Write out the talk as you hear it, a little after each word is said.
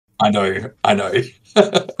I know.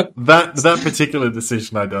 That particular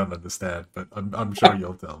decision I don't understand, but I'm sure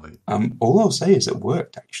you'll tell me. All I'll say is it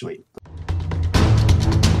worked, actually.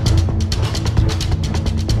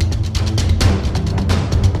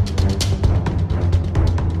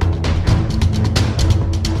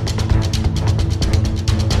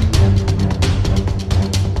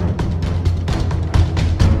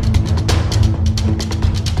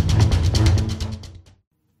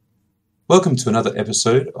 Welcome to another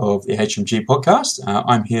episode of the HMG podcast.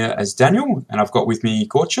 I'm here as Daniel, and I've got with me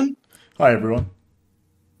Gorchin. Hi, everyone.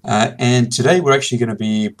 And today we're actually going to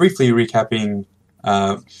be briefly recapping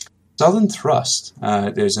Southern Thrust.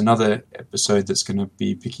 There's another episode that's going to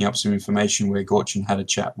be picking up some information where Gorchin had a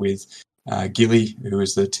chat with Gilly, who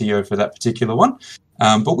is the TO for that particular one.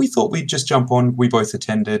 But we thought we'd just jump on. We both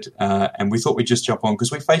attended, and we thought we'd just jump on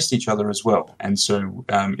because we faced each other as well. And so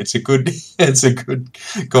it's a good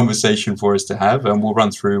conversation for us to have. And we'll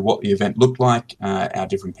run through what the event looked like, our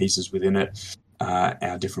different pieces within it,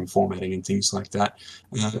 our different formatting and things like that.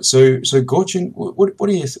 So Gorchin, what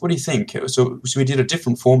do you think? So we did a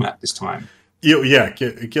different format this time. Yeah,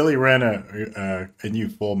 Gilly ran a new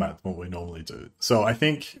format than what we normally do. So I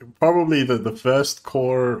think probably the first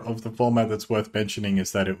core of the format that's worth mentioning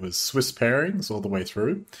is that it was Swiss pairings all the way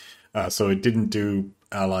through. So it didn't do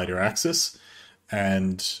Allied or Axis.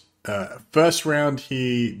 And first round,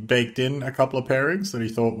 he baked in a couple of pairings that he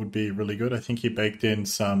thought would be really good. I think he baked in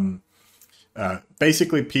some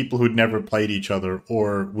basically people who'd never played each other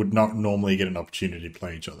or would not normally get an opportunity to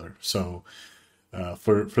play each other. So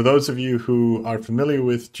for those of you who are familiar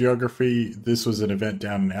with geography, this was an event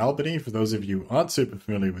down in Albany. For those of you who aren't super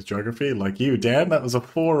familiar with geography, like you, Dan, that was a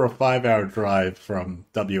 4 or 5 hour drive from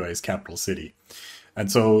WA's capital city.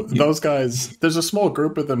 And so those guys, there's a small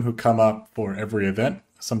group of them who come up for every event.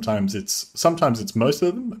 Sometimes it's most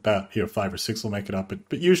of them, about 5 or 6 will make it up,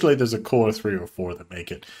 but usually there's a core 3 or 4 that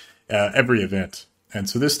make it every event. And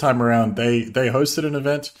so this time around, they hosted an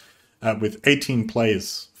event with 18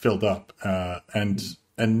 plays filled up, and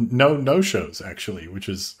no shows actually, which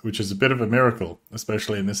is a bit of a miracle,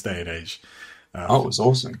 especially in this day and age. It was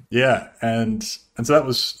awesome. Yeah, and so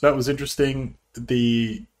that was interesting.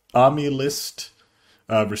 The army list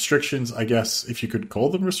restrictions, I guess, if you could call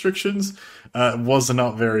them restrictions, was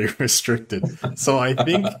not very restricted. So I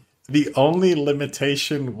think the only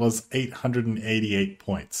limitation was 888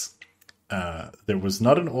 points. There was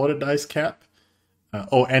not an order dice cap.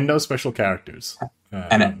 And no special characters.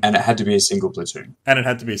 And it had to be a single platoon. And it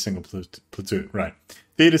had to be a single platoon, right.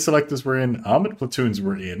 Theater selectors were in, armored platoons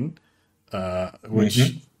were in, which,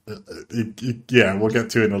 we'll get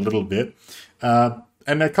to in a little bit.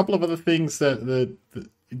 And a couple of other things that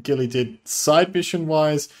Gilly did side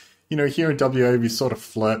mission-wise. Here in WA, we sort of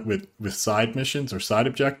flirt with side missions or side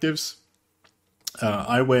objectives.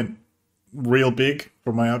 I went real big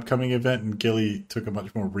for my upcoming event, and Gilly took a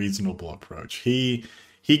much more reasonable approach.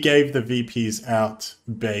 He gave the VPs out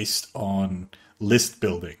based on list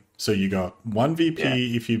building. So you got one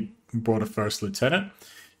VP if you brought a first lieutenant.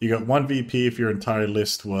 You got one VP if your entire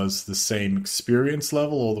list was the same experience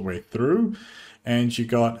level all the way through. And you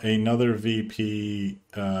got another VP...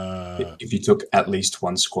 if you took at least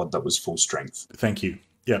one squad that was full strength. Thank you.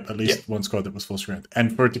 Yeah, at least one squad that was full strength.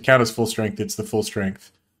 And for it to count as full strength, it's the full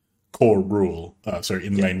strength core rule,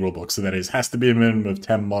 in the main rulebook. So that is, has to be a minimum of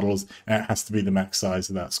 10 models, and it has to be the max size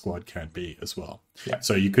that squad can be as well. Yeah.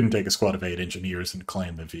 So you couldn't take a squad of 8 engineers and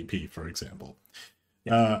claim the VP, for example.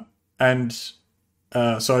 Yeah.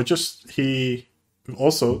 He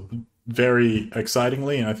also, very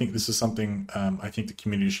excitingly, and I think this is something I think the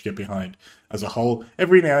community should get behind as a whole,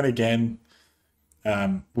 every now and again,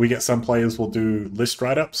 we get some players will do list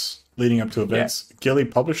write-ups leading up to events. Yeah. Gilly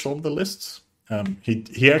published all of the lists.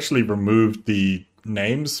 He actually removed the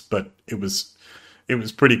names, but it was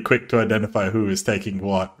pretty quick to identify who is taking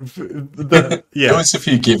what. There was a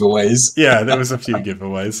few giveaways. Yeah, there was a few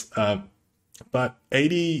giveaways. But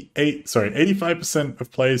 85% of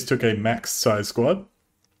players took a max size squad.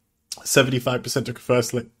 75% took a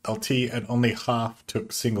first LT, and only half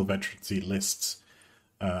took single veterancy lists.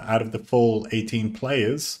 Out of the full 18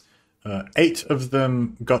 players, 8 of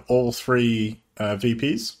them got all 3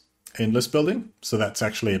 VPs in list building, so that's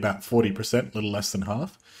actually about 40%, a little less than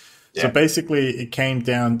half. Yeah. So basically it came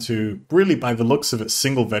down to, really by the looks of it,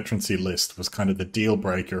 single veterancy list was kind of the deal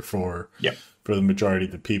breaker for the majority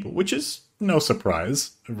of the people, which is no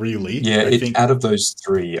surprise, really. Yeah, I think out of those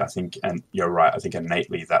 3, I think, and you're right, I think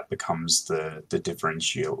innately that becomes the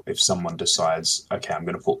differential. If someone decides, okay, I'm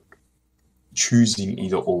going to put choosing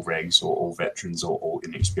either all regs or all veterans or all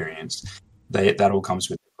inexperienced, that all comes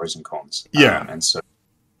with pros and cons. Yeah. And so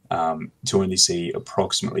to only see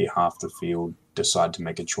approximately half the field decide to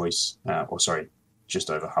make a choice, just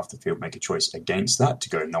over half the field make a choice against that, to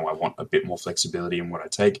go, no, I want a bit more flexibility in what I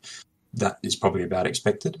take. That is probably about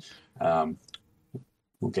expected.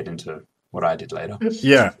 We'll get into what I did later.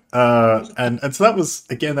 Yeah, and so that was,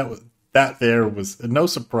 again, that there was no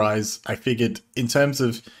surprise. I figured in terms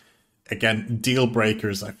of, again, deal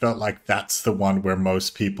breakers, I felt like that's the one where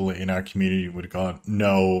most people in our community would have gone,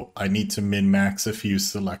 no, I need to min-max a few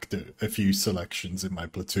selections in my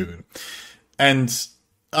platoon. And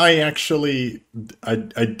I actually, I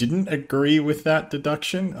didn't agree with that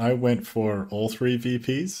deduction. I went for all 3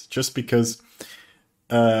 VPs just because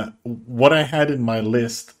what I had in my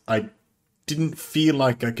list, I didn't feel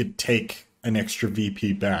like I could take an extra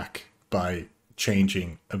VP back by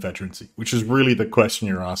changing a veterancy, which is really the question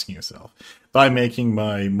you're asking yourself. By making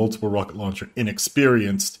my multiple rocket launcher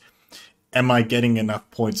inexperienced, am I getting enough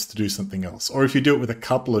points to do something else? Or if you do it with a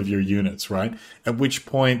couple of your units, right? At which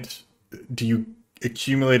point do you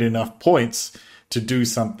accumulate enough points to do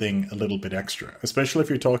something a little bit extra? Especially if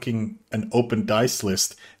you're talking an open dice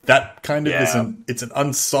list, that kind of it's an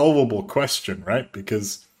unsolvable question, right?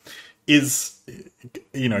 Because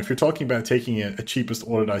if you're talking about taking a cheapest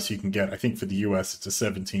order dice you can get, I think for the US it's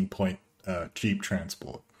a 17-point Jeep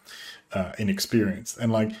transport inexperienced.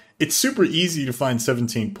 And like, it's super easy to find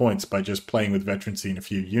 17 points by just playing with veterancy in a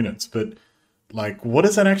few units, but like, what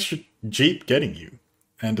is that extra Jeep getting you?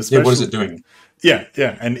 And especially, what is it doing? Yeah,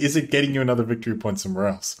 and is it getting you another victory point somewhere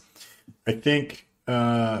else? I think,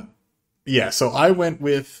 so I went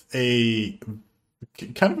with a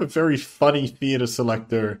kind of a very funny theater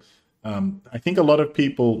selector. I think a lot of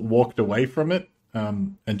people walked away from it,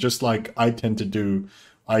 and just like I tend to do,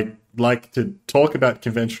 I like to talk about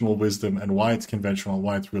conventional wisdom and why it's conventional,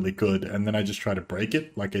 why it's really good, and then I just try to break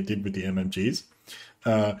it like I did with the MMGs.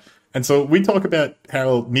 And so we talk about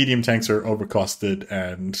how medium tanks are overcosted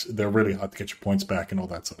and they're really hard to get your points back and all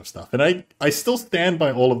that sort of stuff. And I still stand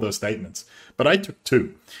by all of those statements, but I took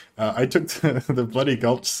 2. I took the Bloody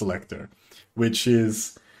Gulch selector, which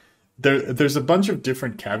is... There's a bunch of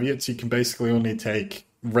different caveats. You can basically only take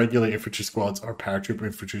regular infantry squads or paratrooper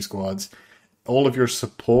infantry squads. All of your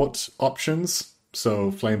support options, so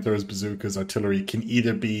flamethrowers, bazookas, artillery, can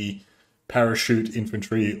either be parachute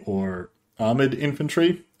infantry or armored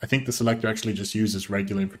infantry. I think the selector actually just uses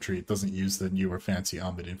regular infantry. It doesn't use the newer fancy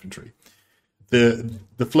armored infantry. The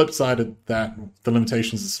flip side of that, the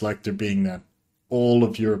limitations of the selector being that all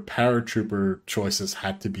of your paratrooper choices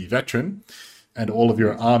had to be veteran, and all of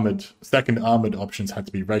your second armored options had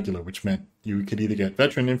to be regular, which meant you could either get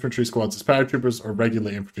veteran infantry squads as paratroopers or regular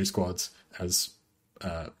infantry squads as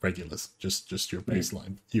regulars, just your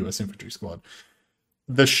baseline US infantry squad.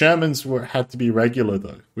 The Shermans had to be regular,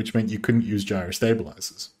 though, which meant you couldn't use gyro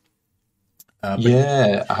stabilizers.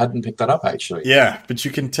 I hadn't picked that up, actually. Yeah, but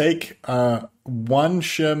you can take 1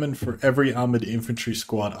 Sherman for every armored infantry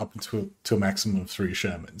squad up to a maximum of 3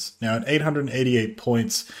 Shermans. Now, at 888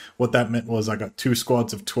 points, what that meant was I got 2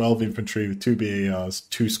 squads of 12 infantry with 2 BARs,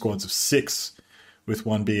 2 squads of 6 with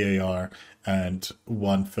 1 BAR, and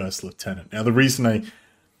 1 first lieutenant. Now, the reason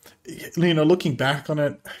looking back on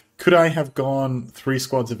it, could I have gone 3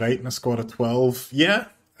 squads of 8 and a squad of 12? Yeah.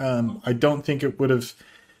 I don't think it would have...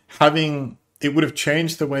 It would have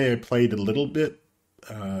changed the way I played a little bit,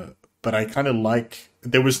 but I kind of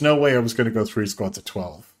there was no way I was going to go 3 squads of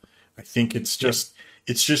 12. I think it's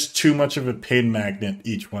just too much of a pin magnet,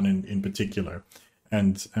 each one in particular.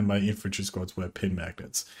 And my infantry squads were pin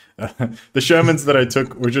magnets. The Shermans that I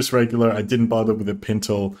took were just regular. I didn't bother with a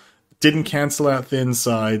pintle. Didn't cancel out thin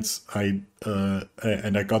sides. And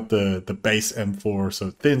I got the base M4,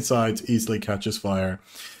 so thin sides, easily catches fire.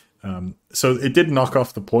 So it did knock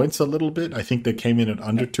off the points a little bit. I think they came in at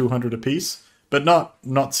under 200 apiece, but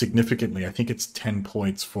not significantly. I think it's 10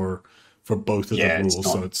 points for both of the rules,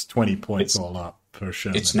 so it's 20 points all up per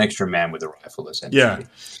Sherman. It's an extra man with a rifle, essentially. Yeah,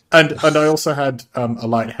 and I also had a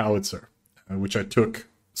light howitzer, which I took.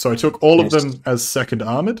 So I took all of them as second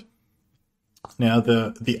armored. Now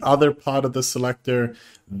the other part of the selector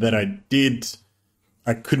that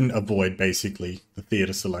I couldn't avoid, basically, the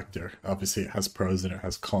theater selector. Obviously, it has pros and it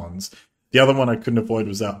has cons. The other one I couldn't avoid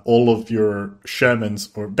was that all of your Shermans,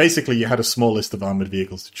 or basically you had a small list of armored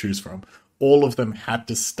vehicles to choose from. All of them had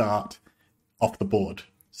to start off the board.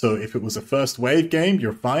 So if it was a first wave game,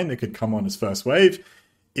 you're fine. They could come on as first wave.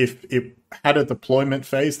 If it had a deployment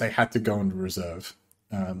phase, they had to go into reserve.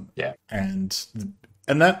 And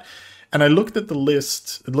I looked at the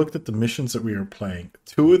list, and looked at the missions that we were playing.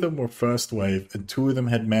 2 of them were first wave, and 2 of them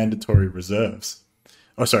had mandatory reserves.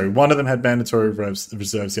 Oh, sorry, 1 of them had mandatory reserves,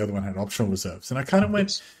 the other one had optional reserves. And I kind of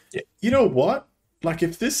went, you know what? like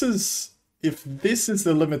if this is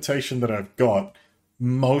the limitation that I've got,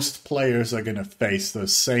 most players are going to face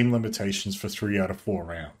those same limitations for 3 out of 4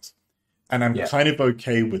 rounds, and I'm kind of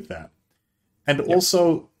okay with that. And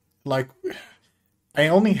also, like, I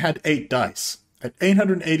only had 8 dice at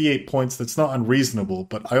 888 points. That's not unreasonable,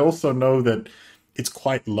 but I also know that it's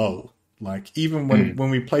quite low. Like, even when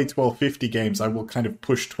we play 1250 games, I will kind of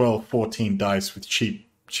push 12, 14 dice with cheap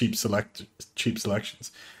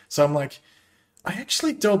selections. So I'm like, I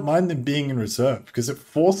actually don't mind them being in reserve because it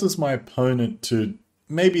forces my opponent to,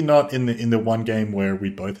 maybe not in the one game where we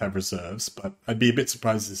both have reserves, but I'd be a bit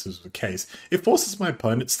surprised if this was the case. It forces my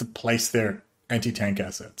opponents to place their anti-tank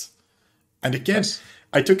assets. And again,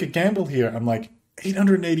 I took a gamble here. I'm like,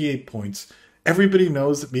 888 points. Everybody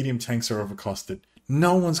knows that medium tanks are overcosted.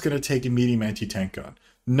 No one's going to take a medium anti-tank gun.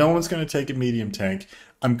 No one's going to take a medium tank.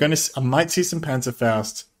 I might see some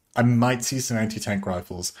Panzerfaust. I might see some anti-tank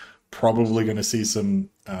rifles. Probably going to see some,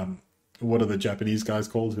 what are the Japanese guys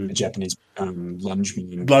called? The Japanese lunge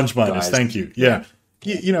miners. Lunge miners, thank you. Yeah.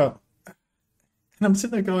 You know, and I'm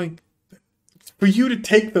sitting there going, for you to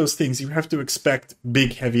take those things, you have to expect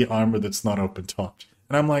big, heavy armor that's not open-topped.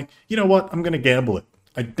 And I'm like, you know what? I'm going to gamble it.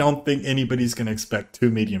 I don't think anybody's going to expect 2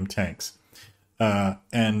 medium tanks.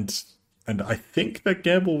 And I think that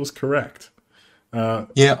gamble was correct.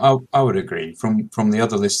 Yeah, I would agree. From the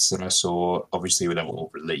other lists that I saw, obviously they were all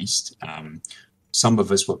released. Some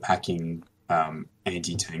of us were packing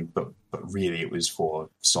anti-tank, but really it was for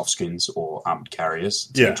soft skins or armored carriers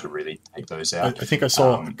to really take those out. I think I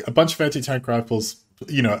saw a bunch of anti-tank rifles,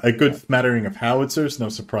 you know, a good smattering of howitzers, no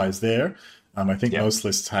surprise there. I think most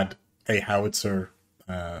lists had a howitzer.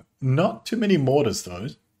 Not too many mortars, though.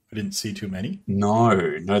 I didn't see too many.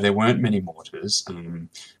 No, there weren't many mortars.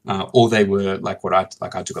 Or they were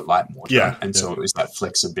I took a light mortar, so it was that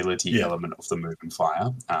flexibility element of the move and fire,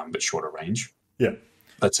 but shorter range. Yeah.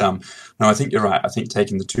 But no, I think you're right. I think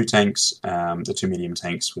taking the 2 tanks, the 2 medium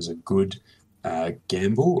tanks, was a good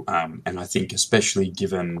gamble, and I think especially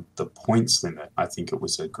given the points limit, I think it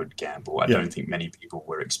was a good gamble. I don't think many people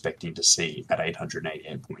were expecting to see at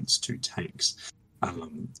 888 points 2 tanks, 2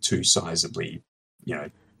 sizably, you know,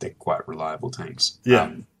 they're quite reliable tanks.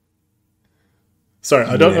 Yeah. Sorry,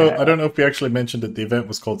 I don't know if we actually mentioned it. The event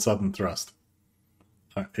was called Southern Thrust.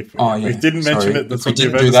 If we didn't mention it, that's what the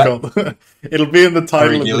event is called. It'll be in the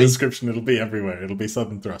title of the description. It'll be everywhere. It'll be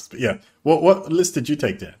Southern Thrust. But yeah, what list did you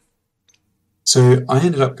take, Dan? So I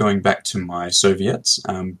ended up going back to my Soviets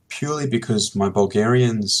purely because my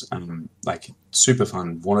Bulgarians, super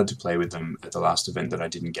fun, wanted to play with them at the last event that I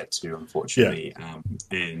didn't get to, unfortunately.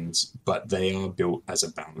 But they are built as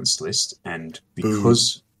a balanced list, and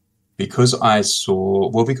because I saw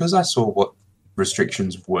what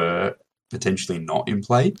restrictions were potentially not in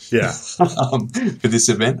play for this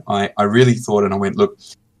event, I really thought, and I went, look,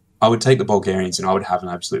 I would take the Bulgarians and I would have an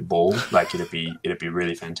absolute ball. Like it'd be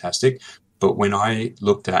really fantastic. But when I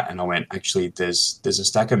looked at and I went, actually, there's a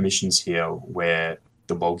stack of missions here where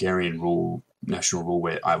the Bulgarian national rule,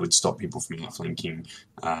 where I would stop people from outflanking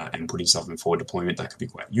and putting stuff in forward deployment, that could be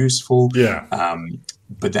quite useful. Yeah.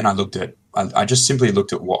 But then I just simply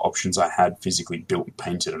looked at what options I had physically built,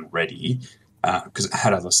 painted, and ready, because I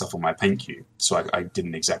had other stuff on my paint queue, so I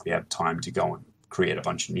didn't exactly have time to go and create a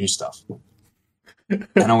bunch of new stuff. And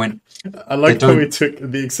I went, I like how we took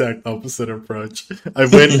the exact opposite approach. I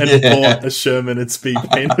went and bought a Sherman and speed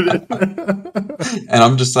painted it. And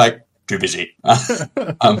I'm just like, too busy.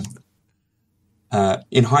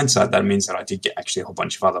 In hindsight, that means that I did get actually a whole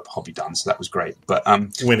bunch of other hobby done, so that was great. But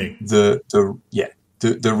winning. The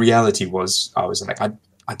reality was, I was like,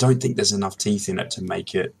 I don't think there's enough teeth in it to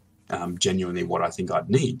make it genuinely what I think I'd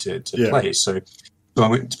need to play. So I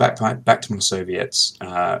went back to my Soviets,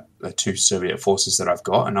 the 2 Soviet forces that I've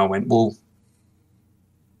got, and I went, well,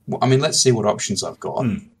 I mean, let's see what options I've got.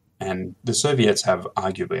 And the Soviets have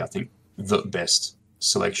arguably, I think, the best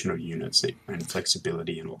selection of units and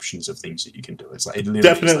flexibility and options of things that you can do. It's like, it literally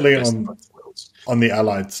definitely is like on the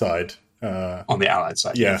Allied side. On the Allied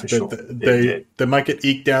side, for sure. They might get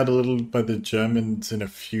eked out a little by the Germans in a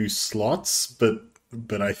few slots,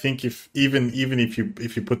 but I think if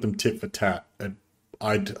you put them tit for tat,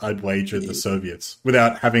 I'd wager the Soviets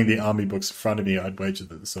without having the army books in front of me. I'd wager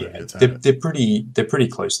that the Soviets have it. They're pretty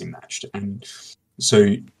closely matched, and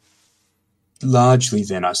so largely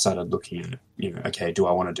then I started looking at, okay, do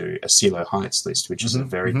I want to do a CeeLo Heights list, which is a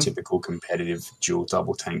very typical competitive dual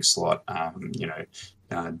double tank slot,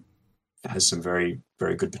 has some very,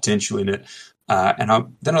 very good potential in it.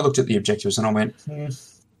 And then I looked at the objectives and I went,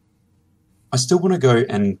 I still want to go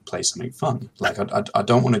and play something fun. Like I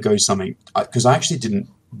don't want to go something, because I actually didn't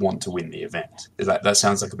want to win the event. That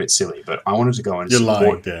sounds like a bit silly, but I wanted to go and You're lying,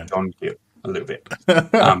 support Dan. John Gill a little bit.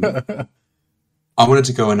 I wanted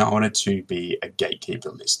to go and I wanted to be a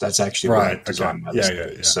gatekeeper list. That's actually what I designed my list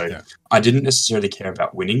to be. So I didn't necessarily care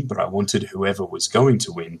about winning, but I wanted whoever was going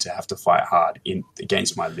to win to have to fight hard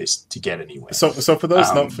against my list to get anywhere. So for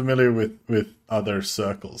those not familiar with other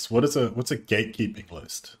circles, what's a gatekeeping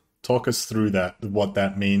list? Talk us through that, what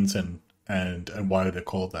that means, and why they're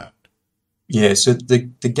called that. Yeah, so the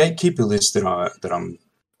gatekeeper list that I'm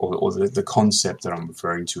or the concept that I'm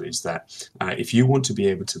referring to is that if you want to be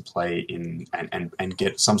able to play in and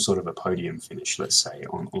get some sort of a podium finish, let's say,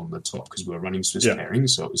 on the top, because we were running Swiss pairing,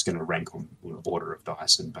 so it was going to rank on order of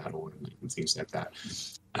dice and battle and things like that.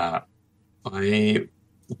 I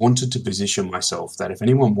wanted to position myself that if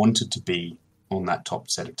anyone wanted to be on that top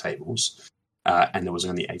set of tables, and there was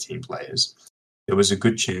only 18 players, there was a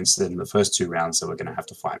good chance that in the first 2 rounds they were going to have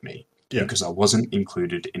to fight me because I wasn't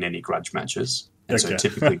included in any grudge matches. And so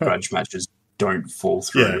typically grudge matches don't fall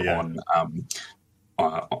through on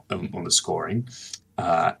the scoring.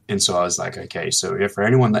 And so I was like, okay, so for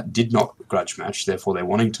anyone that did not grudge match, therefore they're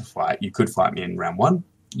wanting to fight, you could fight me in round 1,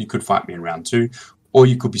 you could fight me in round 2, or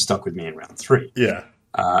you could be stuck with me in round 3. Yeah.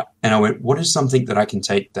 And I went, what is something that I can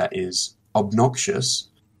take that is obnoxious,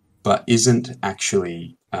 but isn't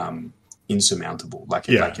actually insurmountable? I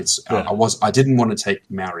didn't want to take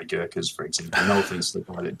Maori Gurkhas, for example. No offense to the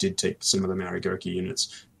guy that did take some of the Maori Gurkha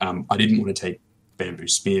units. I didn't want to take Bamboo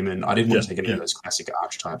Spearmen. I didn't want to take any of those classic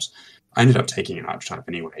archetypes. I ended up taking an archetype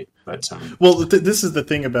anyway. But this is the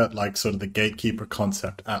thing about sort of the gatekeeper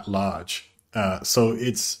concept at large. So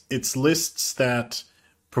it's lists that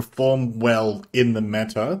perform well in the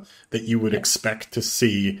meta that you would expect to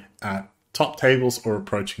see at top tables or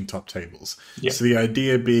approaching top tables. Yeah. So the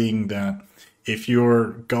idea being that if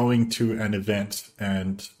you're going to an event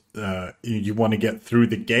and you want to get through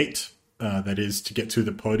the gate, that is to get to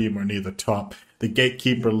the podium or near the top, the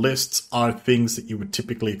gatekeeper lists are things that you would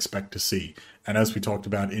typically expect to see. And as we talked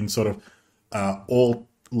about in sort of all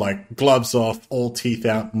gloves off, all teeth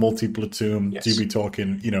out, multi-platoon, do be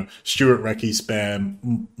talking, Stuart Recce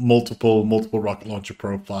spam, multiple rocket launcher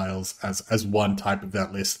profiles as one type of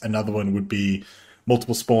that list. Another one would be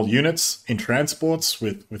multiple small units in transports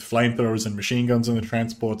with flamethrowers and machine guns in the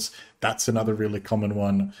transports. That's another really common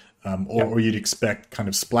one. Or you'd expect kind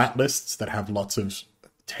of splat lists that have lots of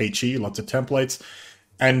Teichi, lots of templates.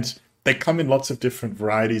 And they come in lots of different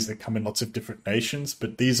varieties. They come in lots of different nations,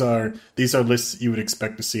 but these are lists that you would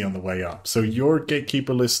expect to see on the way up. So your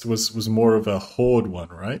gatekeeper list was more of a horde one,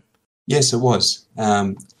 right? Yes, it was.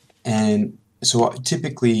 And so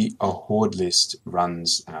typically a horde list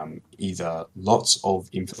runs either lots of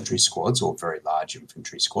infantry squads or very large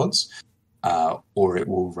infantry squads, or it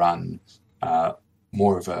will run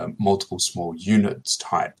more of a multiple small units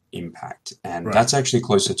type impact. And that's actually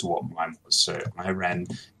closer to what mine was. So I ran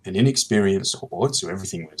an inexperienced horde, so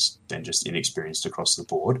everything was then just inexperienced across the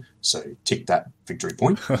board. So tick that victory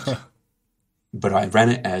point. But I ran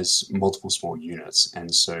it as multiple small units.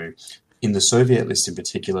 And so in the Soviet list in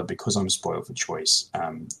particular, because I'm spoiled for choice,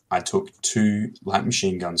 I took 2 light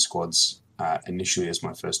machine gun squads initially as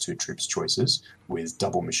my first 2 troops choices with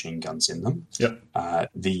double machine guns in them.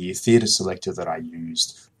 The theatre selector that I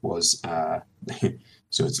used was,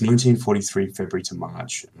 so it's 1943 February to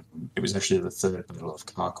March. It was actually the Third Battle of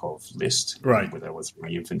Kharkov list, where there was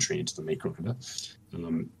 3 infantry into the meat grinder.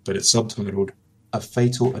 But it's subtitled A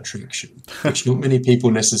Fatal Attraction, which not many people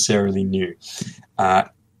necessarily knew.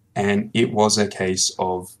 And it was a case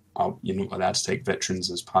of, you're not allowed to take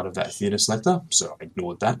veterans as part of that theatre selector, so I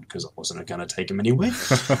ignored that because I wasn't going to take them anyway.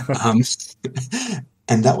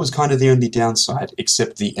 And that was kind of the only downside,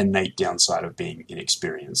 except the innate downside of being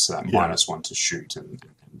inexperienced, so that -1 to shoot and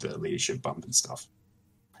the leadership bump and stuff.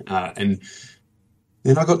 And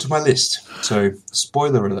then I got to my list. So,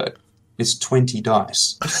 spoiler alert, it's 20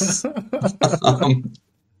 dice.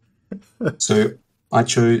 So I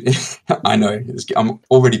chose. I know. I'm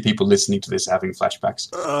already people listening to this having flashbacks.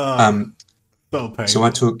 So I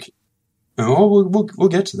took. Oh, we'll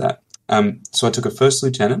get to that. So I took a first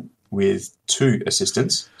lieutenant with 2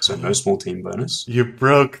 assistants, so no small team bonus. You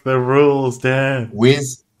broke the rules, Dan.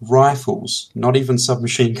 With rifles, not even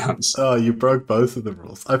submachine guns. Oh, you broke both of the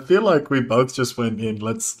rules. I feel like we both just went in.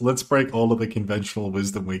 Let's break all of the conventional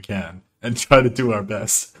wisdom we can and try to do our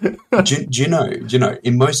best. do you know,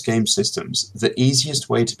 in most game systems, the easiest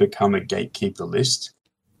way to become a gatekeeper list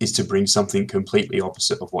is to bring something completely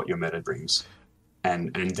opposite of what your meta brings.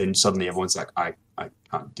 And then suddenly everyone's like, I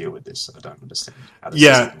can't deal with this. I don't understand.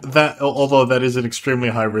 Although that is an extremely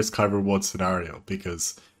high risk, high reward scenario,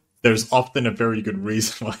 because there's often a very good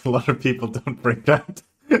reason why a lot of people don't bring that.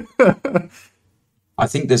 I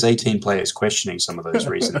think there's 18 players questioning some of those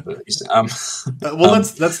recent abilities. That's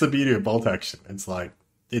the beauty of bolt action. It's like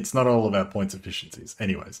it's not all about points efficiencies.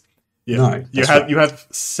 Anyways, yeah, No, you have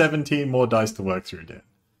 17 more dice to work through, Dan.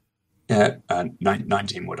 Yeah,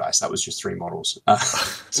 19 more dice. That was just 3 models. And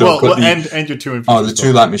your 2 infantry. Oh, the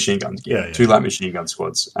 2 light machine guns. Yeah. 2 light machine gun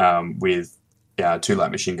squads with 2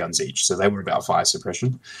 light machine guns each. So they were about fire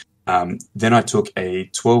suppression. Then I took a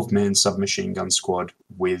 12-man submachine gun squad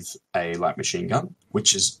with a light machine gun,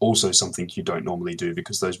 which is also something you don't normally do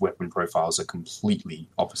because those weapon profiles are completely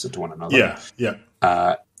opposite to one another.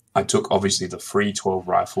 Yeah. I took, obviously, the free 12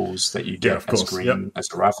 rifles that you get as green as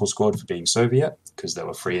a rifle squad for being Soviet, because they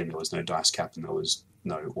were free and there was no dice cap and there was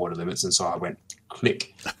no order limits, and so I went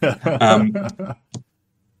click. And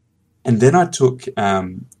then I took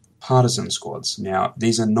partisan squads. Now,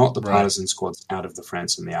 these are not the partisan squads out of the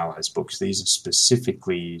France and the Allies books. These are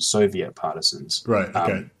specifically Soviet partisans. Right,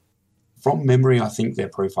 okay. From memory, I think their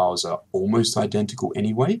profiles are almost identical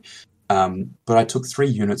anyway, but I took 3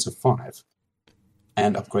 units of 5.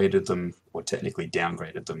 And upgraded them, or technically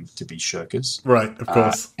downgraded them, to be shirkers. Right, of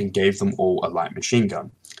course. And gave them all a light machine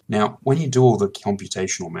gun. Now, when you do all the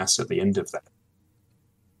computational maths at the end of that,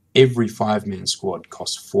 every 5-man squad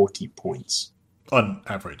costs 40 points. On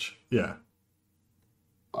average, yeah.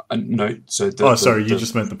 No, so you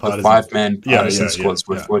just meant the partisan. The 5-man partisan squads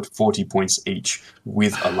were 40 points each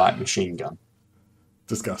with a light machine gun.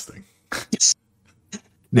 Disgusting.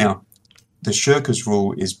 Now, the shirkers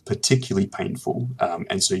rule is particularly painful,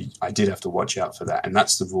 and so I did have to watch out for that. And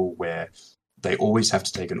that's the rule where they always have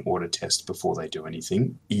to take an order test before they do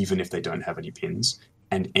anything, even if they don't have any pins.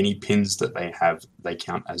 And any pins that they have, they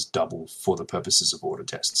count as double for the purposes of order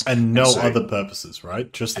tests. And other purposes,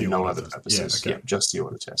 right? Just the order test. Purposes. Yeah, just the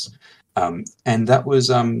order test. And that was...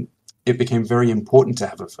 it became very important to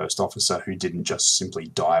have a first officer who didn't just simply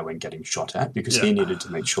die when getting shot at, because he needed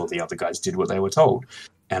to make sure the other guys did what they were told.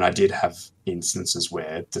 And I did have instances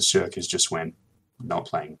where the shirkers just went, not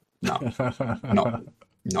playing, no,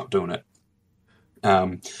 not doing it.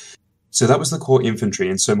 So that was the core infantry.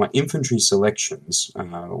 And so my infantry selections,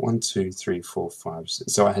 1, 2, 3, 4, 5,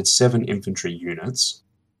 6. So I had 7 infantry units.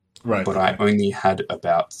 Right. But I only had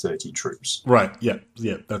about 30 troops. Right. Yeah.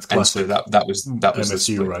 That's classic. And so that was MSU the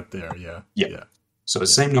split. right there. Yeah. Yeah. So the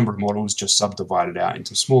same number of models, just subdivided out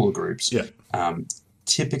into smaller groups. Yeah.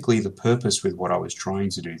 Typically, the purpose with what I was trying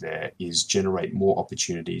to do there is generate more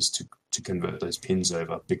opportunities to convert those pins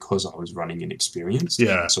over, because I was running inexperienced.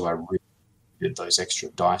 Yeah. So I really needed those extra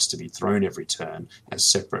dice to be thrown every turn as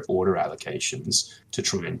separate order allocations to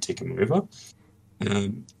try and tick them over.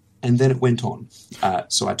 And then it went on.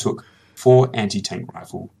 So I took 4 anti-tank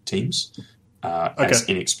rifle teams as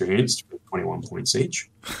inexperienced, for 21 points each.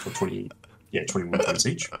 Or 21 points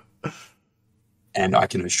each. And I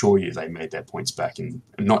can assure you they made their points back in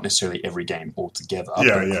not necessarily every game altogether,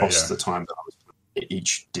 but across the time that I was playing,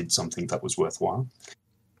 each did something that was worthwhile.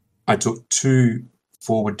 I took 2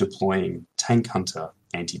 forward deploying tank hunter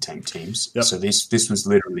anti-tank teams. Yep. So this was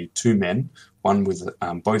literally 2 men, one with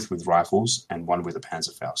both with rifles and one with a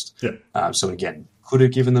Panzerfaust. Yep. So again, could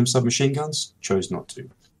have given them submachine guns, chose not to.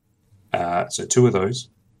 So 2 of those,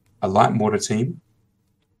 a light mortar team,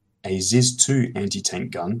 a ZiS-2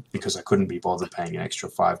 anti-tank gun, because I couldn't be bothered paying an extra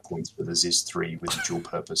 5 points for the ZiS-3 with dual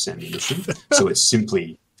purpose ammunition. So it's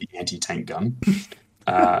simply the anti-tank gun.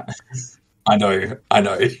 I know.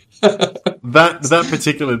 That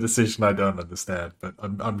particular decision I don't understand, but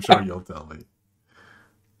I'm sure you'll tell me.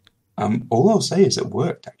 All I'll say is it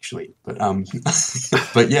worked, actually. But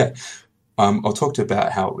but yeah, I'll talk to you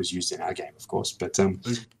about how it was used in our game, of course. But a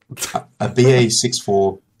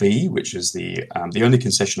BA-64B, which is the only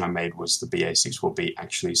concession I made was the BA-64B,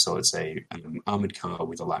 actually. So it's a armored car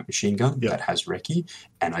with a light machine gun that has recce,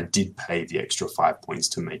 and I did pay the extra 5 points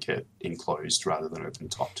to make it enclosed rather than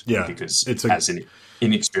open-topped. Yeah, because as an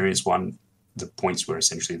inexperienced one, the points were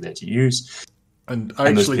essentially there to use. And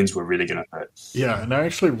those pins were really going to hurt. Yeah, and I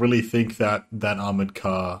actually really think that armored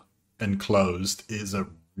car enclosed is a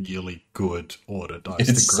really good order dice.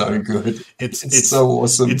 It's so good. It's so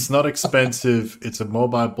awesome. It's not expensive. It's a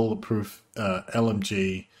mobile bulletproof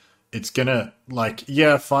LMG. It's gonna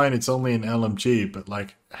fine. It's only an LMG, but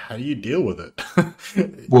how do you deal with it?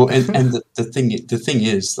 Well, and the thing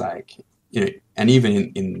is, and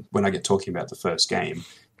even in when I get talking about the first game,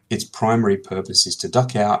 its primary purpose is to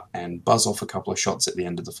duck out and buzz off a couple of shots at the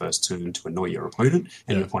end of the first turn to annoy your opponent,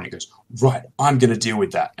 and your opponent goes, right, I'm going to deal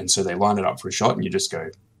with that. And so they line it up for a shot, and you just go,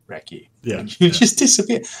 recce. Yeah. And you just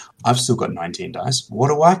disappear. I've still got 19 dice. What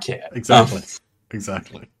do I care? Exactly.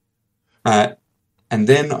 And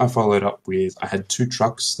then I followed up with, I had 2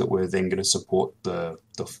 trucks that were then going to support the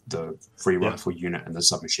free rifle unit and the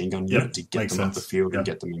submachine gun unit to get makes them up the sense. field and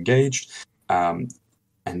get them engaged. And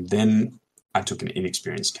then I took an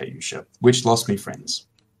inexperienced Katyusha, which lost me friends.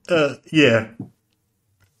 Yeah.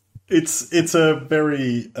 It's a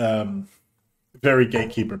very very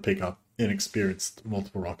gatekeeper pickup, inexperienced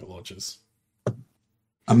multiple rocket launchers.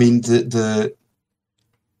 I mean, the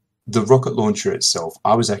rocket launcher itself,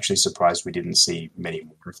 I was actually surprised we didn't see many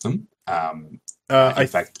more of them. In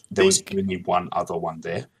fact, there was only one other one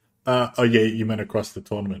there. Oh yeah, you meant across the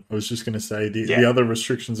tournament. I was just going to say the other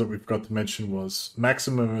restrictions that we've got to mention was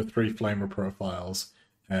maximum of 3 flamer profiles,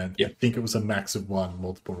 and I think it was a max of 1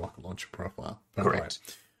 multiple rocket launcher profile. Correct.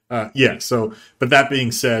 So, but that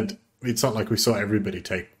being said, it's not like we saw everybody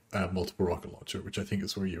take multiple rocket launcher, which I think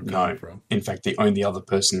is where you're coming from. In fact, the only other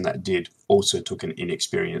person that did also took an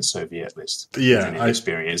inexperienced Soviet list. Yeah, an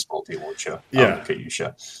inexperienced multi-launcher. Yeah.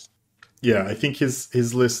 Katyusha. Yeah, I think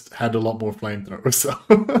his list had a lot more flamethrowers. So.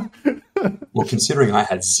 Well, considering I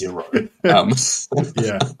had 0. Yeah.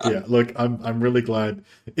 Look, I'm really glad.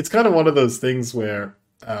 It's kind of one of those things where,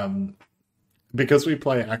 because we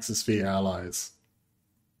play Axis V allies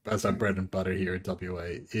as our bread and butter here at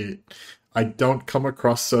WA, I don't come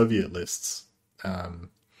across Soviet lists.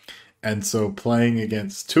 And so playing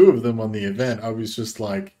against 2 of them on the event, I was just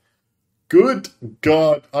like, good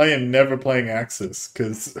God, I am never playing Axis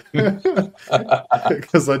because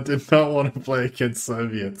I did not want to play against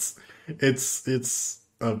Soviets. It's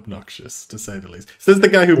obnoxious, to say the least. Says the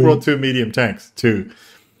guy who brought 2 medium tanks, too.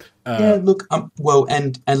 Yeah, look, well,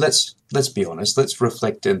 and let's be honest. Let's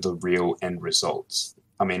reflect on the real end results.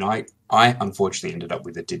 I mean, I unfortunately ended up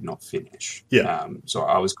with a did not finish. Yeah. So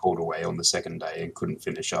I was called away on the second day and couldn't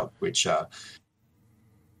finish up, which,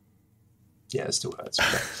 it still hurts.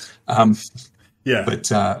 Yeah.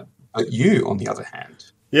 But you, on the other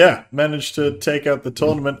hand, managed to take out the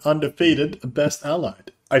tournament undefeated, best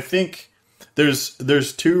allied. I think there's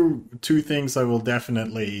two things I will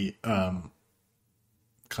definitely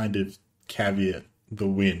kind of caveat the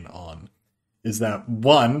win on. Is that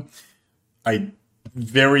one, I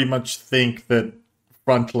very much think that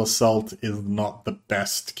Frontal Assault is not the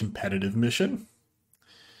best competitive mission.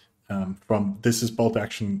 This is Bolt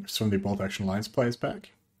Action from the Bolt Action Alliance players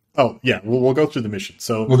pack. Oh yeah, we'll go through the mission.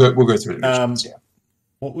 So we'll go through the missions.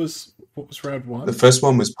 What was round 1? The first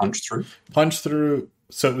one was Punch Through. Punch Through.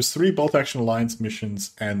 So it was 3 Bolt Action Alliance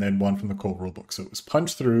missions and then 1 from the core rulebook. So it was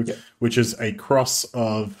Punch Through, which is a cross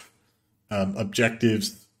of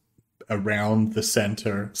objectives around the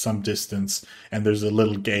center, some distance, and there's a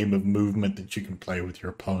little game of movement that you can play with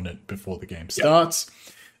your opponent before the game starts.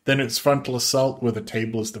 Then it's Frontal Assault, where the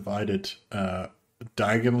table is divided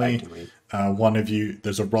diagonally. One of you,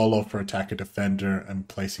 there's a roll-off for attacker defender and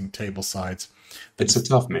placing table sides. It's a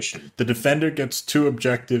tough mission. The defender gets 2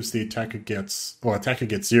 objectives. The attacker gets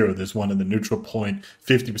 0. There's 1 in the neutral point.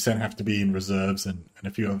 50% have to be in reserves and a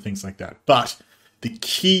few other things like that. But the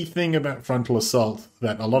key thing about Frontal Assault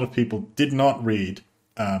that a lot of people did not read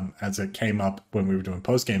as it came up when we were doing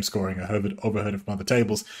post-game scoring, I overheard it from other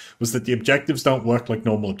tables, was that the objectives don't work like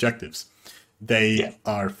normal objectives. They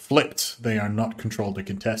are flipped. They are not controlled or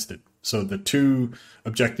contested. So the 2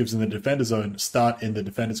 objectives in the defender zone start in the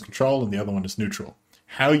defender's control and the other one is neutral.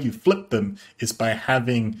 How you flip them is by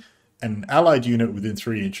having an allied unit within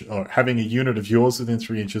 3 inches, or having a unit of yours within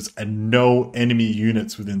 3 inches and no enemy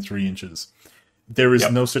units within 3 inches. There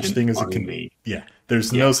is no such thing as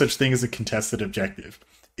no such thing as a contested objective.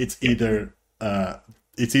 It's either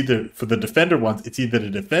for the defender ones, it's either the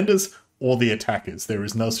defenders or the attackers. There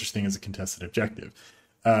is no such thing as a contested objective.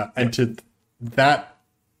 And to that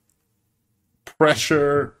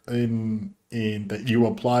pressure in that you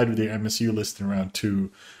applied with your MSU list in round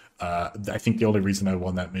 2, I think the only reason I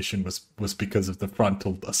won that mission was because of the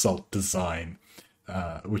Frontal Assault design.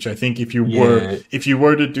 Which I think if you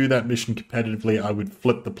were to do that mission competitively, I would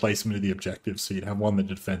flip the placement of the objectives, so you'd have 1 in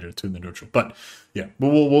the defender, 2 in the neutral. But yeah,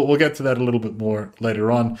 we'll get to that a little bit more later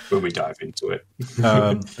on when we dive into it.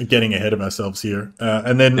 Getting ahead of ourselves here,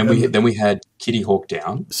 and then we had Kitty Hawk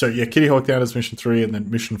Down. So yeah, Kitty Hawk Down is mission 3, and then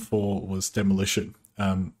mission 4 was Demolition.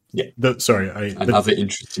 Another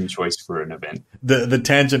interesting choice for an event. The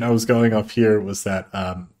tangent I was going off here was that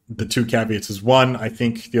the 2 caveats is, 1, I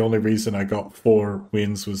think the only reason I got 4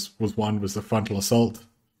 wins was the Frontal Assault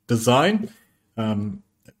design. And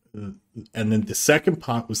then the second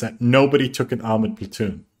part was that nobody took an armored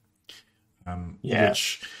platoon.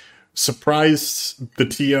 Which surprised the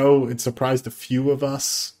TO. It surprised a few of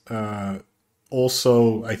us.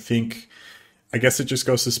 Also, I guess it just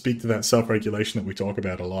goes to speak to that self-regulation that we talk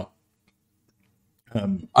about a lot.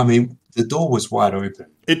 I mean, the door was wide open.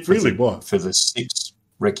 It really was. For the 6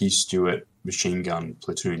 Recce Stewart machine gun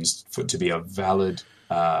platoons to be a valid,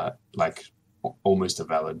 almost a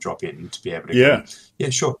valid drop in to be able to go, yeah,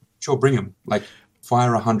 sure, bring them. Like,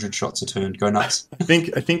 fire 100 shots a turn, go nuts. I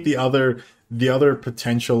think the other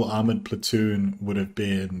potential armored platoon would have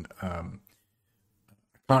been I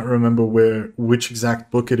can't remember which exact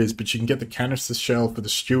book it is, but you can get the canister shell for the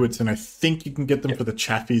Stewarts, and I think you can get them for the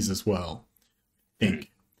Chaffies as well. I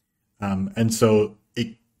think, and so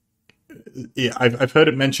I've heard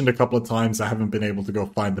it mentioned a couple of times. I haven't been able to go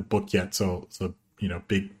find the book yet, so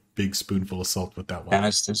big spoonful of salt with that one.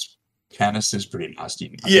 Canisters pretty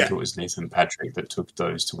nasty. I think it was Nathan Patrick that took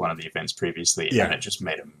those to one of the events previously, and it just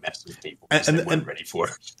made a mess of people because they weren't ready for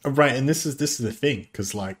it. Right, and this is the thing,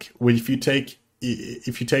 because like if you take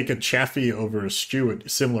a Chaffee over a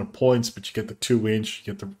Stewart, similar points, but you get the 2-inch,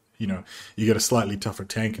 you get the you get a slightly tougher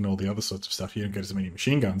tank and all the other sorts of stuff. You don't get as many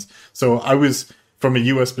machine guns. So I was, from a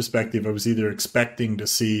US perspective, I was either expecting to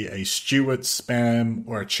see a Stewart spam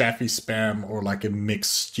or a Chaffee spam, or like a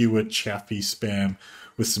mixed Stewart Chaffee spam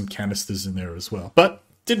with some canisters in there as well. But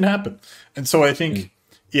didn't happen. And so I think,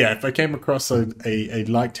 if I came across a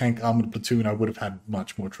light tank armored platoon, I would have had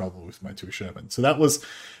much more trouble with my 2 Sherman. So that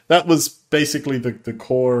was basically the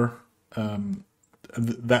core.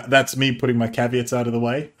 That's me putting my caveats out of the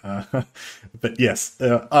way. But yes,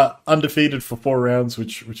 undefeated for 4 rounds,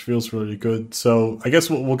 which feels really good. So I guess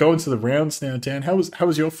we'll go into the rounds now, Dan. How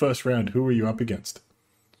was your first round? Who were you up against?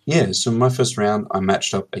 Yeah, so my first round, I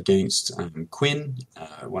matched up against Quinn.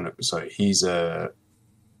 So he's on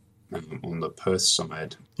the Perth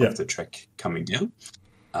side of the trek coming down.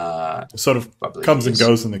 Sort of comes and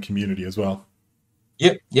goes in the community as well.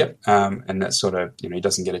 Yep. And that's sort of, he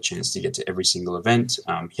doesn't get a chance to get to every single event.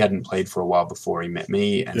 He hadn't played for a while before he met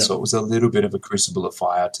me, and so it was a little bit of a crucible of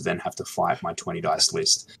fire to then have to fight my 20 dice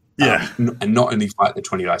list. And not only fight the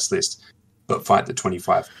 20 dice list, but fight the 20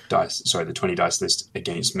 dice list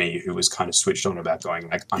against me, who was kind of switched on about going,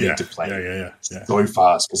 like, I need to play so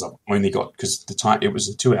fast because I've only got, because the time, it was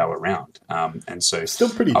a 2-hour round. And so still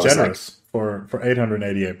pretty generous for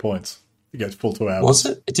 888 points. You guys full 2 hours. Was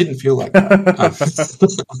it? It didn't feel like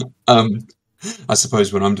that. I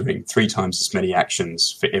suppose when I'm doing 3 times as many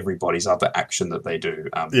actions for everybody's other action that they do,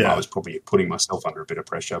 I was probably putting myself under a bit of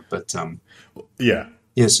pressure. But so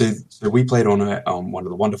we played on one of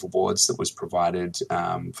the wonderful boards that was provided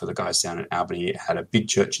for the guys down in Albany. It had a big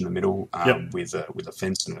church in the middle with a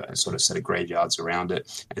fence and a sort of set of graveyards around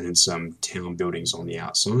it, and then some town buildings on the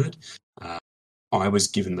outside. I was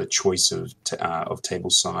given the choice of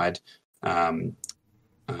tableside.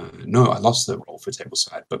 No, I lost the roll for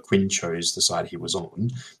tableside, but Quinn chose the side he was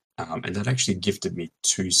on, and that actually gifted me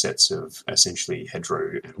 2 sets of essentially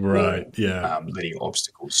hedgerow and linear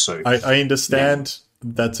obstacles. So I understand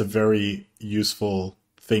that's a very useful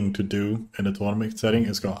thing to do in a tournament setting,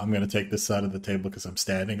 is go, I'm going to take this side of the table because I'm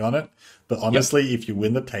standing on it. But honestly, if you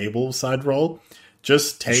win the table side roll,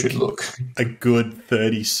 just take a good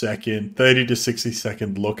 30 to 60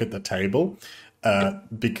 second look at the table.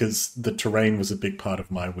 Because the terrain was a big part of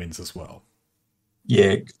my wins as well.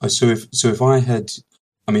 Yeah, so if I had,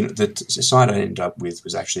 the side I ended up with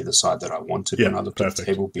was actually the side that I wanted when I looked at the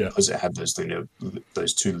table, because it had those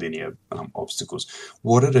 2 linear obstacles.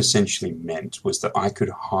 What it essentially meant was that I could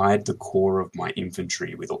hide the core of my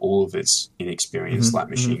infantry with all of its inexperienced light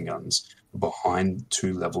machine guns behind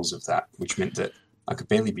 2 levels of that, which meant that I could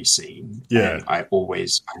barely be seen. And I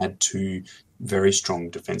had 2 very strong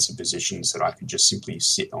defensive positions that I could just simply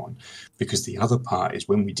sit on. Because the other part is,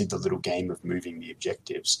 when we did the little game of moving the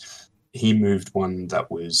objectives, he moved one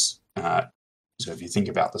that was so if you think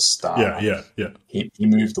about the star, he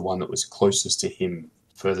moved the one that was closest to him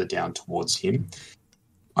further down towards him.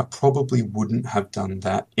 I probably wouldn't have done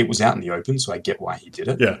that. It was out in the open, so I get why he did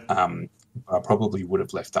it. I probably would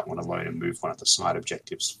have left that one alone and moved one of the side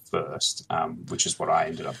objectives first, which is what I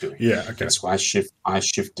ended up doing. So I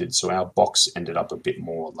shifted, so our box ended up a bit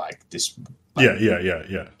more like this.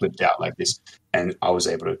 Flipped out like this, and I was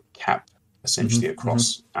able to cap essentially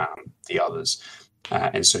across the others.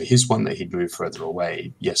 And so his one that he'd moved further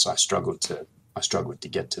away, yes, I struggled to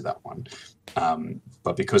get to that one.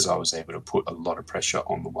 But because I was able to put a lot of pressure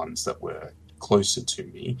on the ones that were closer to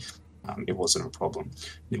me, it wasn't a problem.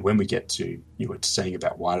 Now, when we get to, you were saying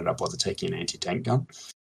about why did I bother taking an anti-tank gun?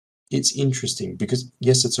 It's interesting because,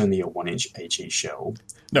 yes, it's only a 1-inch HE shell.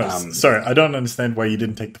 No, sorry, I don't understand why you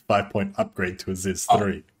didn't take the 5-point upgrade to a Ziz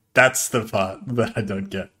 3. That's the part that I don't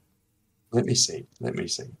get. Let me see.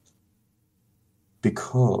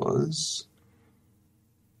 Because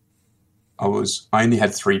I only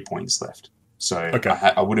had 3 points left. So Okay.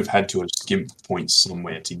 I would have had to have skimped points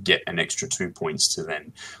somewhere to get an extra 2 points to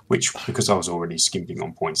then, which, because I was already skimping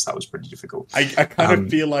on points, that was pretty difficult. I kind of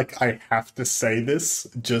feel like I have to say this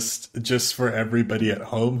just for everybody at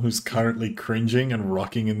home who's currently cringing and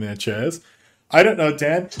rocking in their chairs. I don't know,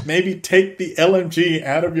 Dan. Maybe take the LMG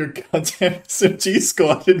out of your goddamn SMG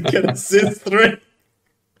squad and get a Cis 3.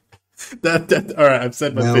 That all right. I've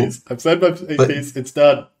said my piece. I've said my piece. It's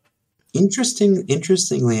done.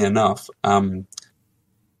 Interestingly enough,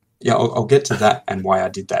 yeah, I'll get to that and why I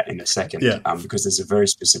did that in a second. Yeah. Because there's a very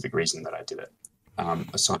specific reason that I did it,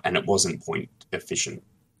 and it wasn't point efficient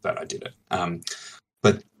that I did it.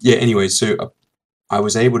 But yeah, anyway, so I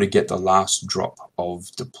was able to get the last drop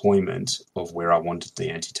of deployment of where I wanted the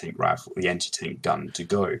anti-tank rifle, the anti-tank gun to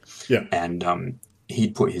go. Yeah. And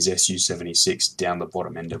he'd put his Su-76 down the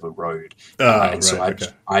bottom end of a road. Right, so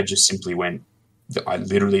I just simply went,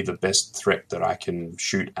 literally the best threat that I can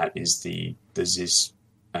shoot at is the ZIS,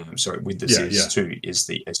 with the ZIS-2 is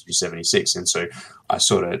the Su-76. And so I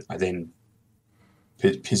then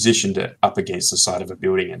positioned it up against the side of a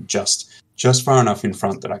building and just far enough in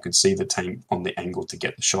front that I could see the tank on the angle to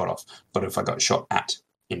get the shot off. But if I got shot at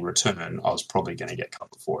in return, I was probably going to get cover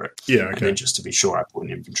for it. Yeah, okay. And then just to be sure, I put an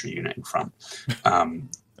infantry unit in front.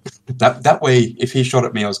 That way, if he shot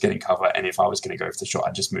at me, I was getting cover, and if I was going to go for the shot,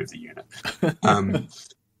 I'd just move the unit.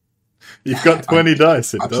 You've got 20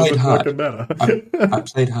 dice. It doesn't fucking matter. I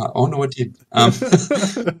played hard. Oh, no, I did.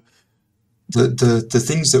 The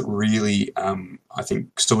things that really, I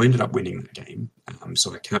think, so I ended up winning the game.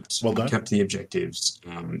 So I kept the objectives.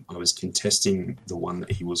 I was contesting the one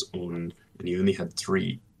that he was on, and he only had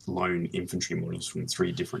 3 lone infantry models from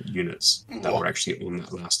 3 different units that were actually on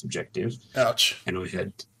that last objective. Ouch. And I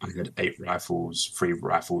had 8 rifles, free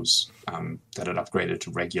rifles, that had upgraded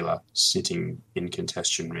to regular, sitting in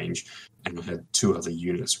contention range, and I had 2 other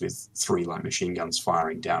units with 3 light machine guns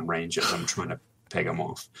firing down range as I'm trying to peg them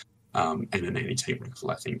off. And an anti-tank rifle,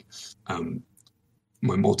 I think.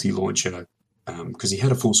 My multi-launcher, because he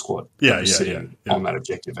had a full squad sitting on that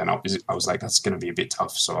objective, and I was like, that's going to be a bit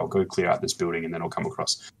tough, so I'll go clear out this building and then I'll come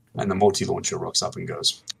across. And the multi-launcher rocks up and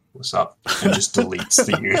goes, what's up? And just deletes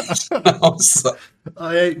the unit.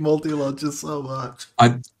 I hate multi-launchers so much.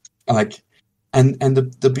 And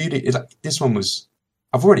the beauty, this one was,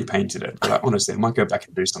 I've already painted it, but honestly, I might go back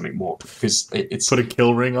and do something more, because it's... Put a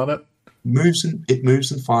kill ring on it? It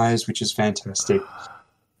moves and fires, which is fantastic.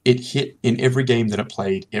 It hit in every game that it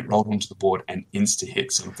played. It rolled onto the board and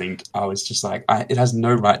insta-hit something. I was just like, it has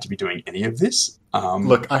no right to be doing any of this.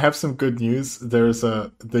 Look, I have some good news.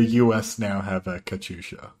 The US now have a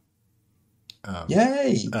Katyusha.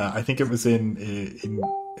 Yay! I think it was in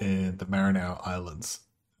the Marinau Islands.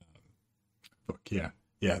 Yeah.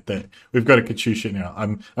 We've got a Katyusha now.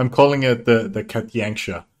 I'm calling it the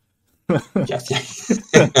Katyangsha.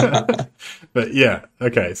 But yeah,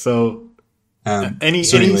 okay. So, any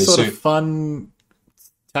sort of fun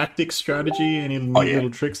tactic strategy? Any little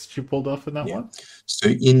tricks that you pulled off in that one? So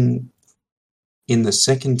in the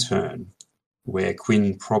second turn, where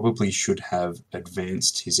Quinn probably should have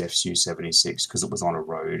advanced his Su-76 because it was on a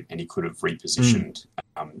road and he could have repositioned,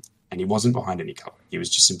 and he wasn't behind any cover. He was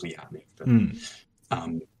just simply out.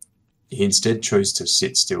 He instead chose to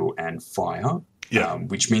sit still and fire.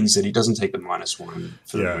 Which means that he doesn't take the -1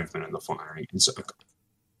 for the movement and the firing. And so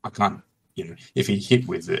I can't, if he hit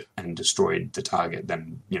with it and destroyed the target,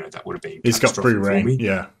 then, that would have been he's got free reign.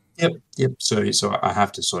 Yeah. Yep. So I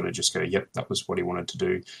have to sort of just go, yep, that was what he wanted to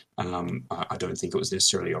do. I don't think it was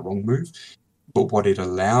necessarily a wrong move. But what it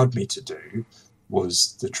allowed me to do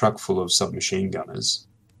was the truck full of submachine gunners.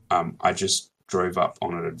 I just drove up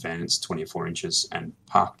on an advanced 24 inches and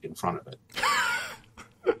parked in front of it.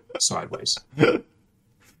 Sideways.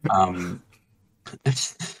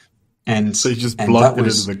 And so you just blocked it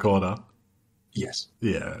into the corner. Yes.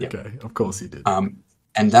 Yeah. Yep. Okay. Of course you did.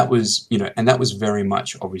 And that was, very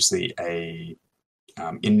much obviously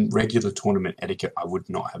in regular tournament etiquette, I would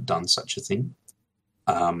not have done such a thing.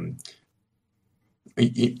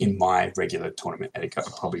 In my regular tournament etiquette,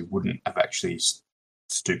 I probably wouldn't have actually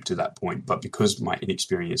stooped to that point. But because my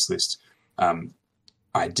inexperience list,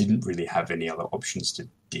 I didn't really have any other options to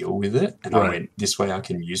deal with it. And I went, this way I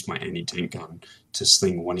can use my anti-tank gun to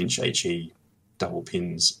sling 1-inch HE double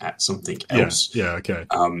pins at something else. Yeah, okay.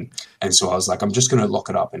 And so I was like, I'm just going to lock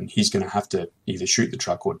it up and he's going to have to either shoot the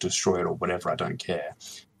truck or destroy it or whatever. I don't care.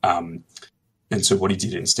 And so what he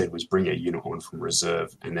did instead was bring a unit on from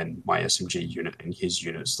reserve, and then my SMG unit and his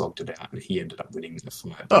unit slogged it out, and he ended up winning the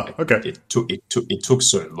fight. Oh, okay. It took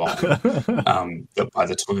so long, but by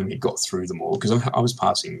the time he got through them all, because I was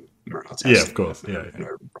passing morale tests. Yeah, of course. Yeah. No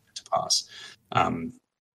right to pass.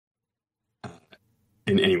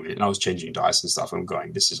 And anyway, and I was changing dice and stuff. I'm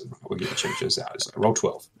going, this isn't right. We're going to change this out. It's like, roll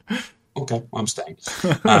 12. Okay, I'm staying.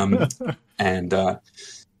 And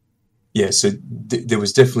so there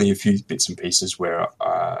was definitely a few bits and pieces where,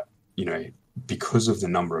 because of the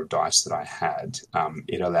number of dice that I had,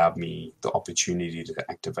 it allowed me the opportunity to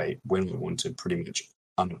activate when I wanted, pretty much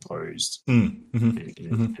unopposed,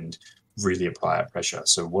 and really apply that pressure.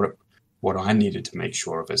 So what I needed to make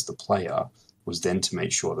sure of as the player was then to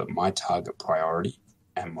make sure that my target priority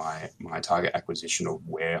and my target acquisition of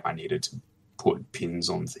where I needed to put pins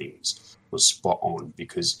on things was spot on,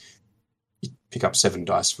 because you pick up 7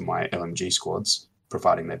 dice for my LMG squads,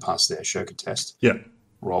 providing they pass their Shirka test. Yeah.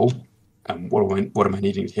 Roll. And what am I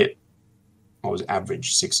needing to hit? I was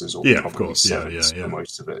average 6s or probably 7s for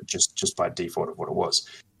most of it, just by default of what it was.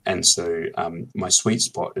 And so my sweet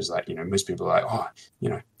spot is like, most people are like,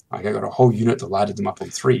 I got a whole unit that lighted them up on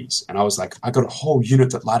 3s. And I was like, I got a whole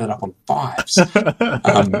unit that lighted up on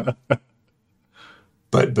 5s.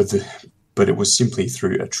 But it was simply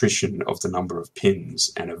through attrition of the number of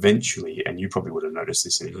pins. And eventually, and you probably would have noticed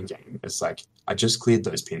this in your game, it's like, I just cleared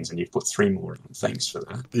those pins and you've put 3 more on. Thanks for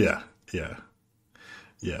that. Yeah.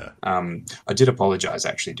 I did apologize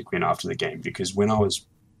actually to Quinn after the game, because when I was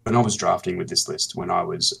drafting with this list,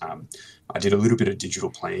 I did a little bit of digital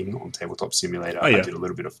playing on Tabletop Simulator. I did a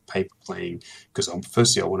little bit of paper playing, because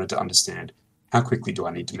firstly I wanted to understand how quickly do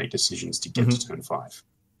I need to make decisions to get to turn 5,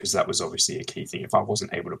 because that was obviously a key thing. If I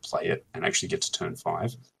wasn't able to play it and actually get to turn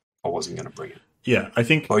 5, I wasn't going to bring it. Yeah, I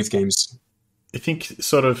think both games. I think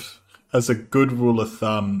sort of as a good rule of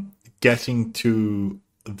thumb, getting to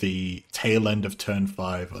the tail end of turn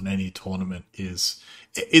 5 on any tournament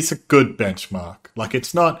it's a good benchmark. Like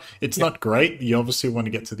it's not great. You obviously want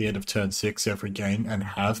to get to the end of turn 6 every game and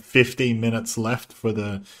have 15 minutes left for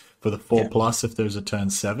the 4+ if there's a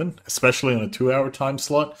turn 7, especially on a 2-hour time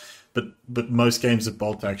slot. But most games of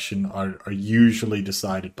bolt action are usually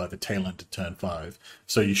decided by the tail end of turn 5.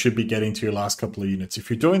 So you should be getting to your last couple of units.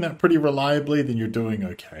 If you're doing that pretty reliably, then you're doing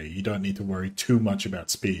okay. You don't need to worry too much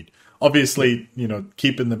about speed. Obviously,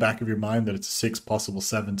 keep in the back of your mind that it's a 6, possible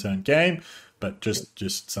 7-turn game, but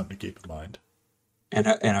just something to keep in mind. And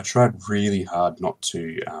I tried really hard not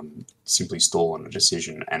to simply stall on a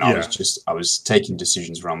decision. And I was taking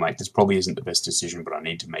decisions where I'm like, this probably isn't the best decision, but I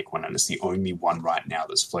need to make one. And it's the only one right now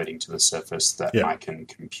that's floating to the surface that I can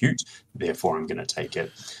compute. Therefore, I'm going to take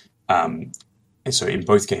it. And so in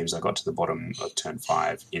both games, I got to the bottom of turn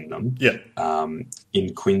 5 in them. Yeah.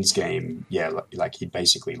 In Quinn's game, like he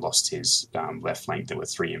basically lost his left flank. There were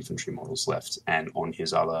 3 infantry models left. And on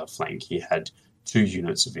his other flank, he had 2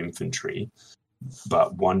 units of infantry,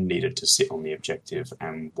 but 1 needed to sit on the objective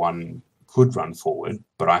and 1 could run forward.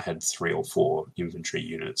 But I had 3 or 4 infantry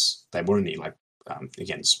units. They were only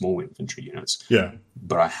again, small infantry units. Yeah.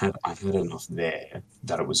 But I had enough there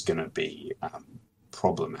that it was going to be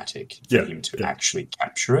problematic for him to actually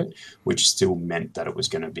capture it, which still meant that it was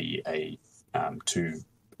going to be a do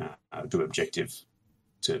objective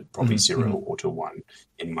to probably 0 or to 1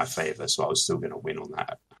 in my favor. So I was still going to win on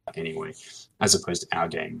that anyway, as opposed to our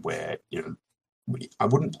game where, I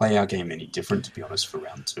wouldn't play our game any different, to be honest, for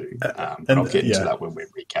round 2. But I'll get into that when we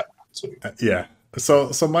recap round 2.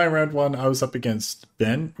 So my round 1, I was up against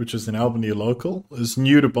Ben, which is an Albany local. He was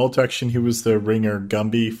new to bolt action. He was the ringer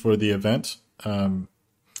Gumby for the event.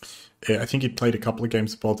 I think he played a couple of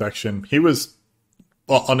games of bolt action. He was,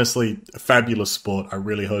 honestly, a fabulous sport. I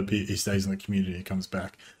really hope he stays in the community and comes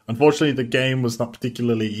back. Unfortunately, the game was not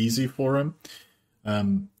particularly easy for him.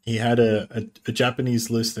 He had a Japanese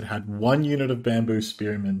list that had 1 unit of bamboo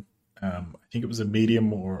spearmen. I think it was a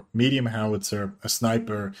medium howitzer, a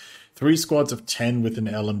sniper, 3 squads of 10 with an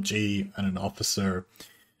LMG and an officer,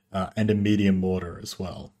 and a medium mortar as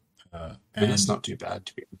well. And it's not too bad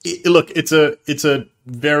to be. Look, it's a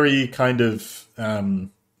very kind of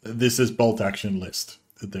this is bolt action list.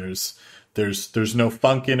 There's no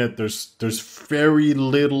funk in it. There's very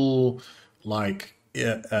little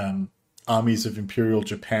armies of Imperial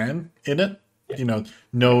Japan in it.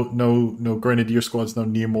 No grenadier squads, no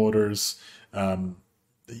near mortars.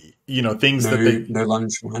 Things no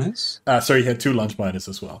lunge miners. Sorry, he had 2 lunge miners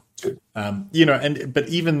as well. But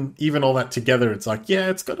even all that together, it's like,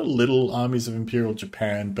 it's got a little armies of Imperial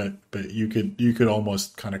Japan, but you could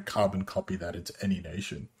almost kind of carbon copy that into any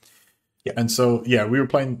nation. Yeah. And so we were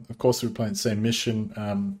playing. Of course, we were playing the same mission.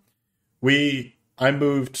 I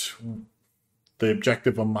moved the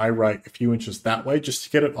objective on my right a few inches that way just to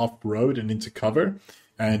get it off road and into cover,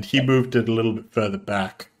 and he moved it a little bit further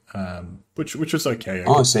back. Which was okay.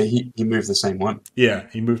 So he moved the same one. Yeah,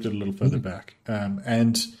 he moved it a little further back,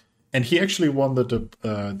 and he actually won the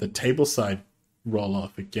tableside roll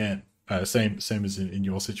off again. Same as in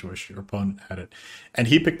your situation. Your opponent had it, and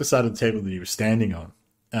he picked the side of the table that he was standing on.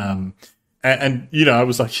 And you know, I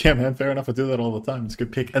was like, yeah, man, fair enough. I do that all the time. It's a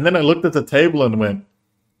good pick. And then I looked at the table and went,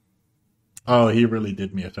 oh, he really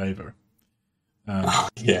did me a favor.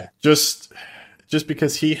 Yeah. Just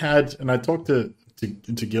because he had, and I talked to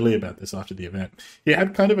Gilly about this after the event. He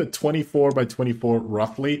had kind of a 24 by 24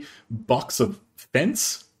 roughly box of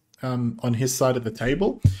fence on his side of the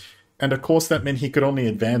table, and of course that meant he could only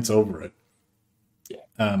advance over it.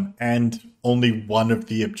 Yeah. And only one of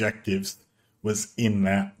the objectives was in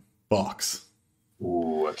that box.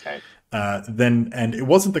 Ooh, okay. And it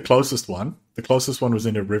wasn't the closest one. The closest one was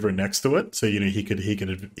in a river next to it. So you know he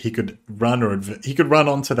could run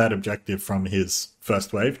onto that objective from his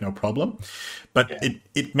first wave, no problem. But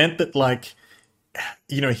it meant that, like,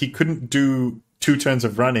 you know, he couldn't do 2 turns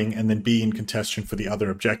of running and then be in contention for the other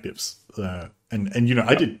objectives. And you know,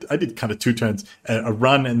 I did kind of 2 turns, a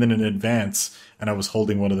run and then an advance, and I was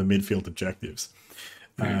holding one of the midfield objectives.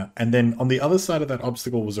 And then on the other side of that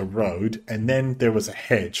obstacle was a road, and then there was a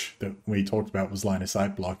hedge that we talked about was line of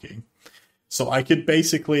sight blocking. So I could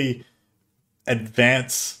basically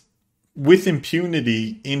advance with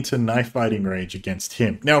impunity into knife fighting range against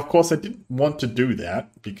him. Now, of course, I didn't want to do that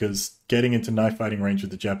because getting into knife fighting range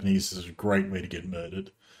with the Japanese is a great way to get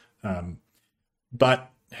murdered.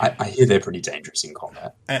 But I hear they're pretty dangerous in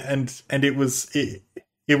combat. And it was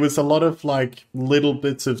a lot of like little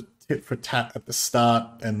bits of tit for tat at the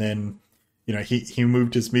start, and then, you know, he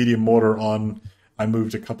moved his medium mortar on. I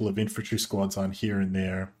moved a couple of infantry squads on here and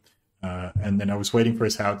there. And then I was waiting for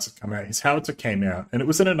his howitzer to come out. His howitzer came out, and it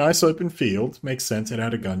was in a nice open field. Makes sense. It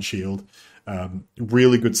had a gun shield,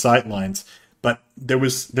 really good sight lines. But there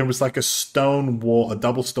was like a stone wall, a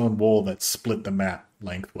double stone wall that split the map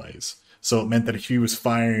lengthways. So it meant that if he was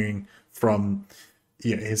firing from,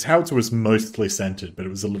 his howitzer was mostly centered, but it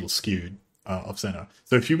was a little skewed off center.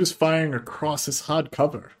 So if he was firing across this hard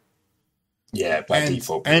cover, by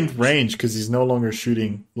default, and range, because he's no longer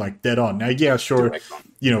shooting like dead on. Now, yeah, sure,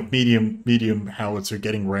 you know, medium howitzer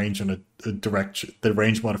getting range on the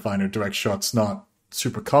range modifier on a direct shot's not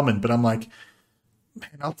super common, but I'm like,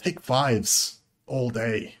 man, I'll take 5s all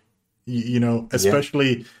day, you know,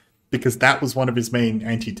 especially because that was one of his main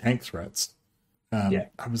anti-tank threats. I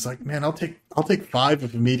was like, man, I'll take 5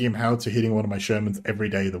 of a medium howitzer hitting one of my Shermans every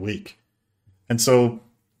day of the week. And so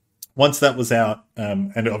once that was out,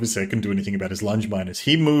 and obviously I couldn't do anything about his lunge miners,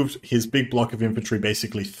 he moved his big block of infantry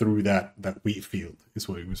basically through that wheat field is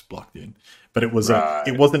what he was blocked in. But it was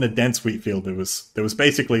it wasn't a dense wheat field. There was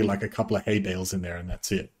basically like a couple of hay bales in there, and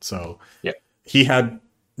that's it. So he had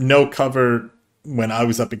no cover when I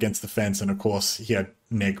was up against the fence, and of course he had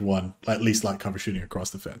 -1, at least light cover shooting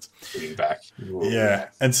across the fence. Shooting back. Ooh,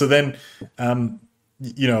 And so then,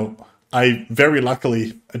 you know, I very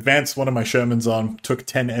luckily advanced one of my Shermans on, took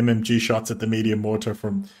 10 MMG shots at the medium mortar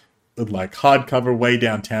from like hard cover way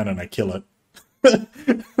downtown, and I kill it.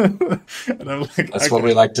 And I'm like, that's what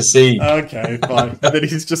we like to see. Okay, fine. And then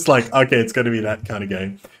he's just like, okay, it's going to be that kind of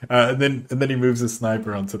game. And then he moves his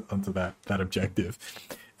sniper onto that objective.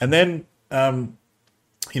 And then,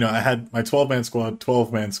 you know, I had my 12-man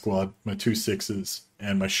squad, my 2 6s,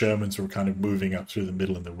 and my Shermans were kind of moving up through the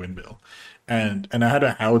middle in the windmill. And I had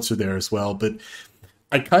a howitzer there as well, but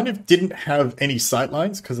I kind of didn't have any sight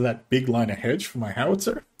lines because of that big line of hedge for my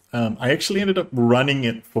howitzer. I actually ended up running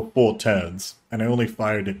it for 4 turns, and I only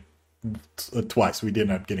fired it twice. We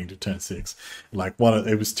didn't end up getting to turn 6. Like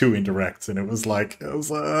it was 2 indirects, and I was like,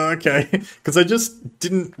 okay, because I just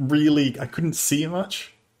I couldn't see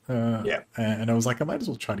much. And I was like, I might as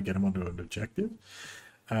well try to get him onto an objective.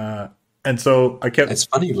 And so I kept. It's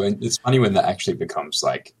funny when that actually becomes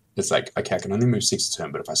like. It's like, okay, I can only move 6 a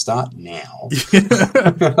turn, but if I start now...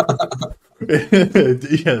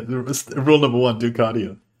 Rule number 1, do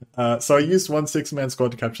cardio. So I used 1 6-man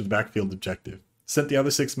squad to capture the backfield objective. Sent the other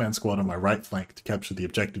 6-man squad on my right flank to capture the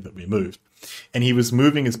objective that we moved. And he was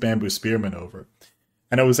moving his bamboo spearmen over.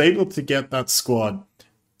 And I was able to get that squad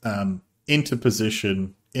into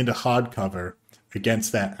position, into hard cover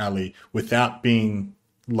against that alley without being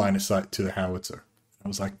line of sight to the howitzer. I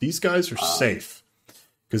was like, these guys are safe.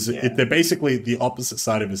 Because they're basically the opposite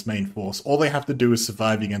side of his main force. All they have to do is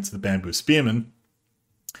survive against the bamboo spearmen.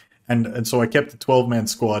 And so I kept the 12-man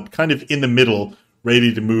squad kind of in the middle,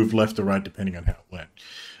 ready to move left or right, depending on how it went.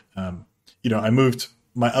 You know, I moved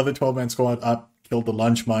my other 12-man squad up, killed the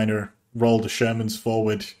lunge miner, rolled the Shermans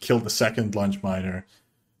forward, killed the second lunge miner.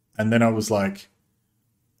 And then I was like...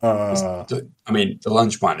 I mean, the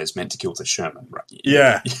lunge miner is meant to kill the Sherman, right?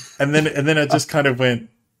 Yeah. and then I just kind of went...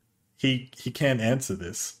 He can't answer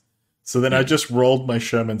this. So then I just rolled my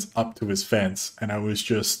Shermans up to his fence, and I was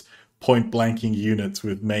just point blanking units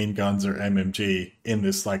with main guns or MMG in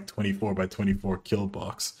this like 24 by 24 kill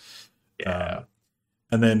box. Yeah.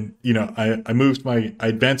 And then, you know, I advanced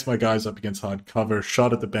my guys up against hard cover,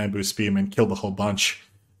 shot at the bamboo spearmen, killed a whole bunch.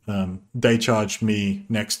 They charged me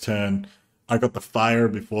next turn. I got the fire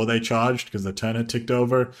before they charged because the turn had ticked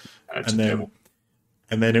over. And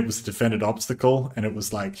then it was a defended obstacle, and it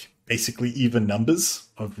was like basically even numbers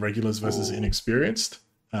of regulars versus inexperienced.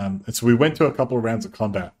 And so we went to a couple of rounds of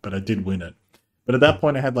combat, but I did win it. But at that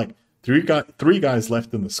point, I had like three guys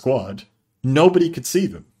left in the squad. Nobody could see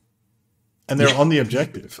them. And they're on the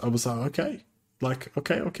objective. I was like, okay.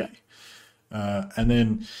 And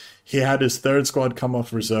then he had his third squad come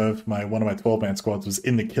off reserve. One of my 12-man squads was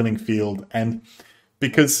in the killing field. And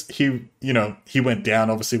because he went down,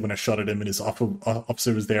 obviously, when I shot at him and his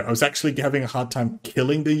officer was there, I was actually having a hard time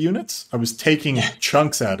killing the units. I was taking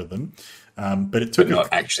chunks out of them. But it took... But not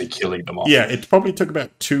actually killing them off. Yeah, it probably took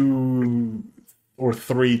about 2 or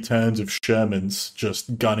 3 turns of Shermans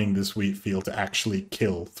just gunning this wheat field to actually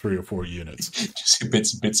kill 3 or 4 units. Just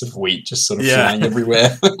bits of wheat just sort of flying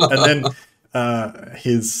everywhere. And then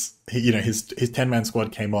his 10-man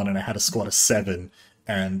squad came on, and I had a squad of 7,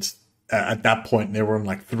 and at that point they were on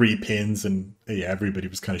like 3 pins, and everybody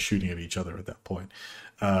was kind of shooting at each other at that point.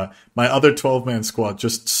 My other 12-man squad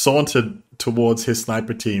just sauntered towards his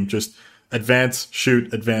sniper team, just advance, shoot,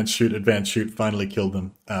 finally killed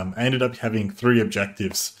them. I ended up having 3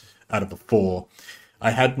 objectives out of the 4.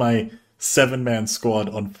 I had my 7-man squad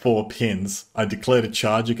on 4 pins. I declared a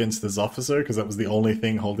charge against this officer because that was the only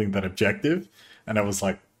thing holding that objective. And I was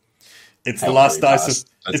like, it's the last dice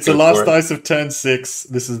of turn 6.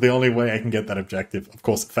 This is the only way I can get that objective. Of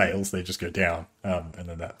course, it fails. They just go down. And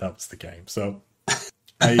then that was the game. So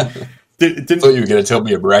I thought you were going to tell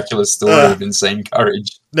me a miraculous story of insane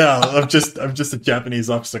courage. No, I'm just a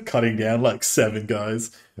Japanese officer cutting down like 7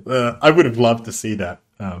 guys. I would have loved to see that.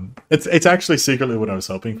 It's actually secretly what I was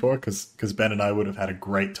hoping for, because Ben and I would have had a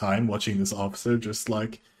great time watching this officer just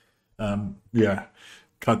like,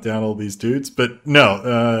 cut down all these dudes. But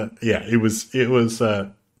no, it was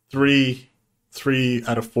 3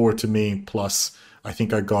 out of 4 to me. Plus, I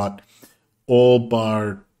think I got all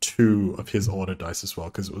bar 2 of his order dice as well,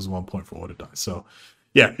 because it was 1 point for order dice. So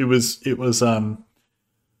yeah, it was a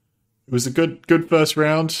good first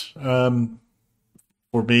round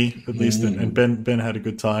for me at least, and Ben had a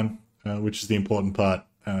good time, which is the important part.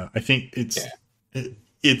 I think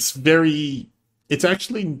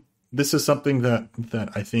this is something that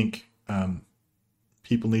I think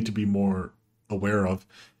people need to be more aware of.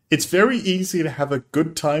 It's very easy to have a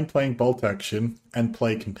good time playing bolt action and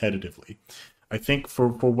play competitively. I think for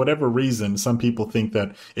whatever reason, some people think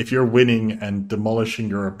that if you're winning and demolishing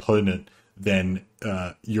your opponent, then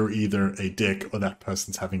you're either a dick or that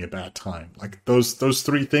person's having a bad time. Like those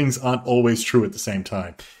 3 things aren't always true at the same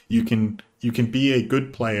time. You can be a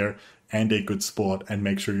good player and a good sport and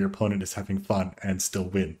make sure your opponent is having fun and still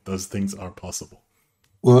win. Those things are possible.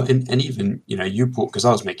 Well, and even, you put, because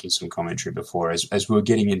I was making some commentary before as we were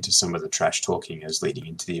getting into some of the trash talking as leading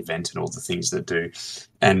into the event and all the things that do.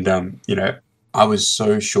 And, I was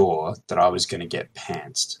so sure that I was going to get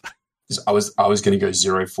pantsed. I was going to go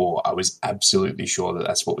 0-4. I was absolutely sure that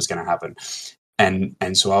that's what was going to happen.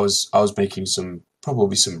 And so I was making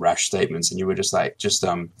probably some rash statements, and you were just like,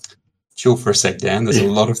 chill for a sec, Dan. There's a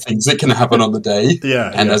lot of things that can happen on the day.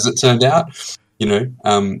 As it turned out,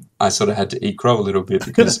 I sort of had to eat crow a little bit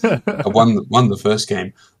because I won the first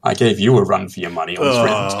game. I gave you a run for your money on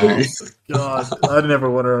round 2. God, I never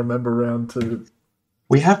want to remember round 2.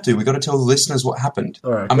 We have to. We got to tell the listeners what happened.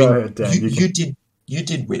 All right, go ahead, Dan. You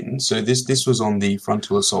did win. So this was on the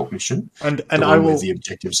frontal assault mission, and I will. Where the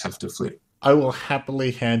objectives have to flip. I will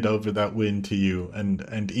happily hand over that win to you.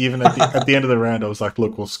 And even at the end of the round, I was like,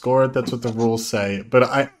 look, we'll score it. That's what the rules say.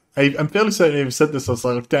 But I'm fairly certain you've said this. I was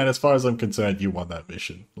like, Dan, as far as I'm concerned, you won that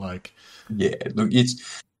mission. Like, yeah, look,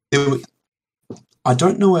 I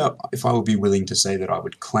don't know if I would be willing to say that I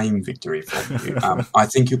would claim victory from you. I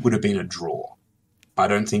think it would have been a draw. I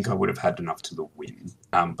don't think I would have had enough to the win.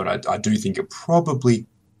 But I do think it probably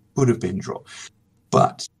would have been a draw.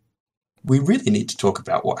 But we really need to talk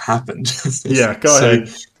about what happened. Yeah, go ahead.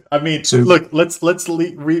 I mean, look, let's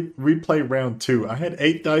replay round 2. I had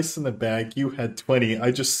 8 dice in the bag. You had 20. I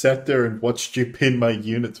just sat there and watched you pin my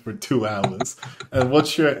units for 2 hours and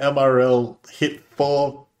watched your MRL hit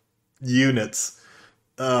 4 units.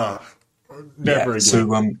 Never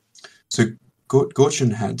again. So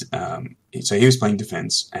Gorchin had... So he was playing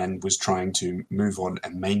defense and was trying to move on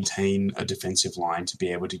and maintain a defensive line to be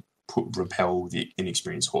able to repel the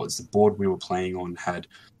inexperienced hordes. The board we were playing on had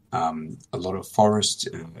a lot of forest,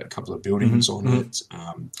 a couple of buildings on it.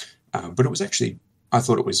 But it was actually, I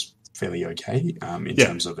thought it was fairly okay in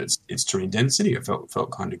terms of its terrain density. It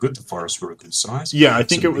felt kind of good. The forests were a good size. Yeah, I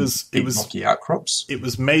think it was rocky outcrops. It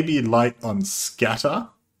was maybe light on scatter.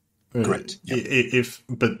 Correct.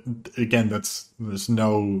 But again, there's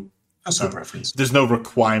no personal preference. There's no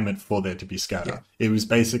requirement for there to be scatter. Yeah. It was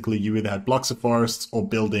basically you either had blocks of forests or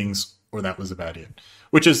buildings, or that was about it,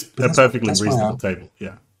 which is a perfectly reasonable table.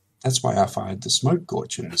 Yeah. That's why I fired the smoke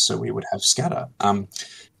Gorchin, so we would have scatter.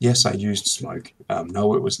 Yes, I used smoke.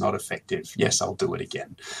 No, it was not effective. Yes, I'll do it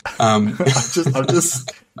again. I'm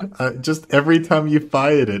just every time you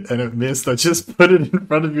fired it and it missed, I just put it in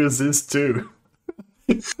front of your Ziz 2.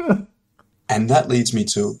 And that leads me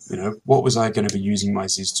to, what was I going to be using my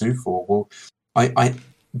Ziz 2 for? Well, I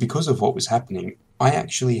because of what was happening, I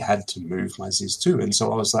actually had to move my Ziz 2, and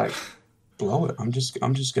so I was like, blow it. I'm just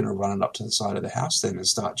going to run it up to the side of the house then and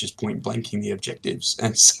start just point blanking the objectives.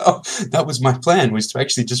 And so that was my plan, was to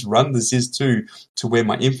actually just run the Ziz 2 to where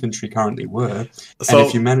my infantry currently were. So, and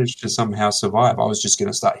if you managed to somehow survive, I was just going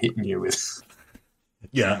to start hitting you with.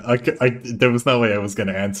 Yeah, there was no way I was going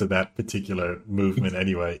to answer that particular movement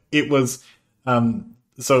anyway. It was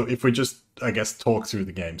so if we just, I guess, talk through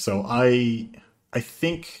the game. So I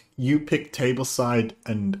think you picked table side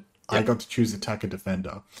and I got to choose attacker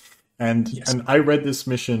defender. And I read this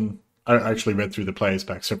mission, I actually read through the players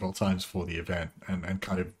pack several times for the event and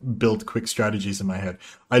kind of built quick strategies in my head.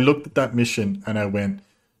 I looked at that mission and I went,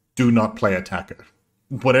 do not play attacker.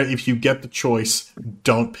 If you get the choice,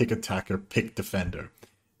 don't pick attacker, pick defender.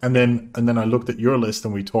 And then I looked at your list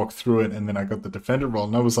and we talked through it, and then I got the defender role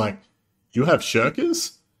and I was like, you have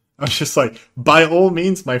shirkers? I was just like, by all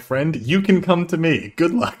means, my friend, you can come to me.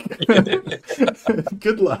 Good luck.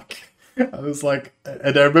 Good luck. I was like,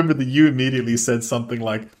 and I remember that you immediately said something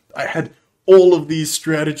like, I had all of these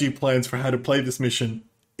strategy plans for how to play this mission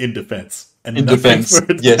in defense. And in defense,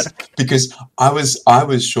 yes, because I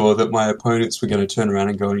was sure that my opponents were going to turn around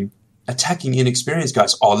and going, attacking inexperienced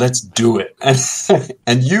guys. Oh, let's do it.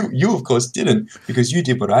 And you of course didn't, because you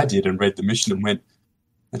did what I did and read the mission and went,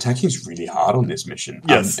 attacking is really hard on this mission.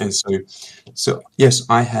 Yes. And so yes,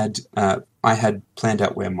 I had planned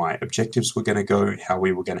out where my objectives were going to go, how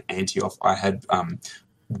we were going to ante-off. I had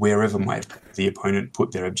wherever the opponent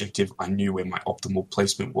put their objective, I knew where my optimal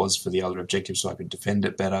placement was for the other objective, so I could defend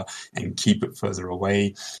it better and keep it further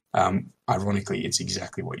away. Ironically, it's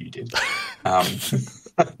exactly what you did.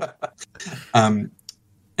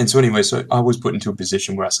 And so anyway, so I was put into a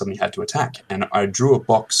position where I suddenly had to attack, and I drew a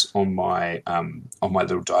box on my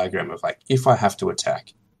little diagram of like, if I have to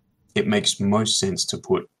attack, it makes most sense to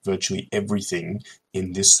put virtually everything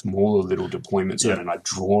in this smaller little deployment zone, and I'd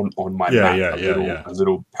drawn on my map a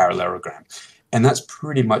little parallelogram, and that's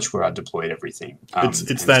pretty much where I deployed everything.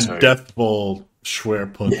 It's that death ball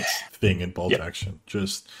Schwerpunkt thing in bolt action.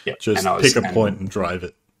 Just pick a point and drive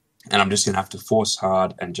it. And I'm just going to have to force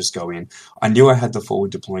hard and just go in. I knew I had the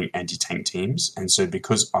forward deploying anti-tank teams, and so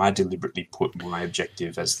because I deliberately put my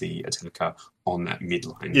objective as the attacker on that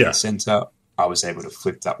midline in the center, I was able to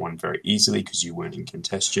flip that one very easily because you weren't in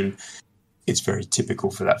contention. It's very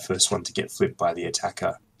typical for that first one to get flipped by the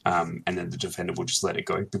attacker, and then the defender will just let it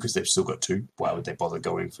go because they've still got two. Why would they bother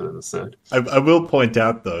going for the third? I will point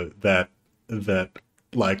out, though, that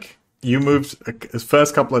like... You moved the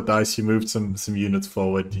first couple of dice. You moved some units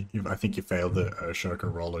forward. I think you failed a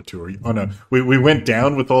shurker roll or two. Oh no, we went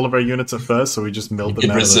down with all of our units at first, so we just milled them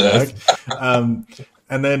out of the bag.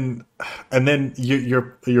 And then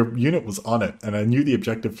your unit was on it, and I knew the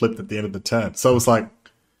objective flipped at the end of the turn. So I was like,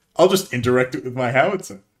 I'll just indirect it with my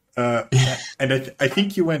howitzer. And I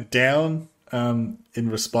think you went down in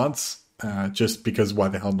response, just because why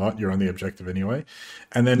the hell not? You're on the objective anyway.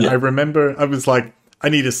 And then I remember I was like, I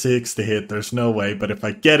need a 6 to hit. There's no way. But if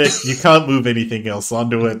I get it, you can't move anything else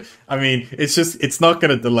onto it. I mean, it's not going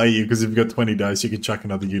to delay you because if you've got 20 dice, you can chuck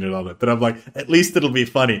another unit on it. But I'm like, at least it'll be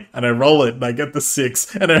funny. And I roll it and I get the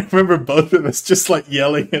 6. And I remember both of us just like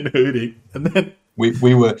yelling and hooting. And then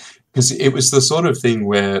we were, because it was the sort of thing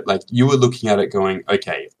where like you were looking at it going,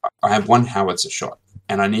 okay, I have one howitzer shot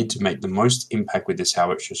and I need to make the most impact with this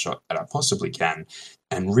howitzer shot that I possibly can.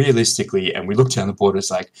 And realistically, and we looked down the board,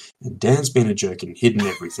 it's like, Dan's been a jerk and hidden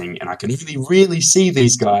everything, and I can only really see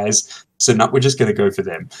these guys, so we're just going to go for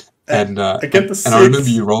them. And I remember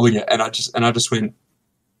you rolling it, and I just went,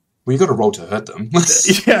 well, you got to roll to hurt them.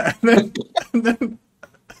 and then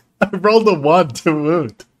I rolled a 1 to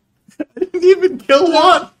wound. I didn't even kill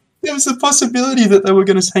one. There was a possibility that they were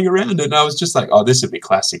going to hang around, and I was just like, "Oh, this would be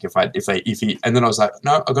classic if he." And then I was like,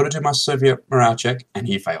 "No, I got to do my Soviet morale check," and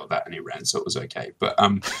he failed that, and he ran, so it was okay. But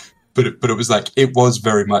but it was like, it was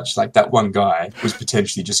very much like that one guy was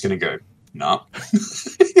potentially just going to go, nah.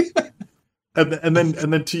 And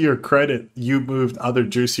then to your credit, you moved other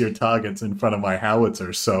juicier targets in front of my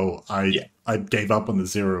howitzer, so I gave up on the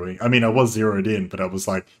zeroing. I mean, I was zeroed in, but I was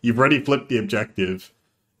like, you've already flipped the objective.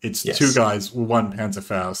 It's two guys, one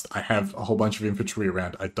Panzerfaust. I have a whole bunch of infantry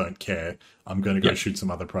around. I don't care. I'm going to go shoot some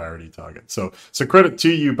other priority targets. So credit to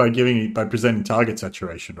you by presenting target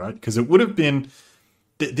saturation, right? Because it would have been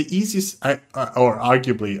the easiest, or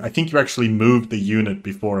arguably, I think you actually moved the unit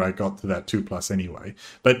before I got to that 2+ anyway.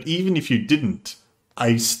 But even if you didn't,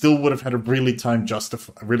 I still would have had a really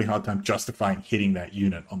hard time justifying hitting that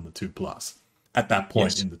unit on the 2+ at that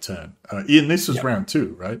point in the turn. And this was round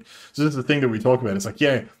 2, right? So this is the thing that we talk about. It's like,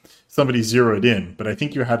 somebody zeroed in, but I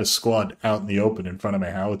think you had a squad out in the open in front of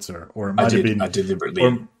my howitzer, or it might have been your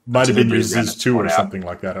ZIS-2 or something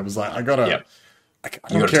like that. I was like, I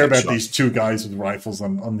don't care about these two guys with rifles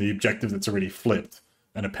on the objective that's already flipped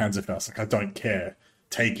and a Panzerfaust. Like, I don't care.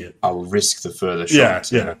 Take it. I'll risk the further shot.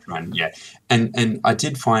 And I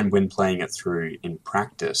did find when playing it through in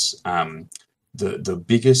practice, the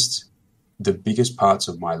biggest parts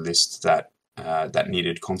of my list that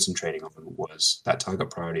needed concentrating on was that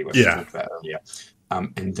target priority which we talked about earlier,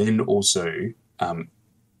 and then also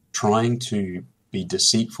trying to be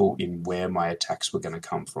deceitful in where my attacks were going to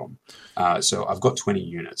come from. So I've got 20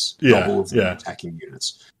 units, double of the attacking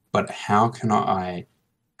units. But how can I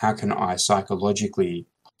psychologically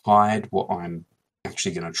hide what I'm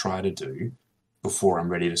actually going to try to do before I'm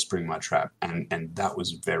ready to spring my trap? And that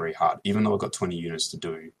was very hard. Even though I've got 20 units to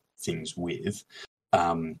do things with,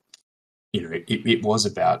 it was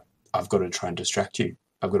about, I've got to try and distract you.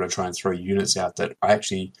 I've got to try and throw units out that I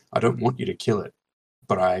don't want you to kill it,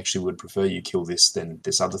 but I actually would prefer you kill this than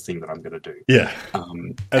this other thing that I'm going to do. Yeah.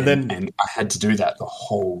 And I had to do that the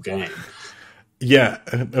whole game. Yeah.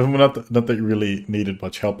 Not that you really needed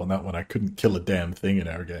much help on that one. I couldn't kill a damn thing in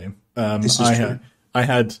our game. This is true. I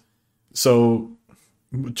had, so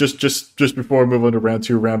just before I move on to round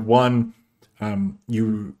 2, round 1,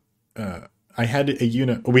 I had a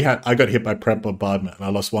unit. I got hit by prep bombardment, and I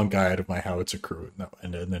lost one guy out of my howitzer crew,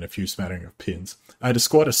 and then a few smattering of pins. I had a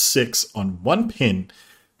squad of 6 on one pin.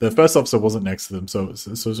 The first officer wasn't next to them, so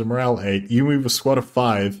it was a morale 8. You move a squad of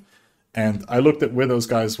 5, and I looked at where those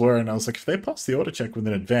guys were, and I was like, if they pass the auto check with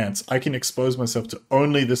an advance, I can expose myself to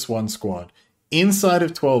only this one squad inside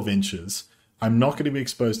of 12 inches. I'm not going to be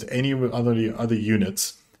exposed to any other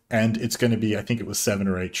units, and it's going to be, I think it was 7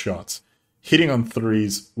 or 8 shots. Hitting on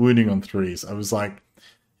 3s, wounding on 3s. I was like,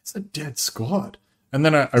 it's a dead squad. And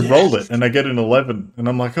then I rolled it, and I get an 11, and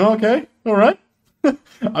I'm like, oh, okay, all right.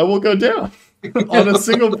 I will go down on a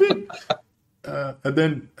single pin.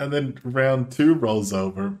 And then round 2 rolls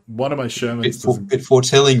over. One of my Shermans... Bit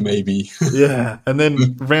foretelling, maybe. Yeah. And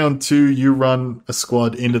then round 2, you run a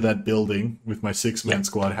squad into that building with my 6-man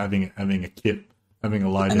squad having a kit, having a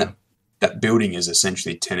lie down. That building is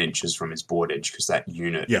essentially 10 inches from his board edge because that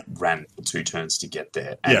unit ran for 2 turns to get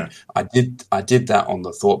there. And I did that on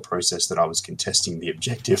the thought process that I was contesting the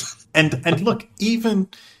objective. And look, even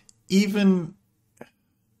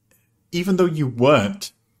though you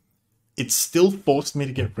weren't, it still forced me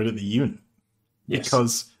to get rid of the unit. Yes.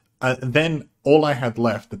 Because then all I had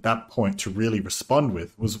left at that point to really respond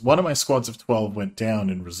with was one of my squads of 12 went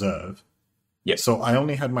down in reserve. Yeah. So I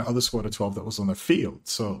only had my other squad of 12 that was on the field.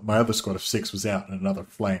 So my other squad of 6 was out in another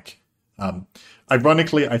flank.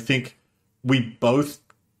 Ironically, I think we both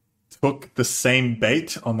took the same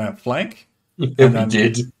bait on that flank. Yeah, we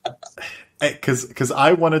did. Because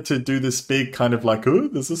I wanted to do this big kind of like, oh,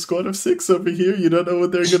 there's a squad of 6 over here. You don't know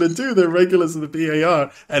what they're going to do. They're regulars of the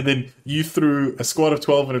BAR. And then you threw a squad of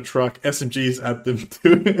 12 in a truck, SMGs at them,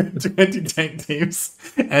 2 anti-tank teams,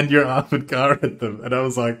 and your armored car at them. And I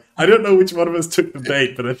was like, I don't know which one of us took the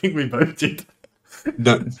bait, but I think we both did.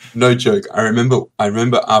 No joke. I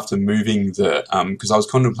remember after moving the because I was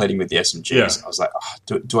contemplating with the SMGs. I was like,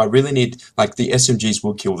 do I really need, like, the SMGs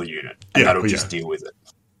will kill the unit and that'll just deal with it.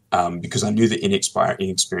 Because I knew the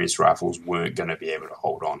inexperienced rifles weren't going to be able to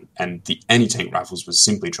hold on. And the anti-tank rifles was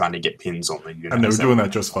simply trying to get pins on the unit. And they were doing that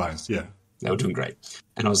just fine, yeah. They were doing great.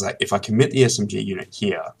 And I was like, if I commit the SMG unit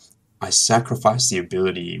here, I sacrifice the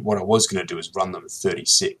ability. What I was going to do is run them at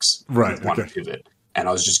 36 with one pivot. And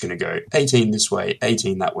I was just going to go 18 this way,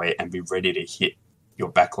 18 that way, and be ready to hit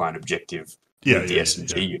your backline objective with the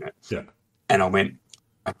SMG unit. Yeah. And I went,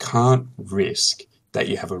 I can't risk that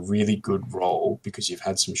you have a really good roll because you've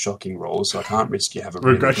had some shocking rolls, so I can't risk you have a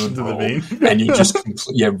Regression really good to the roll. mean. And you just,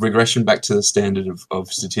 regression back to the standard of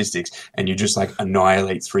statistics, and you just like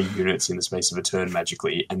annihilate 3 units in the space of a turn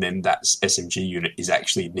magically, and then that SMG unit is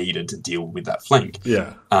actually needed to deal with that flank.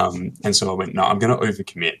 Yeah. And so I went, no, I'm going to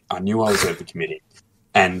overcommit. I knew I was overcommitting.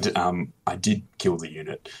 And I did kill the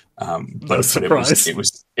unit, but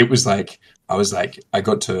it was like I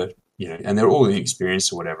got to, and they're all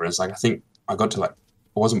inexperienced or whatever. It's like I think I got to I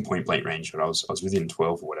wasn't point blank range, but I was within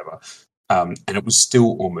 12 or whatever, and it was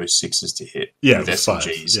still almost 6s to hit with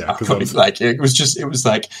SMGs. Yeah, it was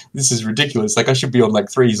like this is ridiculous. Like I should be on like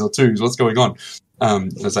 3s or 2s. What's going on? I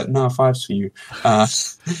was like, no, 5s for you.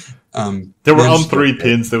 There were on 3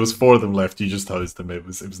 pins. There was 4 of them left. You just hosed them. It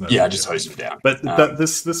was no. Yeah, I just hosed them down. But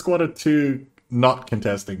this squad of 2 not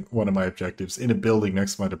contesting one of my objectives in a building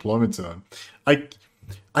next to my deployment zone. I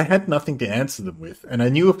had nothing to answer them with, and I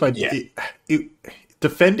knew if I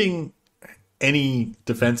defending any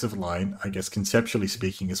defensive line, I guess conceptually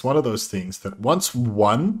speaking, is one of those things that once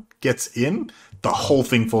one gets in, the whole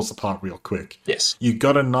thing falls apart real quick. Yes. You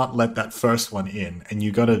gotta not let that first one in, and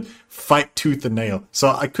you gotta fight tooth and nail. So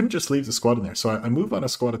I couldn't just leave the squad in there. So I moved on a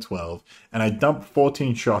squad of 12, and I dumped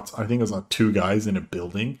 14 shots. I think it was on 2 guys in a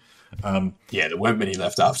building. There weren't many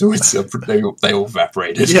left afterwards. They all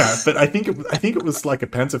evaporated. Yeah, but I think it was like a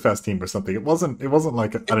Panzerfaust team or something. It wasn't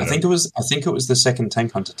like I think it was the second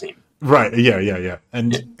Tank Hunter team. Right. Yeah.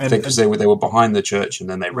 And because they were behind the church and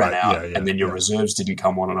then they ran out and then your reserves didn't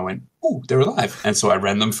come on and I went, oh, they're alive, and so I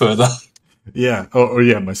ran them further. Yeah.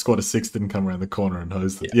 My squad of 6 didn't come around the corner and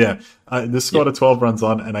hose them. Yeah. The squad of 12 runs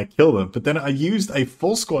on and I kill them, but then I used a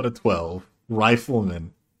full squad of 12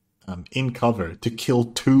 riflemen in cover to kill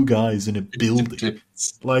 2 guys in a building.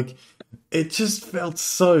 Like, it just felt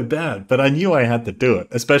so bad, but I knew I had to do it,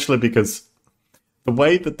 especially because the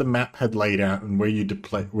way that the map had laid out and where you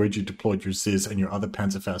deployed your Ziz and your other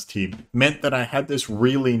Panzerfaust team meant that I had this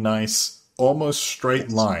really nice, almost straight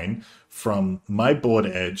line from my board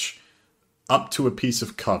edge up to a piece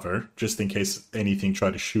of cover, just in case anything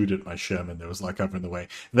tried to shoot at my Sherman. There was cover in the way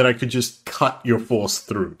that I could just cut your force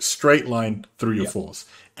through, straight line through your force.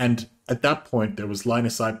 And at that point, there was line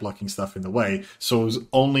of sight blocking stuff in the way, so I was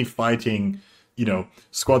only fighting,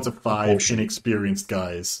 squads of 5 inexperienced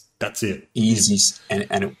guys. That's it. Easy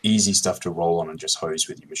and easy stuff to roll on and just hose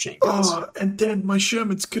with your machine guns. Oh, and then my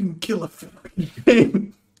Shermans couldn't kill a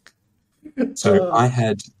thing. So I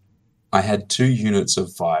had 2 units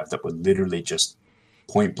of 5 that were literally just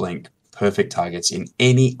point blank perfect targets in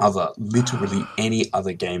literally any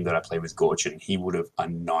other game that I played with Gorchin. He would have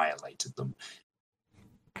annihilated them.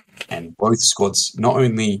 And both squads not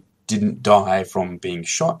only didn't die from being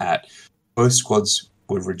shot at, both squads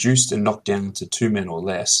were reduced and knocked down to 2 men or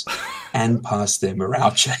less and passed their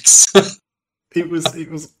morale checks. It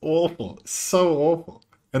was awful. So awful.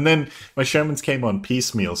 And then my Shermans came on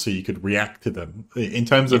piecemeal so you could react to them. In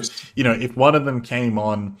terms of, if one of them came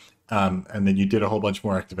on and then you did a whole bunch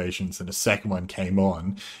more activations and a second one came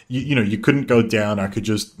on, you couldn't go down. I could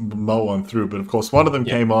just mow on through. But of course, one of them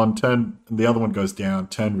came on, the other one goes down,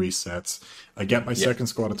 turn resets. I get my second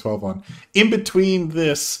squad of 12 on. In between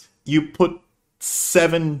this, you put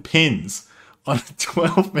 7 pins on a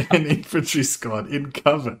 12-man infantry squad in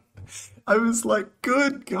cover. I was like,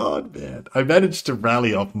 good God, man. I managed to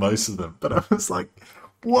rally off most of them, but I was like,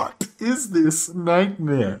 what is this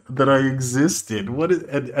nightmare that I exist in?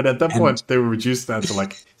 And at that point, they were reduced down to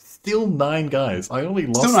still 9 guys. I only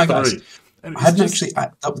lost 3. And I hadn't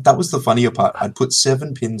that was the funnier part. I'd put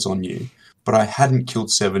 7 pins on you, but I hadn't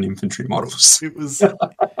killed 7 infantry models.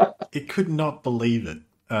 It could not believe it.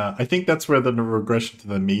 I think that's where the regression to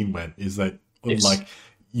the mean went, is that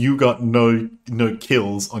you got no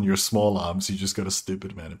kills on your small arms, you just got a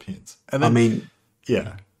stupid amount of pins. And then,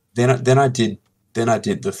 Then I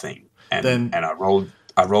did the thing, and I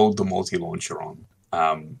rolled the multi-launcher on.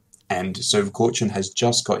 And so Gorchin has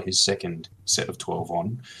just got his second set of 12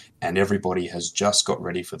 on, and everybody has just got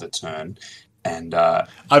ready for the turn. And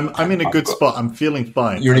I'm in a good spot. I'm feeling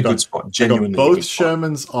fine. You're in a good spot. Genuinely, I got both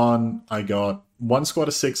Shermans on. I got one squad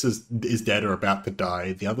of 6 is dead or about to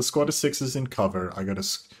die. The other squad of 6 is in cover. I got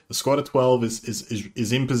a squad of 12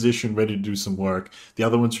 is in position, ready to do some work. The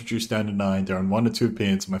other one's reduced down to 9. They're on 1 or 2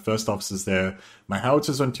 pins. My first officer's there. My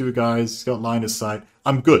howitser's on 2 guys. He's got line of sight.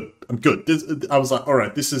 I'm good. I was like, all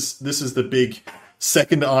right, this is the big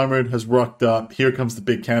second armored has rocked up. Here comes the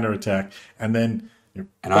big counterattack, and then.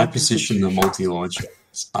 And I positioned the multi-launcher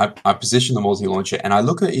I position the multi-launcher and I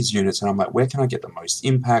look at his units and I'm like, where can I get the most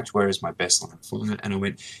impact? Where is my best line of fire? And I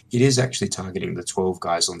went, it is actually targeting the 12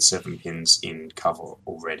 guys on 7 pins in cover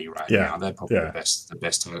already now. They're probably the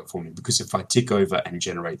best target for me, because if I tick over and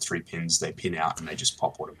generate 3 pins, they pin out and they just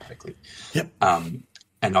pop automatically. Yep. And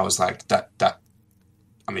I was like,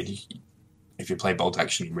 I mean, if you play bolt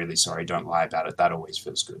action, I'm really sorry, don't lie about it. That always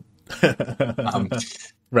feels good.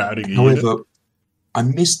 Routing however, I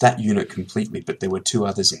missed that unit completely, but there were 2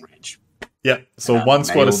 others in range. Yeah, so one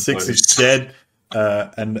squad of 6 is dead,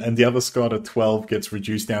 and the other squad of 12 gets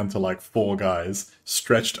reduced down to like 4 guys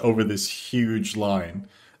stretched over this huge line.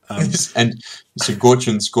 And so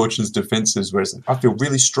Gorchin's defenses, whereas I feel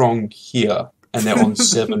really strong here, and they're on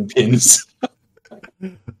 7 pins.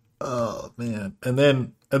 Oh man! And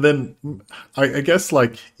then I guess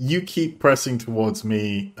like you keep pressing towards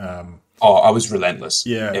me. I was relentless.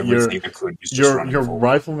 Yeah, everything I could was just your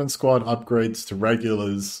rifleman squad upgrades to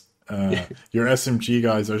regulars. Your SMG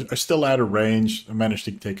guys are still out of range. I managed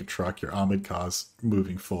to take a truck. Your armored cars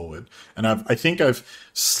moving forward, and I think I've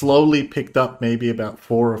slowly picked up maybe about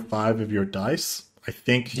 4 or 5 of your dice. I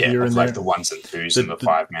think here and like there, the 1s and 2s and the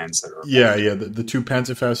 5-mans that are the 2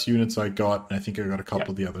 Panzerfaust units I got, and I think I got a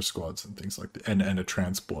couple of the other squads and things like that, and a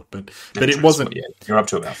transport, but it wasn't. Yeah, you're up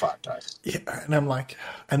to about 5 dice. Yeah, and I'm like,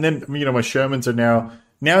 and then my Shermans are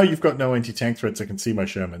now you've got no anti-tank threats. I can see my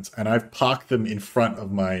Shermans, and I've parked them in front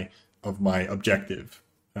of my objective,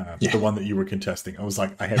 the one that you were contesting. I was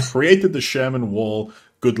like, I have created the Sherman wall.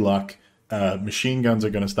 Good luck. Machine guns are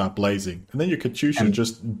going to start blazing, and then your Katyusha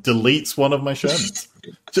just deletes one of my Shermans.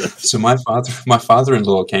 So my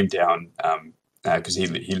father-in-law came down because he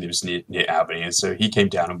lives near Albany, and so he came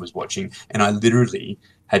down and was watching. And I literally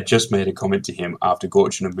had just made a comment to him after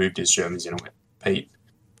Gorchin had moved his Shermans in, and went, Pete,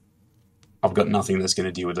 I've got nothing that's going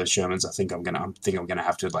to deal with those Shermans. I think I'm gonna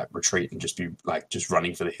have to like retreat and just be like just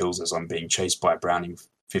running for the hills as I'm being chased by Browning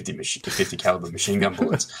 50 caliber machine gun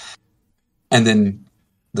bullets. And then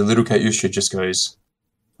the little Katyusha just goes,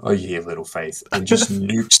 "Oh yeah, little Faith," and just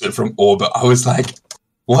nukes it from orbit. I was like,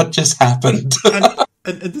 "What just happened?"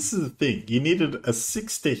 and this is the thing: you needed a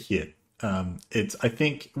 6 to hit. I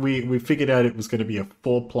think we figured out it was going to be a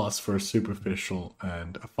 4+ for a superficial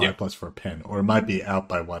and a 5+ for a pen, or it might be out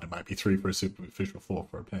by 1. It might be 3 for a superficial, 4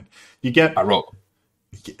 for a pen. You get I roll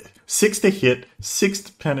 6 to hit, 6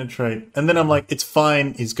 to penetrate, and then I'm like, it's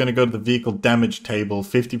fine. He's going to go to the vehicle damage table.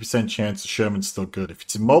 50% chance the Sherman's still good. If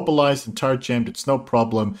it's immobilized and turret jammed, it's no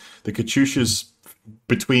problem. The Katyusha's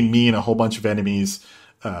between me and a whole bunch of enemies.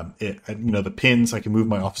 The pins, I can move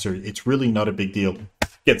my officer. It's really not a big deal.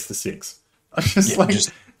 Gets the 6. I'm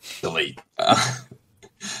just delete.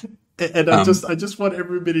 And I just want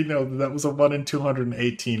everybody to know that was a 1 in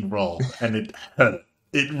 218 roll, and it hurt.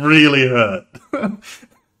 It really hurt.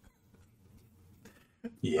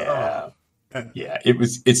 Yeah.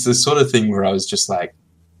 It's the sort of thing where I was just like,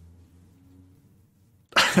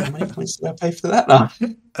 how many points did I pay for that now?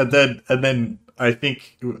 And then I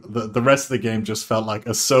think the rest of the game just felt like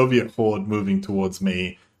a Soviet horde moving towards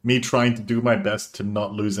me trying to do my best to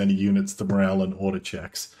not lose any units to morale and order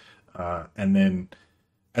checks. And then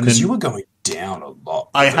you were going down a lot.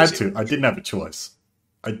 I had to. I didn't have a choice.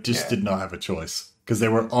 I just did not have a choice. Because they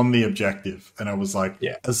were on the objective. And I was like,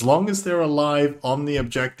 as long as they're alive on the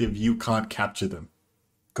objective, you can't capture them.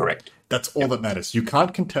 Correct. That's all that matters. You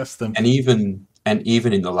can't contest them. And even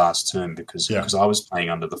in the last term, because I was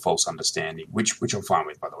playing under the false understanding, which I'm fine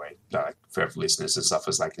with, by the way, for listeners and stuff.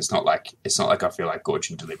 It's not like I feel like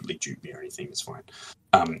Gorchin deliberately duped me or anything. It's fine.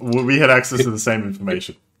 We had access to the same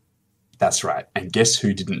information. That's right. And guess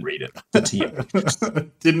who didn't read it? The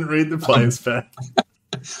TO. Didn't read the player's pack.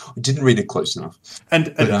 I didn't read it close enough.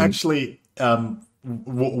 And actually,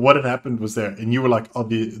 what had happened was there, and you were like, "Oh,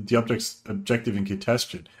 the objective in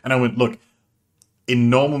contested," and I went, "Look, in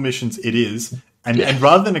normal missions, it is." And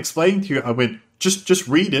rather than explain to you, I went, "Just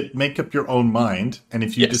read it, make up your own mind, and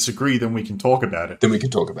if you disagree, then we can talk about it." Then we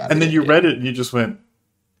can talk about it. And then you read it, and you just went,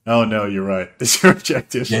 "Oh no, you're right. It's your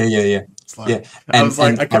objective." Yeah. It's like, I was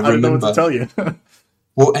like, I don't know what to tell you.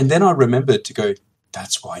 Well, and then I remembered to go,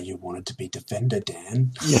 that's why you wanted to be defender,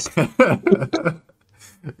 Dan.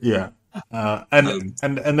 Yeah.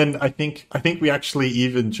 And then I think we actually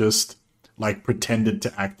even just like pretended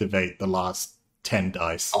to activate the last 10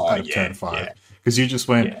 dice out of turn 5 because you just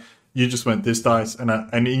went this dice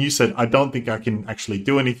and you said I don't think I can actually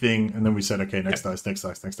do anything, and then we said okay, next dice,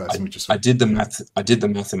 and we just went. I did the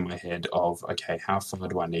math in my head of okay, how far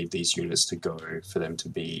do I need these units to go for them to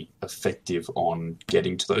be effective on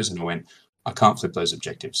getting to those, and I went, I can't flip those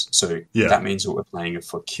objectives. So that means that we're playing it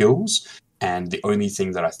for kills. And the only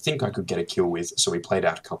thing that I think I could get a kill with, so we played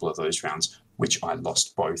out a couple of those rounds, which I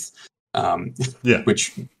lost both. Yeah.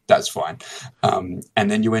 Which that's fine. And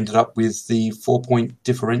then you ended up with the 4-point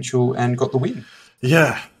differential and got the win.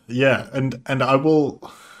 Yeah, and I will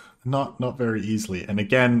not very easily. And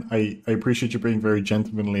again, I appreciate you being very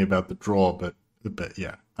gentlemanly about the draw, but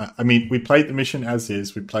yeah, I mean, we played the mission as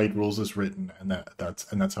is, we played rules as written, and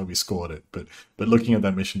that's how we scored it. But looking at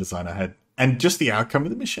that mission design, and just the outcome of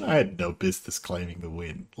the mission, I had no business claiming the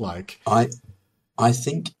win. Like, I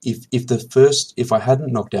think if I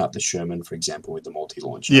hadn't knocked out the Sherman, for example, with the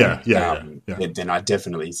multi-launcher, then I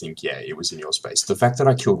definitely think, it was in your space. The fact that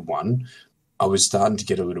I killed one, I was starting to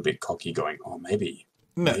get a little bit cocky, going, oh, maybe.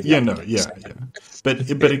 But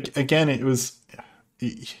again, it was.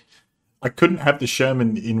 I couldn't have the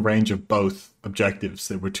Sherman in range of both objectives.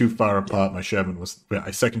 They were too far apart. My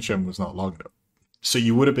second Sherman was not long enough. So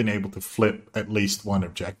you would have been able to flip at least one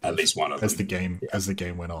objective. At least one of them. As the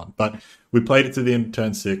game went on. But we played it to the end of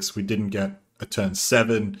turn 6. We didn't get a turn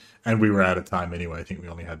 7, and we were out of time anyway. I think we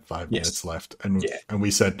only had 5 minutes left. And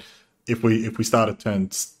we said if we started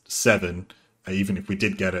turn 7, even if we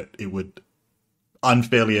did get it, it would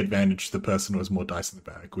unfairly advantage the person who has more dice in the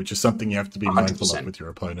bag, which is something you have to be 100%. Mindful of with your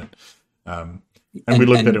opponent. And we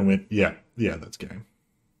looked at it and went, yeah, that's game.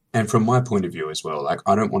 And from my point of view as well, like,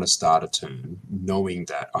 I don't want to start a turn knowing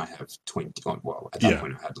that I have 20. Well, at that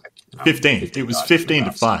point I had 15. It was 15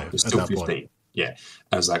 to 5. It was still 15. Point. Yeah.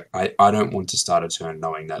 I was like, I don't want to start a turn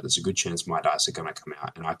knowing that there's a good chance my dice are going to come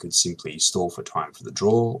out, and I could simply stall for time for the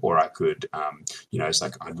draw, or I could, it's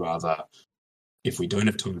like, I'd rather, if we don't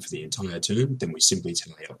have time for the entire turn, then we simply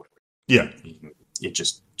tally up. Yeah. It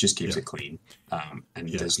just keeps it clean, and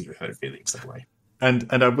there's no hurt feelings that way. And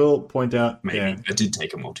I will point out, maybe I did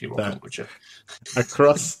take a multi-rocket launcher.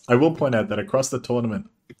 I will point out that across the tournament,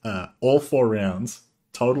 all 4 rounds,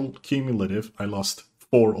 total cumulative, I lost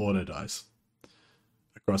 4 order dice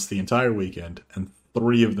across the entire weekend, and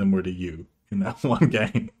 3 of them were to you in that one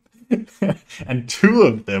game, and 2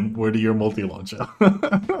 of them were to your multi-launcher.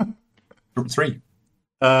 3.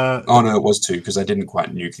 No, it was 2 because I didn't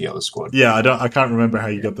quite nuke the other squad. Yeah, I can't remember how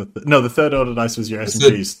you got the the third order dice was your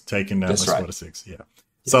SMGs taking down my squad of 6. Yeah.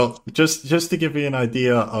 So just to give you an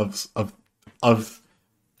idea of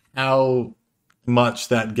how much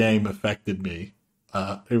that game affected me,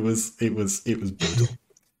 it was brutal.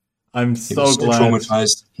 I'm so glad.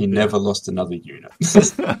 Traumatized. He never lost another unit.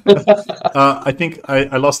 I think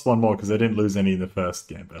I lost one more because I didn't lose any in the first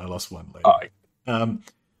game, but I lost one later.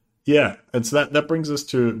 Yeah, and so that brings us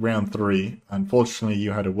to round 3. Unfortunately,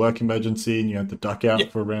 you had a work emergency and you had to duck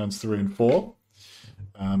out for rounds 3 and 4.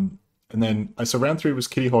 And then, so round 3 was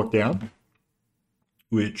Kitty Hawk Down,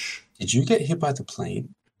 which... Did you get hit by the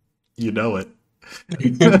plane? You know it.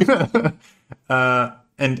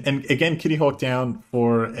 And again, Kitty Hawk Down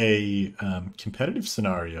for a competitive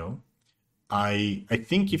scenario. I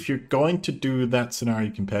think if you're going to do that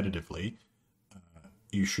scenario competitively,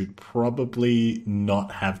 you should probably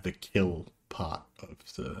not have the kill part of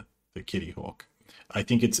the Kitty Hawk. I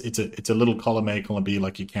think it's a little column A, column B,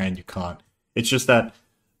 like you can't. It's just that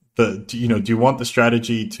do you want the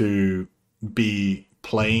strategy to be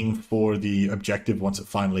playing for the objective once it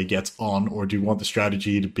finally gets on, or do you want the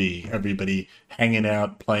strategy to be everybody hanging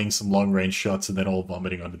out, playing some long range shots, and then all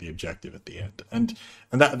vomiting onto the objective at the end? And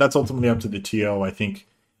that's ultimately up to the TO. I think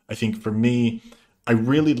for me, I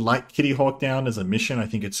really like Kitty Hawk Down as a mission. I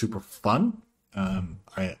think it's super fun.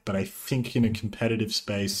 But I think in a competitive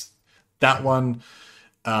space, that one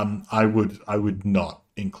I would not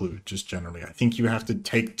include, just generally. I think you have to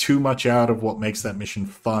take too much out of what makes that mission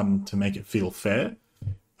fun to make it feel fair.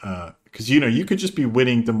 Because you could just be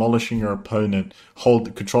winning, demolishing your opponent,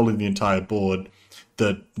 controlling the entire board.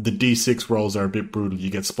 The D6 rolls are a bit brutal.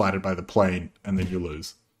 You get splattered by the plane, and then you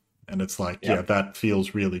lose. And it's like, that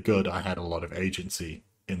feels really good. I had a lot of agency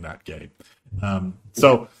in that game.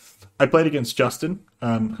 So I played against Justin,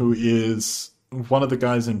 who is one of the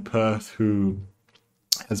guys in Perth who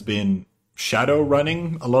has been shadow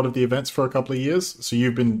running a lot of the events for a couple of years. So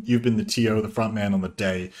you've been the TO, the front man on the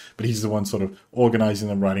day, but he's the one sort of organizing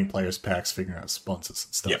them, writing players' packs, figuring out sponsors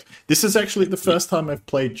and stuff. Yep. This is actually the first time I've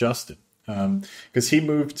played Justin, because he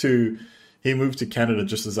moved to Canada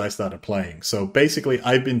just as I started playing. So basically,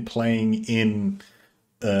 I've been playing in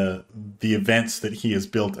the events that he has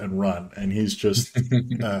built and run, and he's just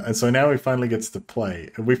and so now he finally gets to play.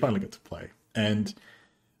 We finally get to play, and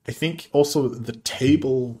I think also the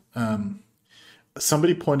table.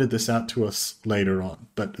 Somebody pointed this out to us later on,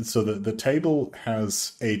 but so the table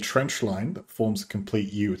has a trench line that forms a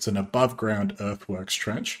complete U. It's an above ground earthworks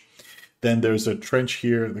trench. Then there's a trench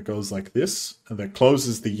here that goes like this, that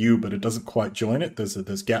closes the U, but it doesn't quite join it.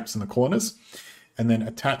 There's gaps in the corners. And then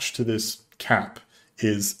attached to this cap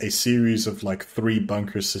is a series of like 3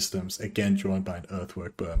 bunker systems, again joined by an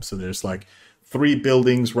earthwork berm. So there's like 3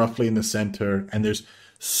 buildings roughly in the center, and there's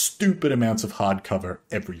stupid amounts of hard cover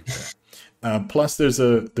everywhere. Plus, there's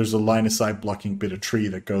a line of sight blocking bit of tree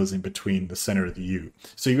that goes in between the center of the U.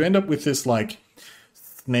 So you end up with this like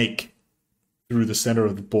snake through the center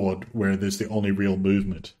of the board where there's the only real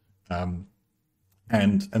movement.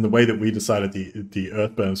 And the way that we decided the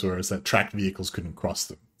earth berms were is that tracked vehicles couldn't cross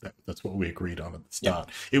them. That's what we agreed on at the start.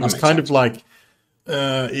 It was kind of like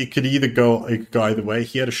it could go either way.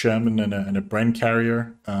 He had a Sherman and a Bren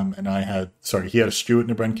carrier, and he had a Stuart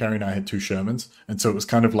and a Bren carrier, and I had 2 Shermans. And so it was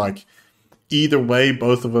kind of like either way,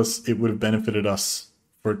 both of us, it would have benefited us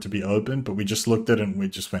for it to be open. But we just looked at it and we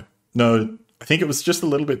just went, no, I think it was just a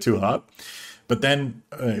little bit too hard. But then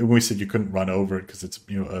we said you couldn't run over it because it's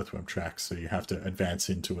earthworm tracks, so you have to advance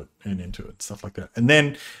into it, stuff like that. And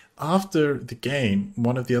then after the game,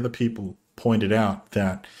 one of the other people pointed out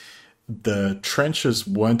that the trenches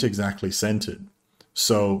weren't exactly centered.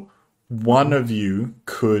 So one of you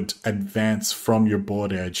could advance from your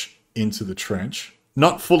board edge into the trench,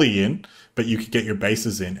 not fully in, but you could get your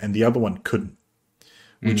bases in, and the other one couldn't,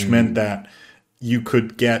 which meant that you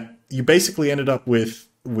basically ended up with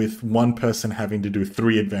one person having to do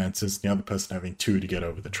 3 advances, and the other person having 2 to get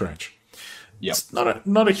over the trench. Yep. It's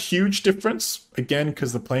not a huge difference, again,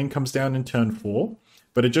 because the plane comes down in turn 4,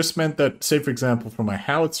 but it just meant that, say, for example, for my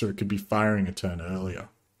howitzer, it could be firing a turn earlier,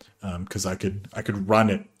 because I could run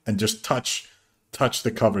it and just touch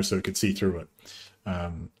the cover so it could see through it.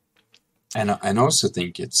 And I also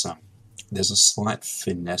think it's there's a slight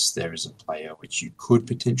finesse there as a player, which you could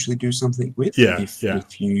potentially do something with.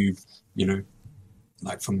 If you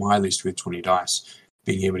like from my list with 20 dice,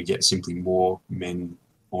 being able to get simply more men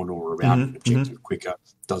on or around an objective quicker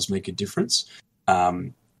does make a difference.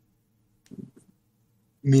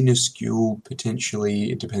 Minuscule,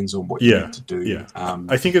 potentially. It depends on what you need to do. Yeah.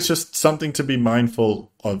 I think it's just something to be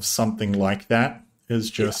mindful of. Something like that is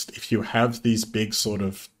just if you have these big sort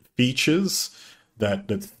of features that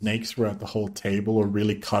snake throughout the whole table or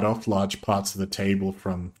really cut off large parts of the table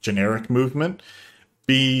from generic movement,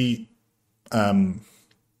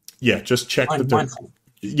 just check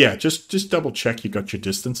just double check you got your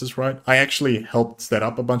distances right. I actually helped set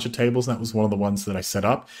up a bunch of tables, and that was one of the ones that I set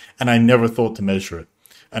up, and I never thought to measure it.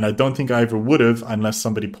 And I don't think I ever would have unless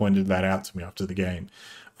somebody pointed that out to me after the game.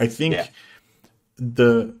 I think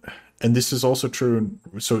and this is also true,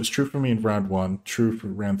 so it's true for me in round 1, true for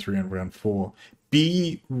round 3 and round 4.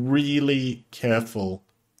 Be really careful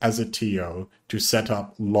as a TO to set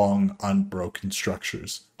up long, unbroken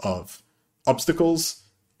structures of obstacles,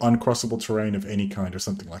 uncrossable terrain of any kind or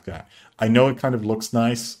something like that. I know it kind of looks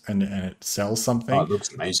nice and it sells something. Oh, it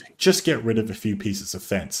looks amazing. Just get rid of a few pieces of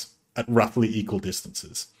fence at roughly equal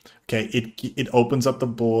distances. Okay, it opens up the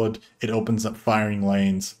board, it opens up firing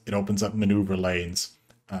lanes, it opens up maneuver lanes,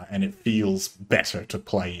 and it feels better to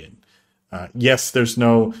play in. Yes, there's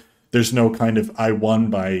no kind of I won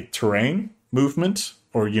by terrain movement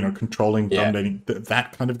or controlling, dominating.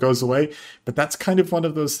 That kind of goes away. But that's kind of one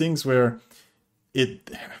of those things where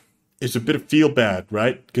it's a bit of feel bad,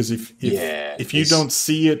 right? Because if you don't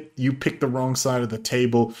see it, you pick the wrong side of the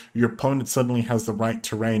table, your opponent suddenly has the right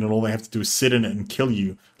terrain, and all they have to do is sit in it and kill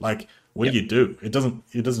you. Like, what do you do? It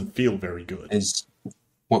doesn't feel very good. It's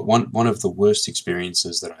one of the worst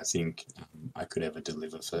experiences that I think I could ever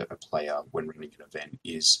deliver for a player when running an event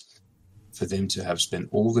is for them to have spent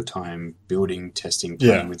all the time building, testing,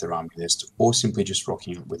 playing with their army list, or simply just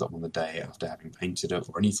rocking up with it on the day after having painted it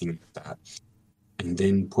or anything like that, and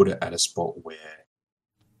then put it at a spot where,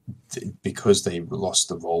 because they lost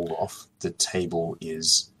the roll off, the table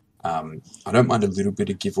is, I don't mind a little bit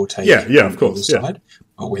of give or take of course, side,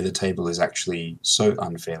 but where the table is actually so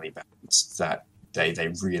unfairly balanced that they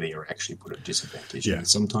really are actually put at disadvantage. And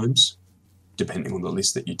sometimes, depending on the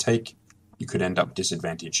list that you take, you could end up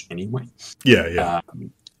disadvantaged anyway.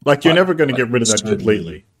 Like you're never going to get rid of that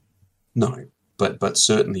completely. No, but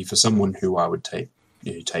certainly for someone who I would take,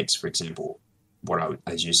 who takes, for example,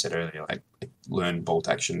 as you said earlier, like learn bolt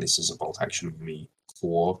action. This is a bolt action on me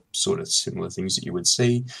for sort of similar things that you would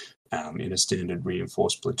see in a standard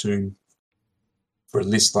reinforced platoon. For a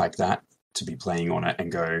list like that to be playing on it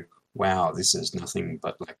and go, wow, this is nothing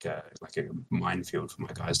but like a minefield for my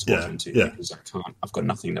guys to walk into because I've got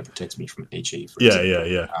nothing that protects me from HE. For example.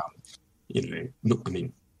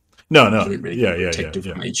 No, you don't really protect you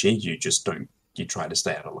from HE. You just don't. You try to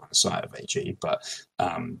stay out of line of sight of HE, but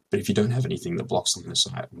if you don't have anything that blocks on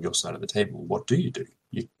your side of the table, what do?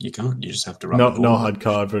 You can't. You just have to run. No hard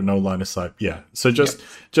cover, no line of sight. Yeah. So just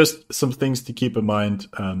some things to keep in mind.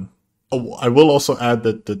 Oh, I will also add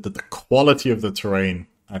that the quality of the terrain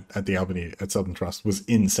at the Albany at Southern Trust was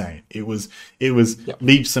insane. It was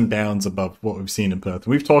leaps and bounds above what we've seen in Perth.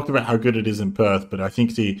 We've talked about how good it is in Perth, but I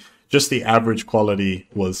think the average quality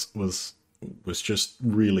was just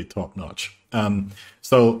really top notch.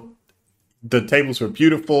 So the tables were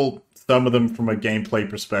beautiful. Some of them, from a gameplay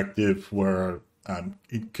perspective, were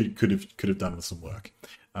it could have done with some work.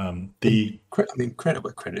 Credit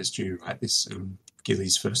where credit is due, right? This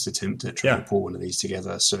Gilly's first attempt at trying to pull one of these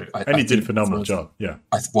together. So he did a phenomenal job. Yeah.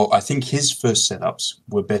 I think his first setups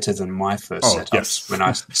were better than my first setups. Yes.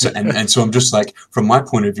 So I'm just like, from my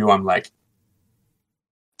point of view, I'm like,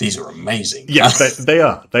 these are amazing. Yeah, they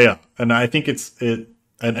are. And I think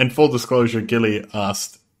and full disclosure, Gilly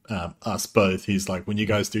asked us both. He's like, when you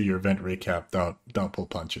guys do your event recap, don't pull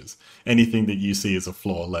punches. Anything that you see as a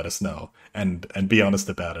flaw, let us know, and be honest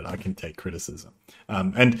about it. I can take criticism.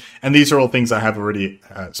 And these are all things I have already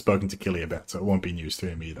spoken to Gilly about, so it won't be news to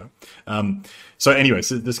him either. So anyway,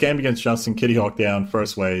 so this game against Justin, Kitty Hawk down,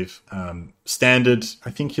 first wave, standard. I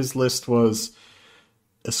think his list was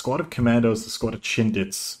a squad of commandos, a squad of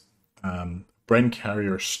Chindits, Bren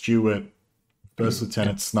Carrier, Stewart, First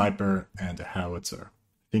Lieutenant, Sniper, and a Howitzer.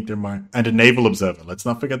 I think and a Naval Observer. Let's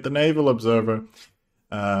not forget the Naval Observer.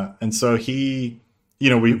 And so we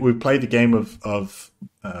played the game of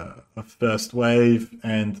first wave,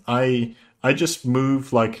 and I just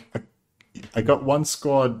moved I got one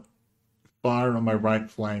squad fire on my right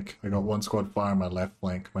flank, I got one squad fire on my left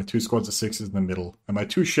flank, my two squads of sixes in the middle, and my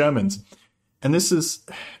two Shermans. And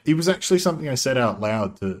it was actually something I said out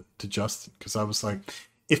loud to Justin, because I was like,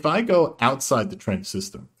 if I go outside the trench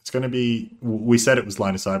system, it's going to be, we said it was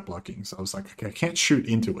line of sight blocking. So I was like, okay, I can't shoot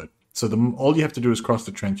into it. So all you have to do is cross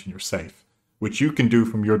the trench and you're safe, which you can do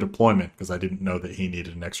from your deployment, because I didn't know that he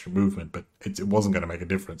needed an extra movement, but it wasn't going to make a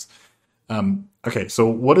difference. Okay, so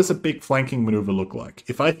what does a big flanking maneuver look like?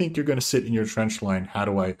 If I think you're going to sit in your trench line, how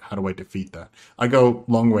do I defeat that? I go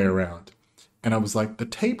long way around. And I was like, the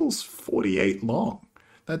table's 48 long.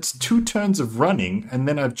 That's 2 turns of running, and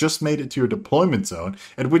then I've just made it to your deployment zone,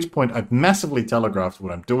 at which point I've massively telegraphed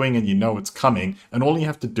what I'm doing, and you know it's coming, and all you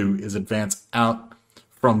have to do is advance out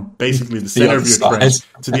from basically the center of your trench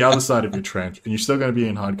to the other side of your trench, and you're still going to be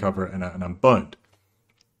in hard cover, and I'm boned.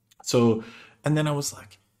 So, and then I was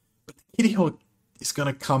like, but the Kitty Hawk is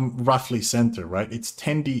going to come roughly center, right? It's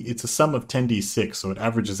a sum of 10d6, so it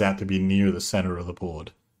averages out to be near the center of the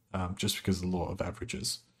board, just because of the law of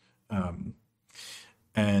averages.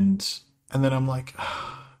 And then I'm like,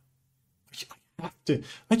 I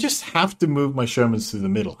just have to move my Shermans to the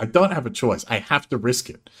middle. I don't have a choice. I have to risk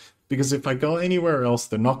it, because if I go anywhere else,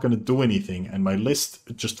 they're not going to do anything, and my list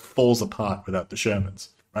just falls apart without the Shermans.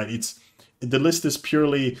 Right? The list is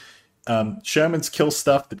purely Shermans kill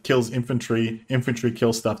stuff that kills infantry. Infantry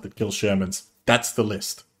kill stuff that kills Shermans. That's the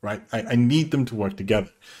list. Right? I need them to work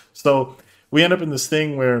together. So we end up in this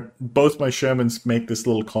thing where both my Shermans make this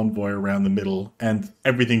little convoy around the middle, and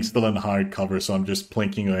everything's still in hard cover, so I'm just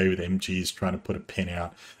plinking away with MGs, trying to put a pin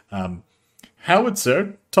out.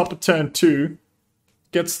 Howitzer, top of turn 2,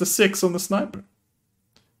 gets the 6 on the Sniper.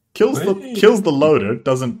 Kills the loader,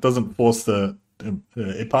 doesn't force it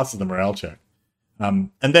passes the morale check.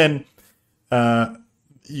 And then I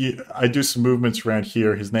do some movements around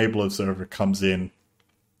here. His Naval Observer comes in,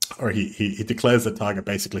 or he declares the target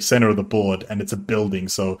basically center of the board, and it's a building.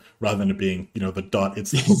 So rather than it being, the dot,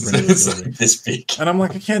 it's the footprint of the building. This big. And I'm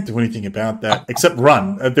like, I can't do anything about that except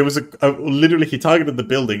run. There was literally, he targeted the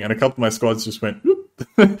building, and a couple of my squads just went,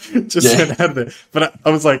 went out of there. But I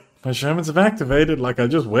was like, my Shermans have activated. Like, I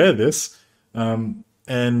just wear this, and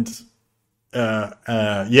then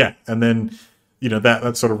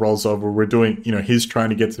that sort of rolls over. We're doing, he's trying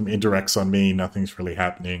to get some indirects on me. Nothing's really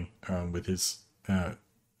happening with his.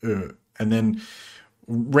 And then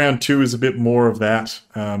round 2 is a bit more of that.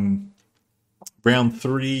 Round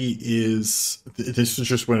 3 this is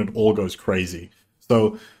just when it all goes crazy.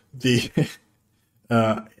 So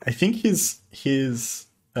I think his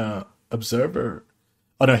observer.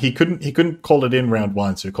 Oh no, he couldn't call it in round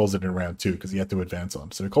 1, so he calls it in round 2 because he had to advance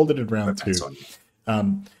on. So he called it in round 2,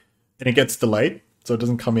 and it gets delayed, so it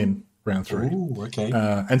doesn't come in round 3. Ooh, okay.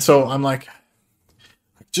 And so I'm like, I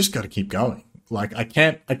just got to keep going. Like, I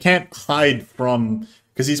can't hide from,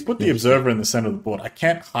 because he's put the observer in the center of the board. I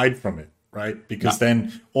can't hide from it, right? Because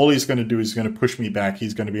then all he's going to do is going to push me back.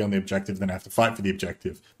 He's going to be on the objective. Then I have to fight for the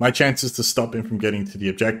objective. My chances to stop him from getting to the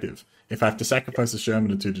objective. If I have to sacrifice a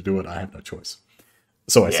Sherman or 2 to do it, I have no choice.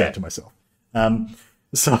 So I said to myself.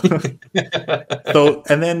 So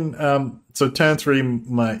turn 3,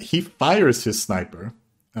 he fires his Sniper.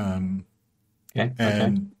 And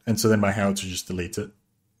so then my Howitzer just deletes it.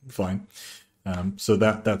 fine. So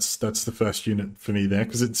that's the first unit for me there,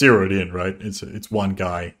 because it's zeroed in, right? It's one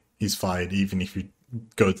guy. He's fired. Even if he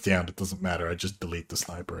goes down, it doesn't matter. I just delete the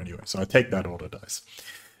sniper anyway. So I take that auto dice.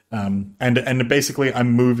 And basically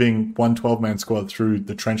I'm moving one 12-man squad through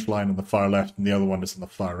the trench line on the far left, and the other one is on the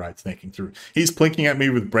far right, snaking through. He's plinking at me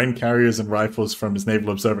with Bren carriers and rifles from his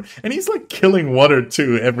naval observer, and he's like killing one or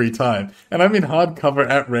two every time. And I'm in hard cover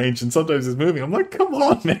at range, and sometimes he's moving. I'm like, come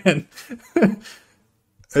on, man.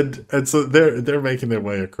 And so they're making their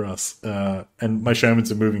way across, and my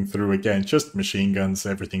Shermans are moving through again, just machine guns.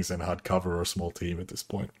 Everything's in hard cover or a small team at this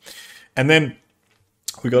point. And then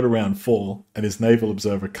we got to round 4, and his naval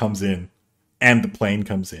observer comes in, and the plane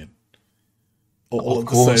comes in, all at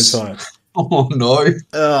the same time. Oh no!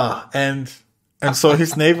 And so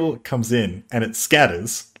his naval comes in, and it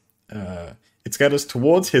scatters. It scatters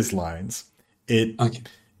towards his lines.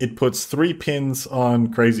 It puts 3 pins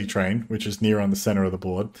on Crazy Train, which is near on the center of the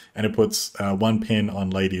board, and it puts 1 pin on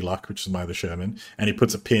Lady Luck, which is my other Sherman, and he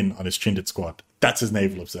puts a pin on his Chindit squad. That's his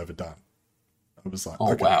naval observer done. I was like,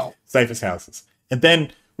 oh, okay, wow. Safe as houses. And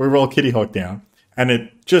then we roll Kitty Hawk down, and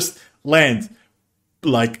it just lands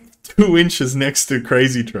like 2 inches next to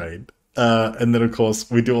Crazy Train. And then, of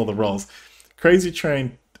course, we do all the rolls. Crazy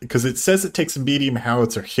Train, because it says it takes a medium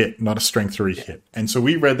howitzer hit, not a strength 3 hit. And so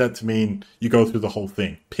we read that to mean you go through the whole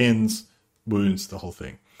thing. Pins, wounds, the whole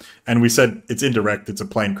thing. And we said it's indirect. It's a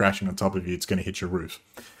plane crashing on top of you. It's going to hit your roof.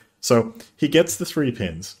 So he gets the 3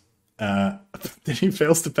 pins. Then he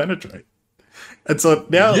fails to penetrate. And so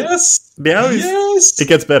now, it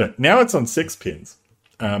gets better. Now it's on 6 pins.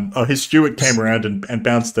 His Steward came around and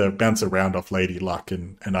bounced a round off Lady Luck,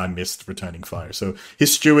 and I missed returning fire. So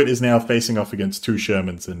his Steward is now facing off against 2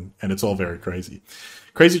 Shermans, and it's all very crazy.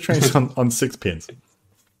 Crazy Train's on 6 pins.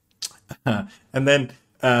 And then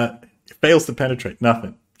fails to penetrate.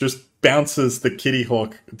 Nothing. Just bounces the Kitty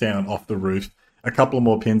Hawk down off the roof. A couple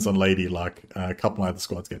more pins on Lady Luck. A couple of other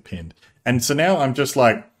squads get pinned. And so now I'm just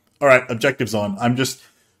like, all right, objective's on. I'm just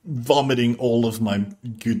vomiting all of my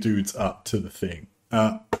good dudes up to the thing.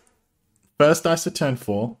 First dice at turn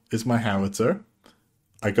 4 is my howitzer.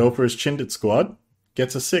 I go for his Chindit squad.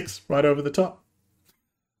 Gets a 6 right over the top.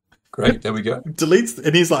 Great, there we go. Deletes,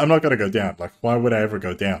 and he's like, I'm not going to go down. Like, why would I ever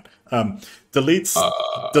go down? Deletes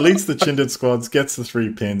the Chindit squads, gets the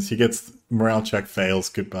 3 pins. He gets morale check, fails.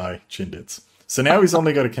 Goodbye, Chindits. So now he's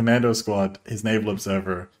only got a commando squad, his naval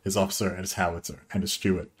observer, his officer, and his howitzer, and his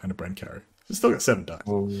Steward, and a Bren carrier. He's still got 7 dice.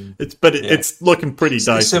 It's looking pretty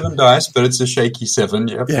dicey. 7 dice, but it's a shaky 7.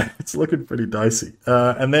 Yep. Yeah, it's looking pretty dicey.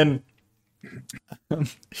 And then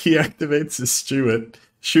he activates his Steward,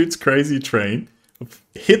 shoots Crazy Train,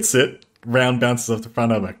 hits it, round bounces off the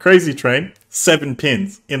front of it. Crazy Train, 7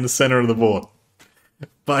 pins in the center of the board.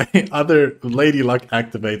 My other Lady Luck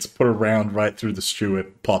activates, put a round right through the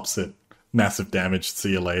Steward, pops it. Massive damage,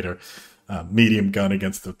 see you later. Medium gun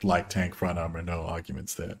against the light tank, front armor, no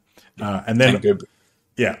arguments there. And then,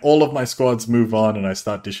 all of my squads move on, and I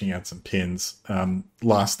start dishing out some pins.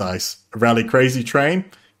 Last dice, Rally Crazy Train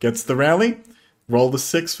gets the rally. Roll the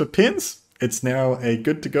 6 for pins. It's now a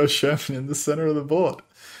good-to-go Sherman in the center of the board.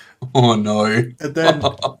 Oh, no. And then,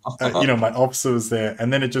 my officer was there,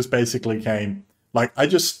 and then it just basically came, like, I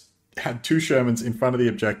just had 2 Shermans in front of the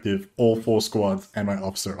objective, all 4 squads, and my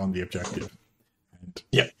officer on the objective.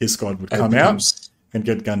 And his squad would come out and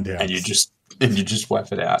get gunned down. And you just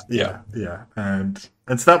wipe it out. Yeah. And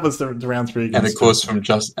so that was the round 3. And of course, from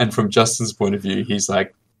Justin's point of view, he's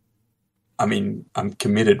like, I mean, I'm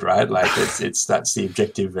committed, right? Like it's that's the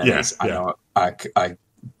objective, and I know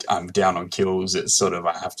I'm down on kills. It's sort of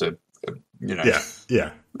I have to,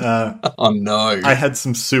 Yeah. Oh no! I had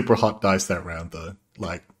some super hot dice that round though.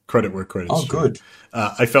 Like credit where credit's due. Oh, good.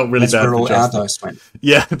 I felt really bad for all Justin. Our dice went.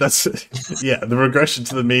 Yeah, that's the regression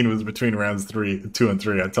to the mean was between rounds 2 and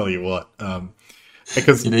 3. I tell you what,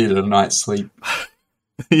 because you needed a night's sleep.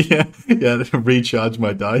 yeah, to recharge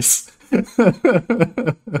my dice.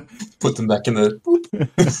 Put them back in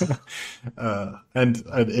the. And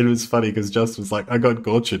it was funny because Justin was like, "I got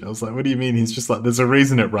Gorchin." I was like, "What do you mean?" He's just like, "There's a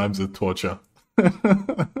reason it rhymes with torture."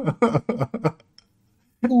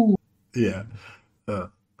 Yeah.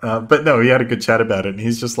 But no, he had a good chat about it, and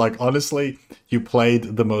he's just like, honestly, you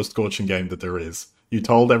played the most Gorchin game that there is. You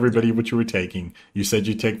told everybody what you were taking. You said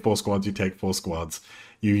you take 4 squads, you take 4 squads.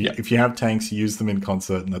 If you have tanks, you use them in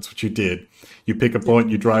concert, and that's what you did. You pick a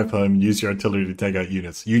point, you drive home, and use your artillery to take out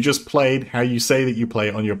units. You just played how you say that you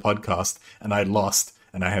play on your podcast, and I lost,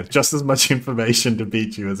 and I have just as much information to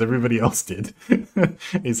beat you as everybody else did.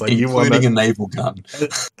 He's like, including you won that, a naval gun.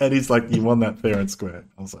 and he's like, you won that fair and square.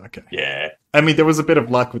 I was like, okay. Yeah. I mean, there was a bit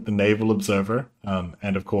of luck with the naval observer,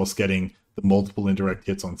 and of course getting the multiple indirect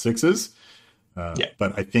hits on sixes. Yeah.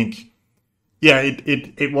 But I think,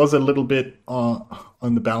 it was a little bit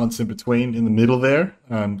on the balance in between, in the middle there,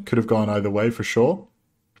 and could have gone either way for sure.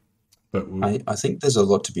 But I think there's a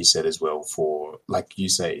lot to be said as well for, like you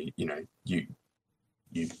say, you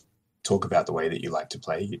talk about the way that you like to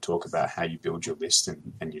play. You talk about how you build your list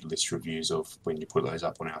and your list reviews of when you put those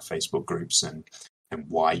up on our Facebook groups and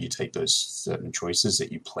why you take those certain choices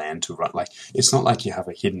that you plan to run. Like, it's not like you have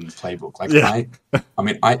a hidden playbook. Like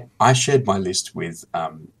I shared my list with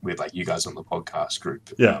like you guys on the podcast group.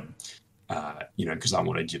 Yeah. Because I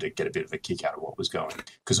wanted you to get a bit of a kick out of what was going.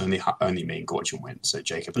 Because only me and Gorgon went, so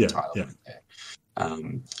Jacob and Tyler went there.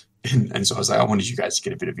 And so I was like, I wanted you guys to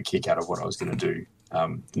get a bit of a kick out of what I was going to do,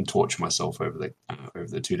 and torture myself over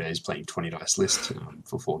the 2 days playing 20 dice list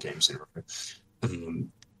for 4 games in a row.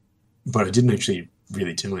 But I didn't actually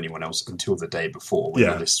really tell anyone else until the day before when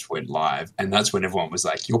the list went live, and that's when everyone was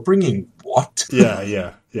like, "You're bringing what?"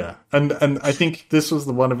 Yeah. And I think this was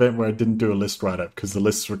the one event where I didn't do a list write-up because the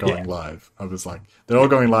lists were going live. I was like, they're all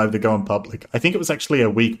going live, they're going public. I think it was actually a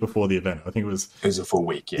week before the event. I think it was a full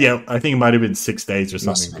week. Yeah, I think it might have been 6 days or something.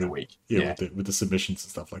 Must have been a week. With the submissions and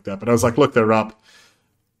stuff like that. But I was like, look, they're up.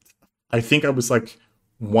 I think I was like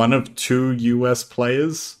one of 2 US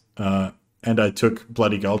players. And I took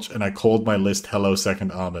Bloody Gulch and I called my list Hello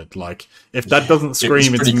Second Armored. Like, if that doesn't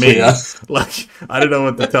scream, it's me. Clear. Like, I don't know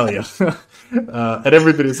what to tell you. And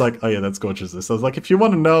everybody's like, oh yeah, that's gorgeous. So I was like, if you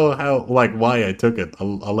want to know why I took it,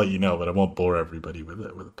 I'll let you know, but I won't bore everybody with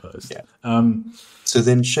a post. Yeah. So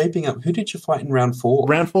then shaping up, who did you fight in round 4?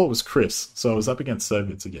 Round 4 was Chris. So I was up against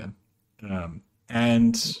Soviets again.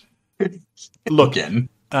 And look, again.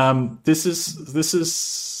 This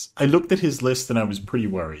is, I looked at his list and I was pretty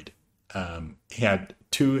worried. He had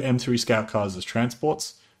 2 M3 Scout cars as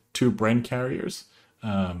transports, 2 Bren carriers,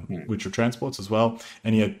 which are transports as well,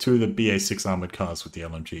 and he had 2 of the BA6 armored cars with the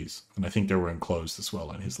LMGs, and I think they were enclosed as well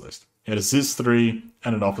on his list. He had a Ziz 3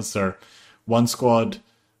 and an officer, 1 squad,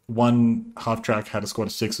 1 half-track had a squad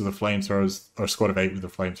of 6 with the flamethrowers, or a squad of 8 with the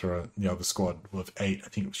flamethrower, and the other squad with 8, I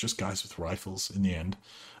think it was just guys with rifles in the end.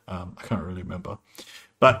 I can't really remember.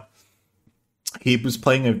 But he was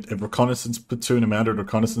playing a reconnaissance platoon, a mounted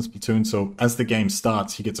reconnaissance platoon, so as the game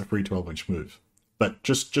starts, he gets a free 12-inch move. But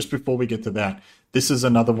just before we get to that, this is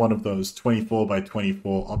another one of those 24 by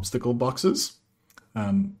 24 obstacle boxes.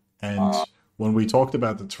 And when we talked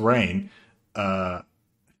about the terrain, I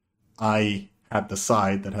had the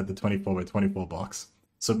side that had the 24 by 24 box.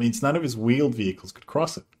 So it means none of his wheeled vehicles could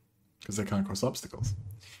cross it, because they can't cross obstacles.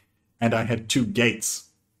 And I had 2 gates.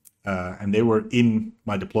 And they were in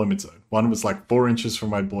my deployment zone. One was like 4 inches from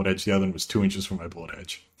my board edge. The other one was 2 inches from my board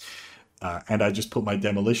edge. And I just put my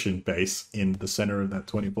demolition base in the center of that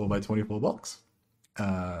 24 by 24 box.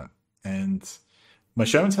 And my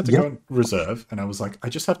Shermans had to go in reserve. And I was like, I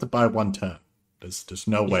just have to buy 1 turn. There's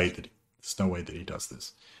no way that he does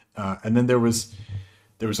this. And then there was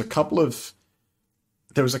a couple of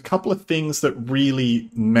things that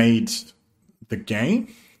really made the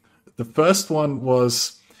game. The first one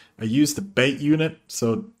was, I used the bait unit,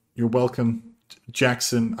 so you're welcome,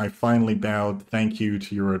 Jackson. I finally bowed. Thank you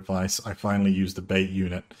to your advice. I finally used the bait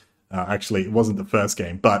unit. Actually, it wasn't the first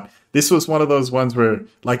game, but this was one of those ones where,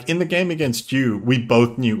 like in the game against you, we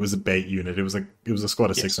both knew it was a bait unit. It was a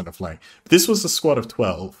squad of 6 on a flank. This was a squad of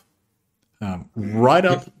 12, right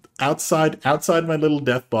up outside my little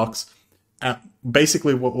death box.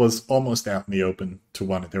 Basically, what was almost out in the open to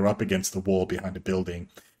one. They're up against the wall behind a building.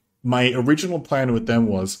 My original plan with them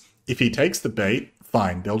was, if he takes the bait,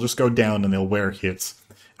 fine. They'll just go down and they'll wear hits.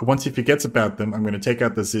 And once he forgets about them, I'm going to take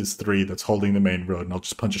out the Ziz 3 that's holding the main road, and I'll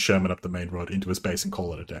just punch a Sherman up the main road into his base and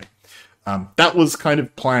call it a day. That was kind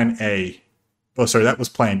of plan A. Oh, sorry, that was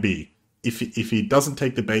plan B. If he doesn't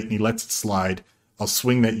take the bait and he lets it slide, I'll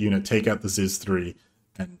swing that unit, take out the Ziz 3,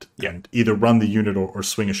 and either run the unit or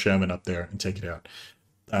swing a Sherman up there and take it out.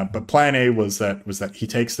 But plan A was that he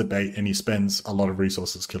takes the bait and he spends a lot of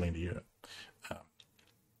resources killing the unit.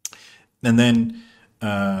 And then,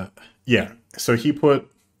 so he put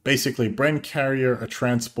basically Bren carrier, a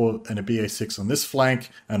transport, and a BA6 on this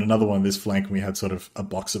flank, and another one on this flank, and we had sort of a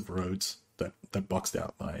box of roads that boxed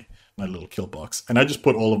out my little kill box. And I just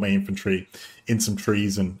put all of my infantry in some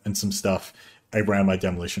trees and some stuff around my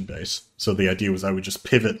demolition base. So the idea was I would just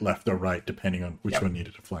pivot left or right depending on which one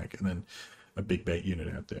needed a flank, and then a big bait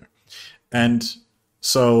unit out there. And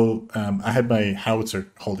so I had my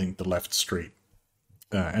howitzer holding the left street.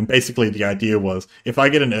 And basically the idea was, if I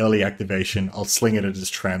get an early activation, I'll sling it as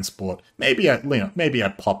transport. Maybe I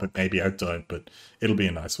pop it, maybe I don't, but it'll be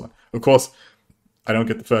a nice one. Of course, I don't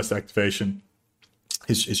get the first activation.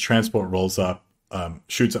 His transport rolls up.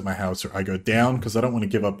 shoots at my house, or I go down because I don't want to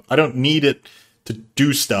give up. I don't need it to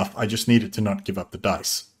do stuff. I just need it to not give up the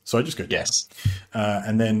dice. So I just go down. Yes.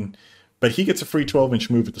 But he gets a free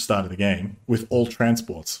 12-inch move at the start of the game with all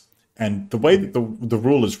transports. And the way that the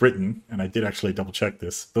rule is written, and I did actually double check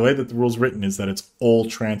this, the way that the rule is written is that it's all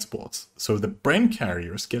transports. So the Bren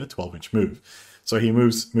carriers get a 12-inch move. So he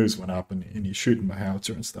moves one up, and he's shooting my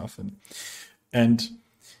howitzer and stuff. And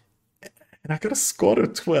I got a squad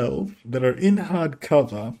of 12 that are in hard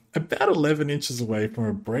cover, about 11 inches away from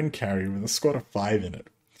a Bren carrier with a squad of 5 in it.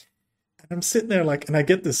 And I'm sitting there and I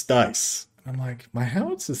get this dice. And I'm like, my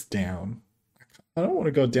howitzer's down. I don't want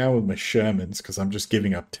to go down with my Shermans because I'm just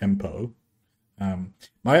giving up tempo.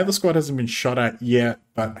 My other squad hasn't been shot at yet,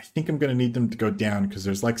 but I think I'm going to need them to go down because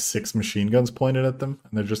there's 6 machine guns pointed at them,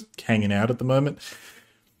 and they're just hanging out at the moment.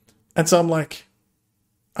 And so I'm like,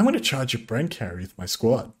 I'm going to charge a Bren carry with my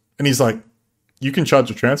squad. And he's like, you can charge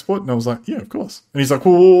a transport? And I was like, yeah, of course. And he's like,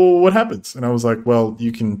 well, what happens? And I was like, well,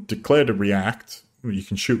 you can declare to react. You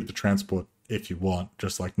can shoot with the transport if you want,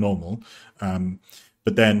 just like normal.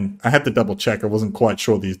 But then I had to double check. I wasn't quite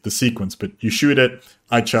sure the sequence, but you shoot it,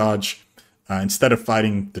 I charge. Instead of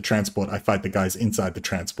fighting the transport, I fight the guys inside the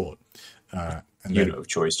transport. And Unit of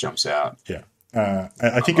choice jumps out. Yeah.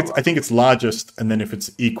 I think it's largest, and then if it's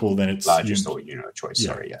equal, then it's largest or unit of choice.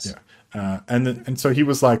 Yeah, sorry, yes. Yeah. And so he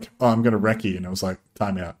was like, "Oh, I'm going to recce," and I was like,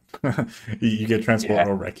 "Time out. You get transport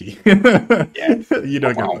or recce. You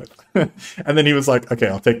don't get both." And then he was like, "Okay,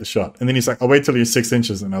 I'll take the shot." And then he's like, "I'll wait till you're 6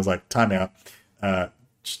 inches," and I was like, "Time out.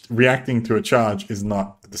 Reacting to a charge is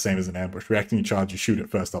not the same as an ambush. Reacting to a charge, you shoot at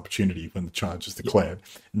first opportunity when the charge is declared,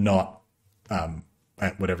 not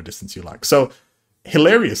at whatever distance you like." So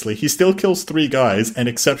hilariously, he still kills 3 guys and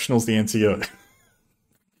exceptionals the NCO.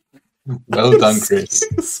 Well done, Chris.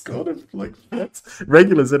 Squad of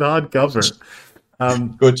regulars in hard cover.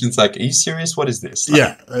 Gorgon's like, are you serious? What is this?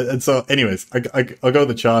 Yeah. And so anyways, I go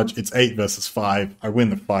the charge. It's 8 versus 5. I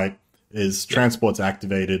win the fight. Transport's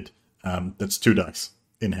activated. That's 2 dice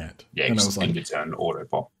in hand. Yeah, and I was like, end of turn auto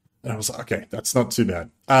pop. And I was like, okay, that's not too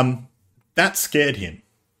bad. That scared him.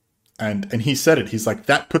 And he said it. He's like,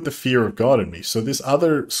 that put the fear of God in me. So this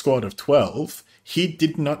other squad of 12, he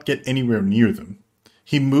did not get anywhere near them.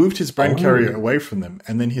 He moved his Bren carrier away from them,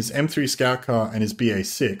 and then his M3 scout car and his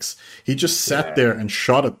BA6, he just sat there and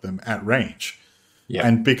shot at them at range. Yeah.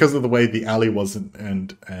 And because of the way the alley was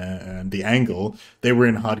and the angle, they were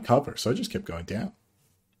in hard cover. So I just kept going down.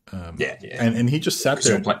 And he just sat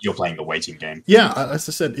there. You're playing the waiting game. Yeah, as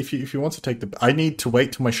I said, if you want to take I need to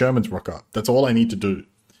wait till my Shermans rock up. That's all I need to do.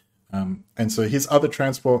 And so his other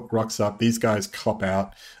transport rocks up. These guys cop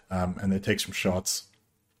out, and they take some shots.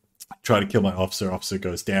 Try to kill my officer. Officer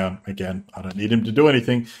goes down again. I don't need him to do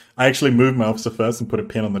anything. I actually moved my officer first and put a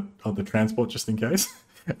pin on the transport just in case.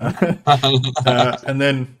 And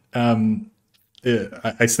then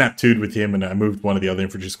I snapped 2'd with him, and I moved one of the other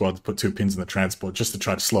infantry squads, put 2 pins in the transport just to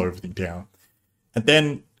try to slow everything down. And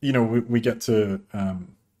then we get to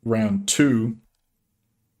round 2.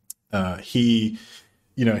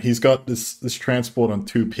 He's got this transport on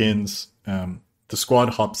 2 pins. The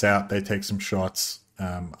squad hops out. They take some shots.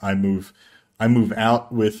 I move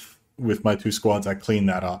out with my 2 squads. I clean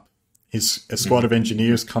that up. A squad of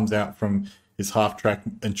engineers comes out from his half track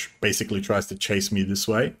and basically tries to chase me this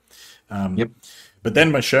way. But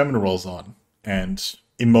then my Sherman rolls on and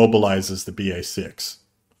immobilizes the BA6.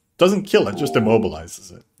 Doesn't kill it, just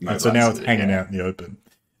immobilizes it. And so now it's hanging out in the open.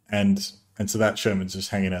 And so that Sherman's just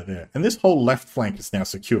hanging out there. And this whole left flank is now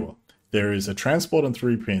secure. There is a transport on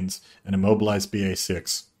 3 pins, an immobilized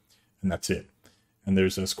BA6, and that's it. And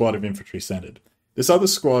there's a squad of infantry centered. This other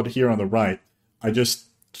squad here on the right, I just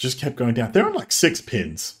kept going down. They're on 6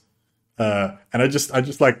 pins. And I just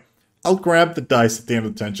I'll grab the dice at the end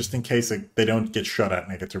of the turn just in case they don't get shot at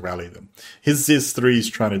and I get to rally them. His Ziz-3 is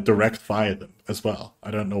trying to direct fire them as well.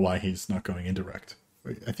 I don't know why he's not going indirect.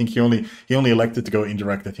 I think he only elected to go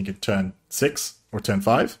indirect, I think, at turn 6 or turn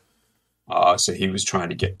 5. So he was trying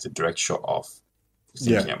to get the direct shot off.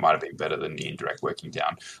 Thinking it might have been better than the indirect working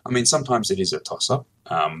down. I mean, sometimes it is a toss-up,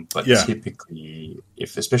 but typically,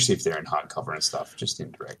 especially if they're in hard cover and stuff, just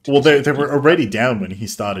indirect. Well, they were already down when he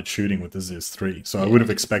started shooting with the Ziz-3, so I would have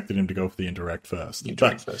expected him to go for the indirect first. Didn't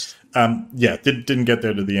get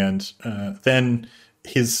there to the end. Then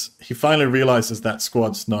he finally realizes that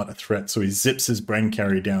squad's not a threat, so he zips his Bren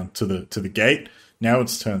carry down to the gate. Now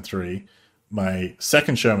it's turn 3. My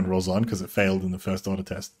second Sherman rolls on because it failed in the first order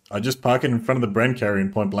test. I just park it in front of the Bren carry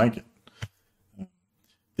and point blank it.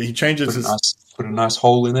 He changes put a nice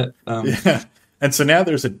hole in it. And so now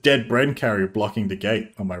there's a dead Bren carrier blocking the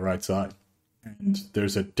gate on my right side. And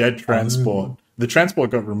there's a dead transport. the transport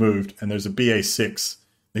got removed, and there's a BA6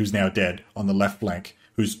 who's now dead on the left flank,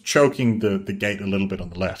 who's choking the gate a little bit on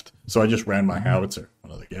the left. So I just ran my howitzer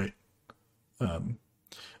onto the gate.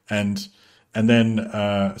 And then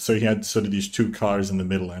so he had sort of these two cars in the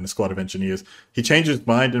middle and a squad of engineers. He changed his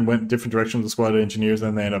mind and went different directions with the squad of engineers,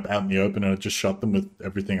 and they ended up out in the open, and I just shot them with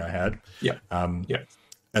everything I had. Yeah. And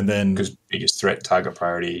then... Because biggest threat, target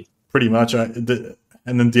priority. Pretty much.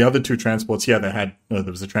 And then the other two transports, there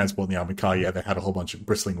was a transport in the armored car. Yeah, they had a whole bunch of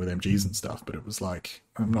bristling with MGs and stuff, but it was like,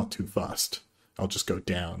 I'm not too fast. I'll just go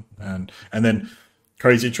down. And then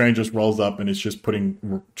Crazy Train just rolls up and is just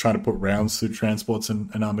trying to put rounds through transports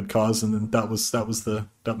and armored cars, and then that was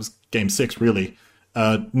game 6 really.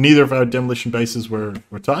 Neither of our demolition bases were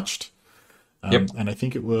touched. And I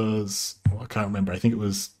think it was, I can't remember. I think it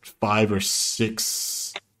was 5 or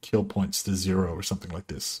 6 kill points to 0 or something like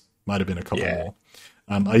this. Might have been a couple more.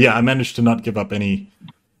 I managed to not give up any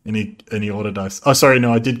order dice. Oh, sorry,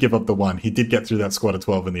 no, I did give up the 1. He did get through that squad of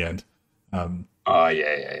 12 in the end.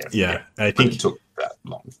 Yeah, I think it took that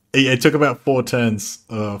long. It took about 4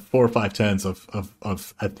 or 5 turns of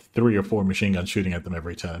 3 or 4 machine guns shooting at them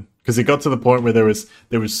every turn, because it got to the point where there was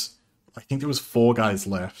I think there was 4 guys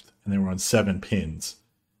left, and they were on 7 pins,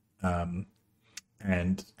 and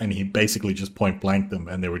he basically just point blanked them,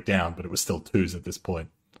 and they were down, but it was still 2s at this point.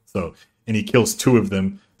 So, and he kills 2 of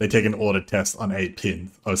them. They take an order test on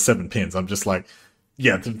 7 pins. I'm just like,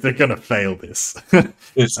 yeah, they're gonna fail this.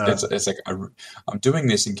 It's like I'm doing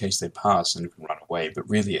this in case they pass and can run away, but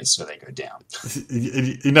really it's so they go down.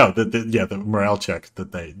 The morale check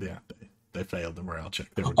that they failed the morale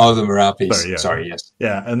check. The morale piece. Sorry, yes.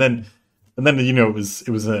 Yeah, and then it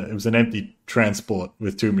was an empty transport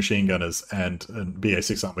with 2 machine gunners and a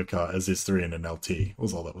BA6 armored car, as is 3 and an LT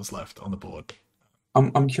was all that was left on the board.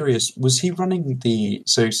 I'm curious, was he running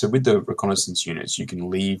so with the reconnaissance units, you can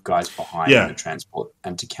leave guys behind in the transport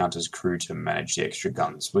and to count as crew to manage the extra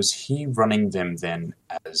guns. Was he running them then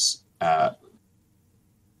as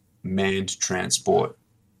manned transport?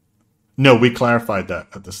 No, we clarified that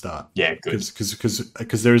at the start. Yeah, good.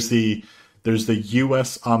 Because there's the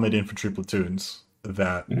US armored infantry platoons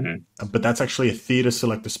that, but that's actually a theater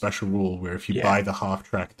selector special rule where if you buy the half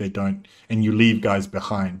track, they don't, and you leave guys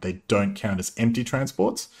behind, they don't count as empty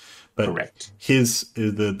transports. But correct.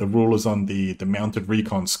 The rule is on the mounted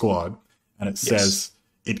recon squad, and it says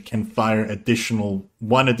it can fire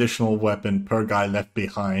one additional weapon per guy left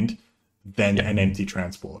behind than an empty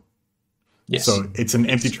transport. Yes. So it's an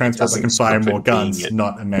empty transport that can fire more guns,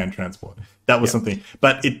 not a manned transport. That was something.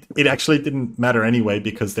 But it actually didn't matter anyway,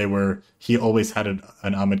 because he always had an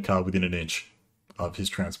armored car within an inch of his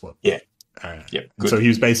transport. Yeah. So he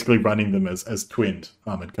was basically running them as twinned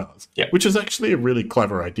armored cars, which is actually a really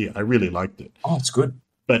clever idea. I really liked it. Oh, it's good.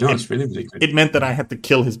 But it's really, really good. It meant that I had to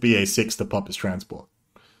kill his BA6 to pop his transport.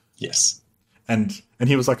 Yes. And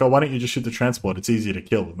he was like, oh, why don't you just shoot the transport? It's easier to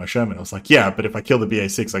kill with my Sherman. I was like, yeah, but if I kill the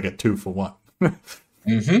BA6, I get 2 for 1.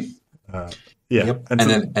 Yep.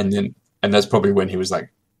 And that's probably when he was like,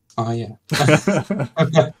 oh, yeah.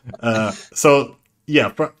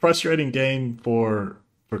 Frustrating game for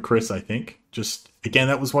Chris, I think. Just, again,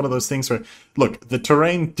 that was one of those things where, look, the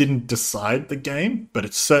terrain didn't decide the game, but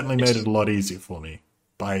it certainly made it a lot easier for me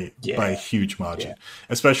by a huge margin. Yeah.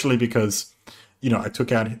 Especially because, I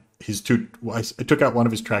took out I took out one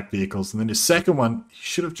of his track vehicles, and then his second one, he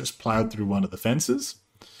should have just plowed through one of the fences.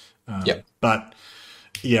 But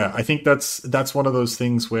yeah, I think that's one of those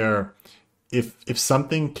things where if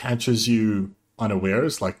something catches you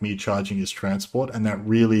unawares, like me charging his transport, and that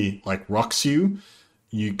really like rocks you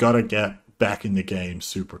gotta get back in the game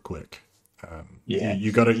super quick.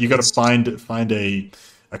 You gotta find a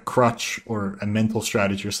crutch or a mental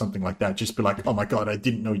strategy or something like that. Just be like, oh my god, I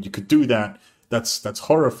didn't know you could do that. That's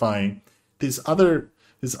horrifying. His other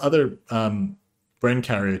Bren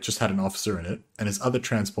carrier just had an officer in it, and his other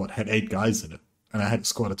transport had 8 guys in it, and I had a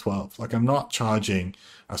squad of 12. Like, I'm not charging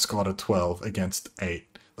a squad of 12 against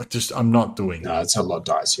 8. Like, just, I'm not doing that. No, it's a lot of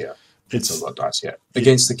dice, yeah. It's a lot of dice, yeah.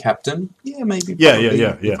 Against the captain, maybe. Yeah.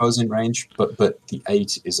 If I was in range, but the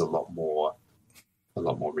 8 is a lot more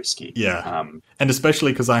risky. Yeah. And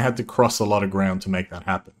especially because I had to cross a lot of ground to make that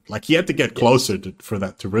happen. Like, he had to get closer for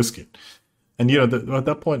that to risk it. And, at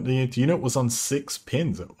that point, it was on 6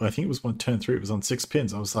 pins. I think it was on turn 3. It was on 6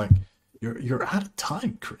 pins. I was like, you're out of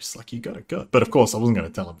time, Chris. Like, you got to go. But, of course, I wasn't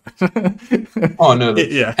going to tell him. Oh, no.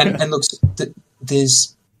 Yeah. And look,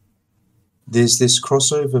 there's this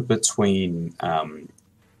crossover between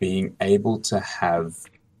being able to have...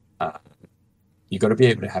 you got to be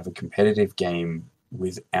able to have a competitive game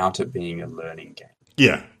without it being a learning game.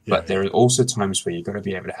 Yeah. But there are also times where you've got to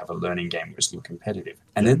be able to have a learning game where it's not competitive.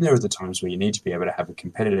 And then there are the times where you need to be able to have a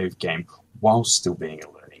competitive game while still being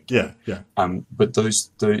a learning game. But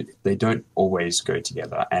they don't always go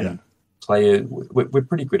together. And we're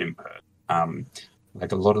pretty good in Perth.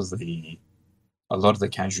 Like a lot of the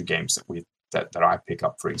casual games that I pick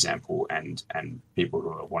up, for example, and people who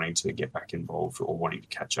are wanting to get back involved or wanting to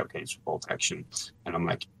catch up games with Bolt Action, and I'm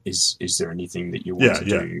like, is there anything that you want to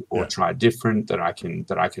do or try different that I can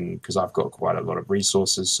because I've got quite a lot of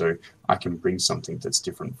resources, so I can bring something that's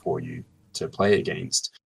different for you to play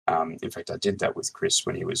against. In fact, I did that with Chris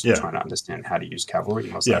when he was trying to understand how to use cavalry,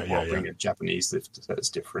 and I was like, well, I'll bring a Japanese list that's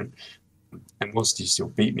different. And whilst he still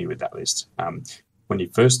beat me with that list, when he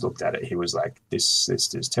first looked at it, he was like, "This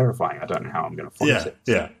is terrifying. I don't know how I'm going to fight it."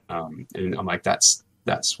 And I'm like, "That's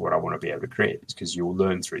what I want to be able to create, because you'll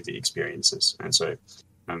learn through the experiences." And so,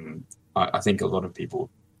 I think a lot of people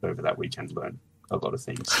over that weekend learned a lot of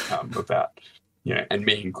things about, and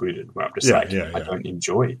me included, where I'm just I don't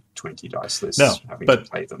enjoy 20 dice lists having to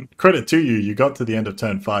play them. Credit to you, you got to the end of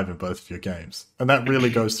turn 5 in both of your games, and that really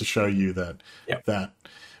goes to show you that that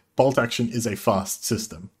Bolt Action is a fast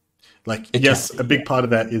system. Like, yes, a big part of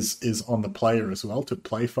that is on the player as well to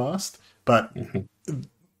play fast, but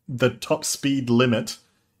the top speed limit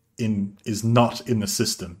is not in the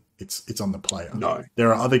system. It's on the player. No,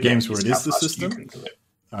 there are other games where it is the system.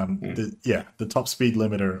 The top speed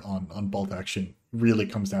limiter on Bolt Action really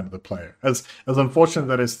comes down to the player. As unfortunate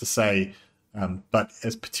that is to say, but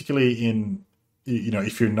as particularly in,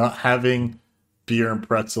 if you're not having beer and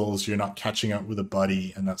pretzels, you're not catching up with a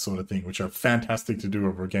buddy and that sort of thing, which are fantastic to do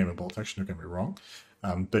over a game of Bolt Action, don't get me wrong.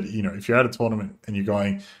 But if you're at a tournament and you're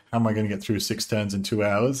going, how am I going to get through 6 turns in 2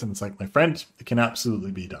 hours? And it's like, my friend, it can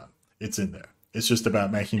absolutely be done. It's in there. It's just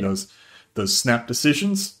about making those snap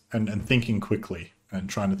decisions and thinking quickly and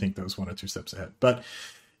trying to think those 1 or 2 steps ahead. But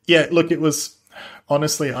yeah, look, it was,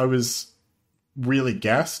 honestly, I was really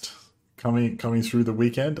gassed coming through the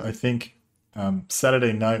weekend. I think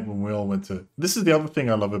Saturday night when we all went to, this is the other thing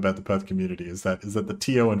I love about the Perth community is that the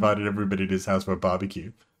TO invited everybody to his house for a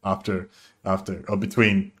barbecue after or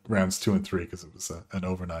between rounds 2 and 3, because it was an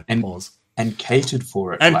overnight pause, and catered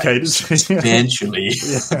for it, and catered substantially.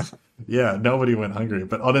 Nobody went hungry,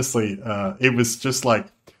 but honestly, it was just like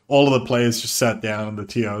all of the players just sat down and the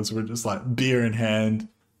TOs were just like beer in hand,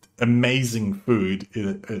 amazing food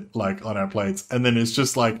like on our plates, and then it's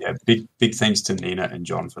just like big thanks to Nina and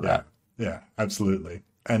John for that. Yeah, absolutely.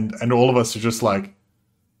 And all of us are just like,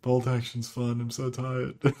 Bolt Action's fun. I'm so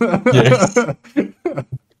tired.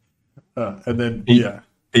 And then,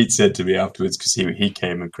 Pete said to me afterwards, because he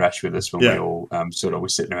came and crashed with us when we all sort of were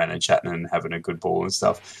sitting around and chatting and having a good ball and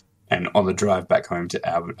stuff. And on the drive back home to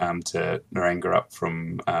Naranga up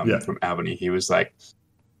from Albany, he was like,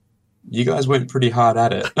 "You guys went pretty hard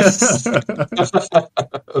at it."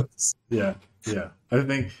 Yeah.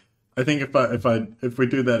 I think if we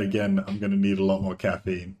do that again, I'm going to need a lot more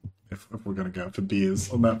caffeine if we're going to go for beers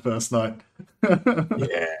on that first night.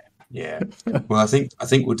 Yeah. Well, I think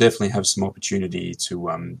we'll definitely have some opportunity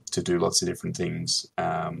to do lots of different things.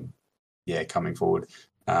 Coming forward.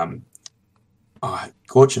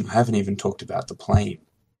 Gorgon, I haven't even talked about the plane.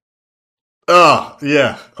 Oh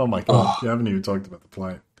yeah. Oh my god. You haven't even talked about the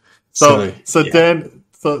plane. So Dan,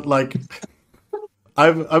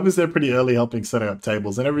 I was there pretty early helping setting up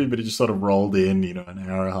tables, and everybody just sort of rolled in, an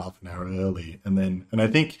hour and a half, an hour early. And I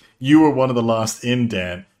think you were one of the last in,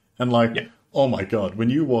 Dan. And oh my God, when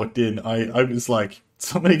you walked in, I was like,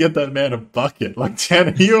 somebody get that man a bucket. Like, Dan,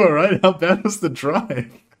 are you all right? How bad was the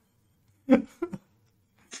drive?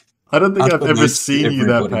 I don't think I've ever seen you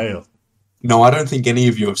that pale. No, I don't think any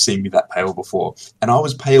of you have seen me that pale before. And I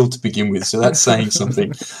was pale to begin with, so that's saying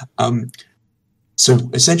something. So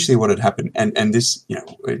essentially what had happened, and this,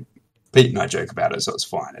 Pete and I joke about it, so it's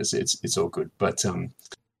fine. It's all good. But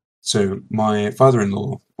so my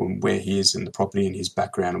father-in-law, where he is in the property and his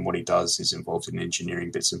background and what he does is involved in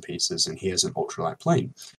engineering bits and pieces, and he has an ultralight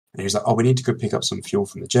plane. And he was like, we need to go pick up some fuel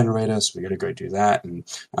from the generator, so we got to go do that. And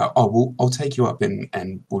I'll take you up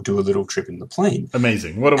and we'll do a little trip in the plane.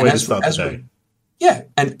 Amazing. What a way to start the day. Yeah,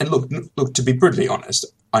 and look, to be brutally honest,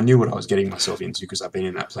 I knew what I was getting myself into because I've been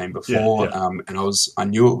in that plane before, and I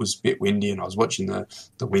knew it was a bit windy, and I was watching the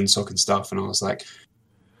windsock and stuff, and I was like,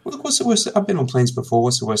 look, what's the worst? I've been on planes before.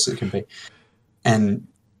 What's the worst it can be? And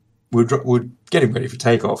we're getting ready for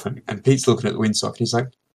takeoff, and Pete's looking at the windsock, and he's like,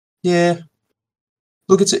 yeah,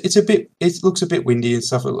 look, it looks a bit windy and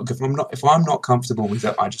stuff. Look, if I'm not comfortable with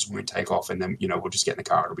it, I just won't take off, and then we'll just get in the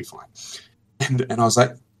car. It'll be fine. And I was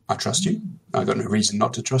like, I trust you. I got no reason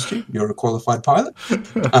not to trust you. You're a qualified pilot.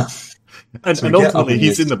 And ultimately,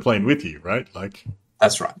 he's in the plane with you, right?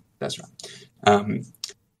 That's right. That's right. Um,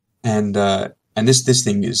 and this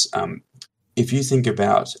thing is, if you think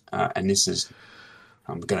about, and this is,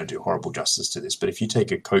 I'm going to do horrible justice to this, but if you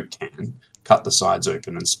take a Coke can, cut the sides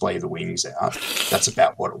open, and splay the wings out, that's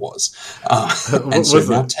about what it was. What And so was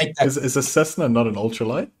now it? take that. Is a Cessna not an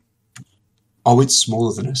ultralight? Oh, it's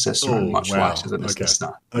smaller than a Cessna and Oh, much wow. lighter than a Okay.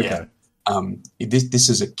 Cessna. Okay. Yeah. This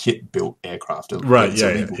is a kit built aircraft. Right. It's Yeah.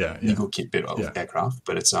 a Yeah. legal kit built of Yeah. aircraft,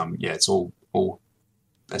 but it's it's all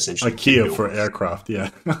essentially kit IKEA built. for aircraft. Yeah.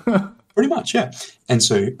 Pretty much, yeah. And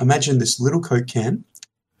so imagine this little Coke can,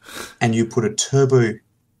 and you put a turbo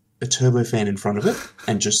fan in front of it,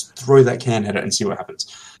 and just throw that can at it and see what happens.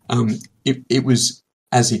 It was,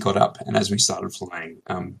 as he got up and as we started flying,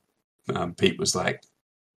 Pete was like,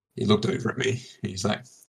 he looked over at me, and he's like,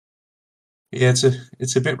 "Yeah,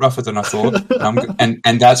 it's a bit rougher than I thought."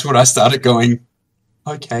 And that's when I started going,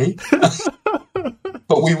 "Okay,"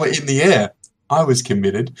 but we were in the air. I was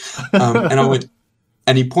committed, and I went.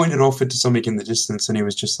 And he pointed off into something in the distance, and he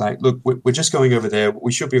was just like, "Look, we're just going over there.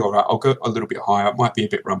 We should be all right. I'll go a little bit higher. It might be a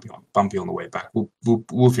bit bumpy on the way back.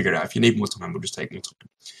 We'll figure it out. If you need more time, we'll just take more time."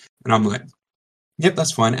 And I'm like, "Yep,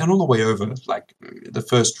 that's fine." And on the way over, like the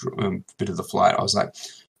first bit of the flight, I was like,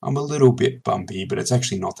 "I'm a little bit bumpy, but it's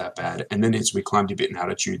actually not that bad." And then as we climbed a bit in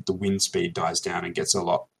altitude, the wind speed dies down and gets a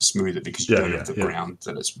lot smoother because you don't have the ground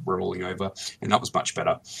that it's rolling over, and that was much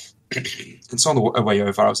better. And so on the way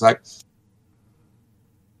over, I was like.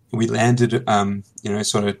 We landed,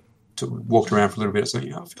 sort of walked around for a little bit. It's like,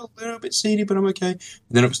 I feel a little bit seedy, but I'm okay. And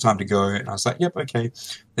then it was time to go, and I was like, yep, okay.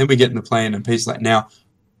 Then we get in the plane, and Pete's like, now,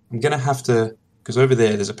 I'm going to have to, because over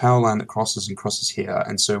there's a power line that crosses here,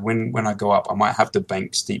 and so when I go up, I might have to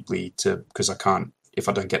bank steeply because I can't, if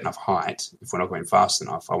I don't get enough height, if we're not going fast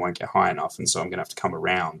enough, I won't get high enough, and so I'm going to have to come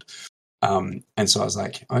around. And so I was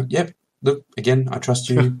like, oh, yep, look, again, I trust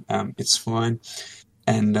you, it's fine.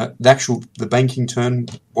 And the banking turn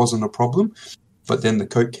wasn't a problem, but then the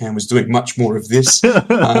Coke can was doing much more of this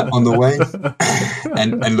on the way.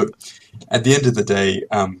 and look, at the end of the day,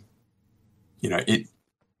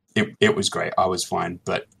 it was great. I was fine,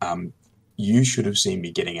 but you should have seen me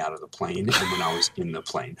getting out of the plane, and when I was in the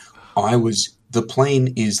plane, the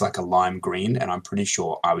plane is like a lime green, and I'm pretty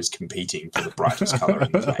sure I was competing for the brightest color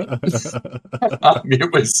in the plane.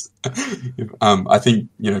 It was, I think,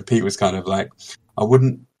 Pete was kind of like, I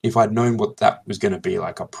wouldn't, if I'd known what that was going to be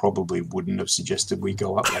like, I probably wouldn't have suggested we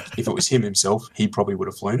go up. Like, if it was him himself, he probably would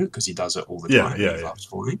have flown it because he does it all the time. He loves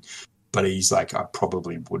flying. But he's like, I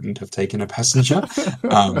probably wouldn't have taken a passenger.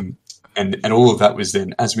 And all of that was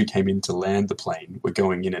then, as we came in to land the plane, we're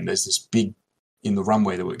going in, and there's this big, in the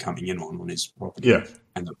runway that we're coming in on his property. Yeah.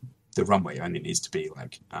 And the runway only needs to be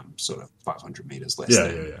like sort of 500 meters less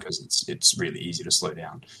because it's really easy to slow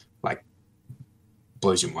down. Like,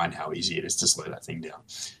 blows your mind how easy it is to slow that thing down.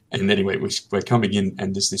 And anyway, we're coming in,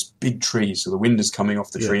 and there's this big tree, so the wind is coming off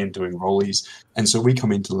the tree and doing rollies. And so we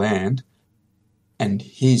come in to land, and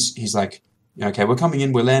he's like, okay, we're coming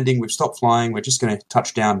in, we're landing, we've stopped flying, we're just going to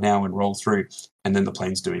touch down now and roll through. And then the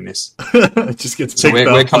plane's doing this. It just gets picked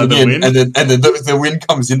up we're coming by the in, wind. and then the wind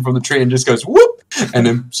comes in from the tree and just goes whoop. And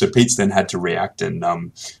then so Pete's then had to react and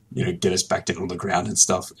get us back down on the ground and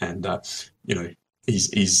stuff. And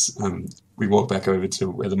he's we walk back over to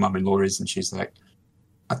where the mum-in-law is, and she's like,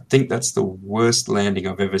 I think that's the worst landing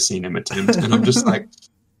I've ever seen him attempt. And I'm just like,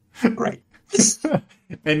 great.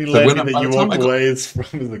 Any landing that you walk away is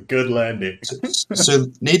a good landing. So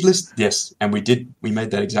needless, yes, and we made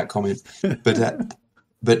that exact comment.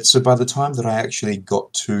 But so by the time that I actually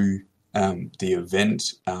got to the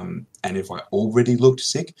event, and if I already looked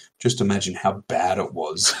sick, just imagine how bad it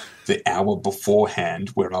was the hour beforehand,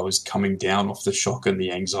 where I was coming down off the shock and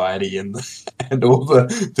the anxiety and all the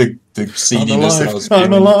seediness that I was feeling.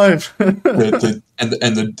 I'm alive. And the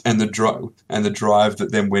drive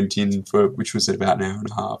that then went in for, which was about an hour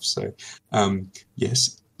and a half. So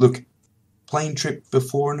yes, look, plane trip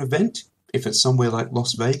before an event. If it's somewhere like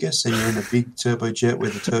Las Vegas and you're in a big turbojet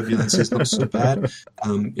where the turbulence is not so bad,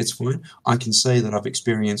 it's fine. I can say that I've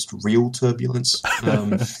experienced real turbulence.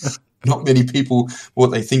 Not many people, what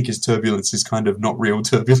they think is turbulence is kind of not real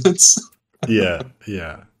turbulence. Yeah.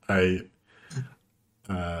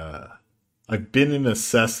 I've been in a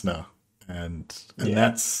Cessna, and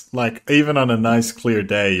that's like, even on a nice clear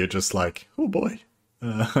day, you're just like, oh boy.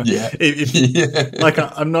 Like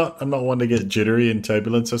I'm not one to get jittery in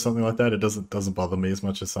turbulence or something like that. It doesn't bother me as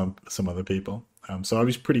much as some other people. So I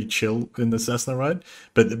was pretty chill in the Cessna ride,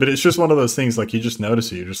 but it's just one of those things, like, you just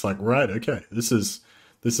notice it. You're just like, right, okay, this is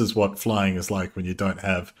what flying is like when you don't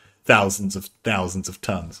have thousands of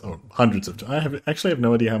tons or hundreds of tons. I have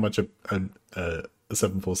no idea how much a a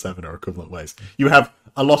 747 or equivalent weighs. You have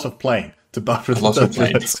a lot of plane to buffer the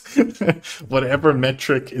turbulence. Whatever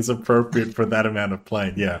metric is appropriate for that amount of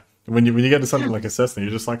plane. Yeah. When you get to something like a Cessna,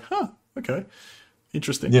 you're just like, huh, okay,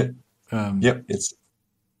 interesting. Yeah. But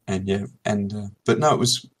no,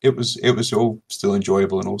 it was all still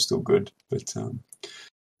enjoyable and all still good. But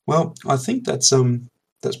well, I think that's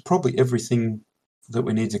probably everything that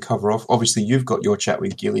we need to cover off. Obviously, you've got your chat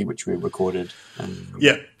with Gilly, which we recorded.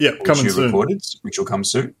 Coming soon. Which will come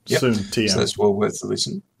soon. Soon, TM. So that's well worth the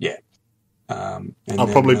listen. Yeah. I'll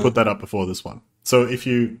probably put that up before this one. So if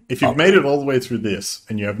you've made it all the way through this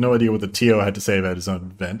and you have no idea what the TO had to say about his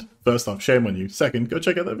own event, first off, shame on you. Second, go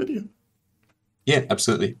check out that video. Yeah,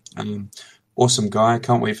 absolutely. Awesome guy.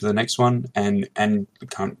 Can't wait for the next one, and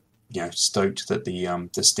stoked that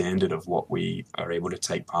the standard of what we are able to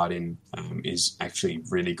take part in is actually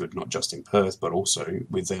really good, not just in Perth, but also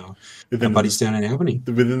with our buddies down in Albany.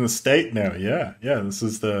 Within the state now, yeah. This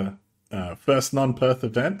is the first non-Perth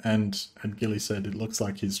event, and Gilly said it looks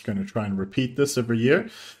like he's going to try and repeat this every year.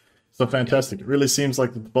 So fantastic. It really seems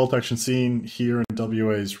like the bolt action scene here in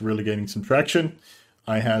WA is really gaining some traction.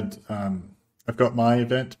 I've got my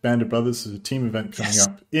event, Band of Brothers, is a team event coming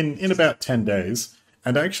up in about 10 days.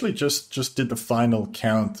 And I actually just did the final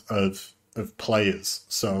count of players.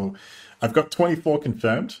 So I've got 24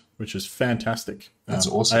 confirmed, which is fantastic. That's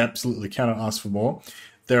awesome. I absolutely cannot ask for more.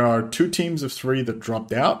 There are 2 teams of 3 that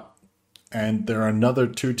dropped out, and there are another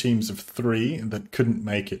 2 teams of 3 that couldn't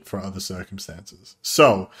make it for other circumstances.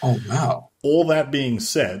 So, all that being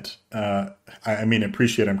said, I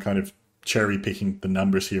appreciate I'm kind of cherry picking the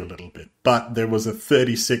numbers here a little bit, but there was a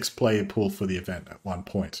 36 player pool for the event at one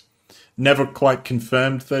point. Never quite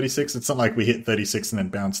confirmed 36. It's not like we hit 36 and then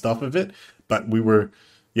bounced off of it, but we were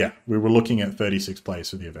looking at 36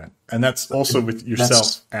 players for the event. And that's also with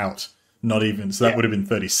yourself out, not even. So that would have been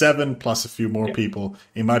 37 plus a few more people.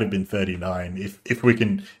 It might have been 39. If we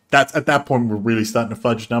can, that's at that point, we're really starting to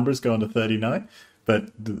fudge numbers going to 39,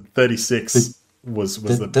 but the 36 was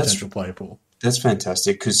the potential player pool. That's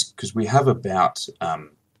fantastic because we have about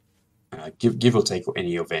give or take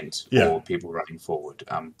any event or people running forward.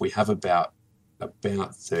 We have about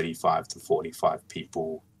 35 to 45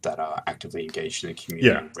 people that are actively engaged in the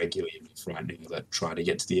community regularly right now that try to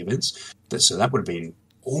get to the events. So that would have been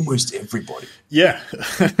almost everybody. Yeah,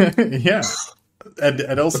 yeah,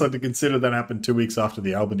 and also to consider that happened 2 weeks after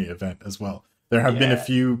the Albany event as well. There have been a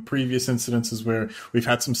few previous incidences where we've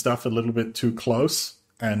had some stuff a little bit too close.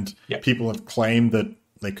 And people have claimed that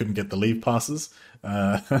they couldn't get the leave passes,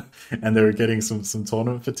 and they were getting some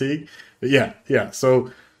tournament fatigue. But yeah.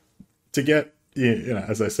 So to get,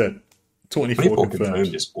 as I said, 24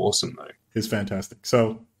 confirmed is awesome, though. Is fantastic.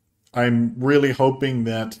 So I'm really hoping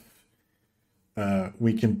that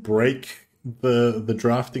we can break the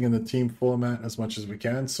drafting and the team format as much as we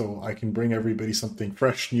can, so I can bring everybody something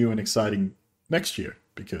fresh, new, and exciting next year.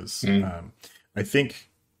 Because I think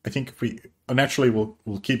if we naturally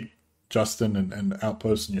we'll keep Justin and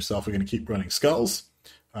Outpost and yourself are going to keep running Skulls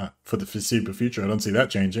for the foreseeable future. I don't see that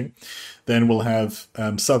changing. Then we'll have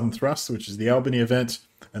Southern Thrust, which is the Albany event,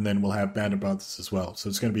 and then we'll have Band of Brothers as well. So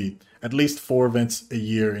it's going to be at least 4 events a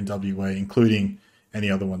year in WA, including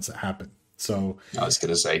any other ones that happen. So I was going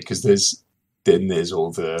to say, because there's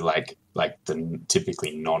all the like the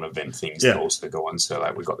typically non-event things that also go on. So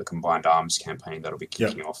like we've got the Combined Arms campaign that'll be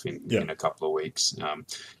kicking off in a couple of weeks.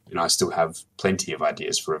 And I still have plenty of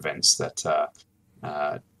ideas for events that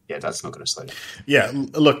that's not going to slow down. Yeah,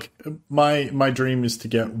 look, my dream is to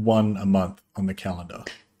get 1 a month on the calendar.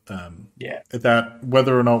 That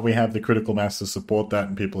whether or not we have the critical mass to support that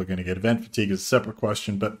and people are going to get event fatigue is a separate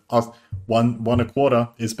question. But one a quarter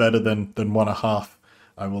is better than 1 a half.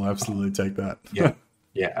 I will absolutely take that.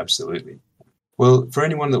 Yeah, absolutely. Well, for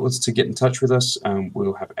anyone that wants to get in touch with us,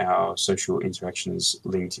 we'll have our social interactions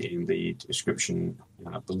linked in the description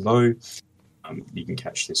below. You can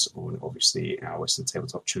catch this on, obviously, our Western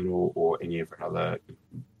Tabletop channel or any of our other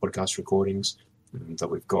podcast recordings that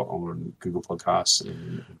we've got on Google Podcasts.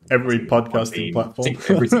 And every podcasting platform.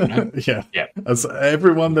 Everything. Yeah. As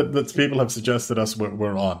everyone that people have suggested us,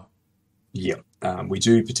 we're on. Yeah. We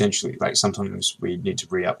do potentially, like sometimes we need to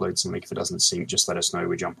re-upload something. If it doesn't sync, just let us know.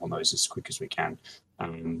 We jump on those as quick as we can.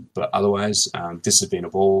 But otherwise, this has been a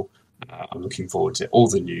ball. I'm looking forward to all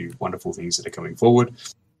the new wonderful things that are coming forward.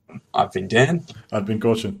 I've been Dan. I've been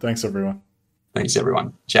Gorchin. Thanks, everyone. Thanks,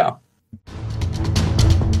 everyone. Ciao.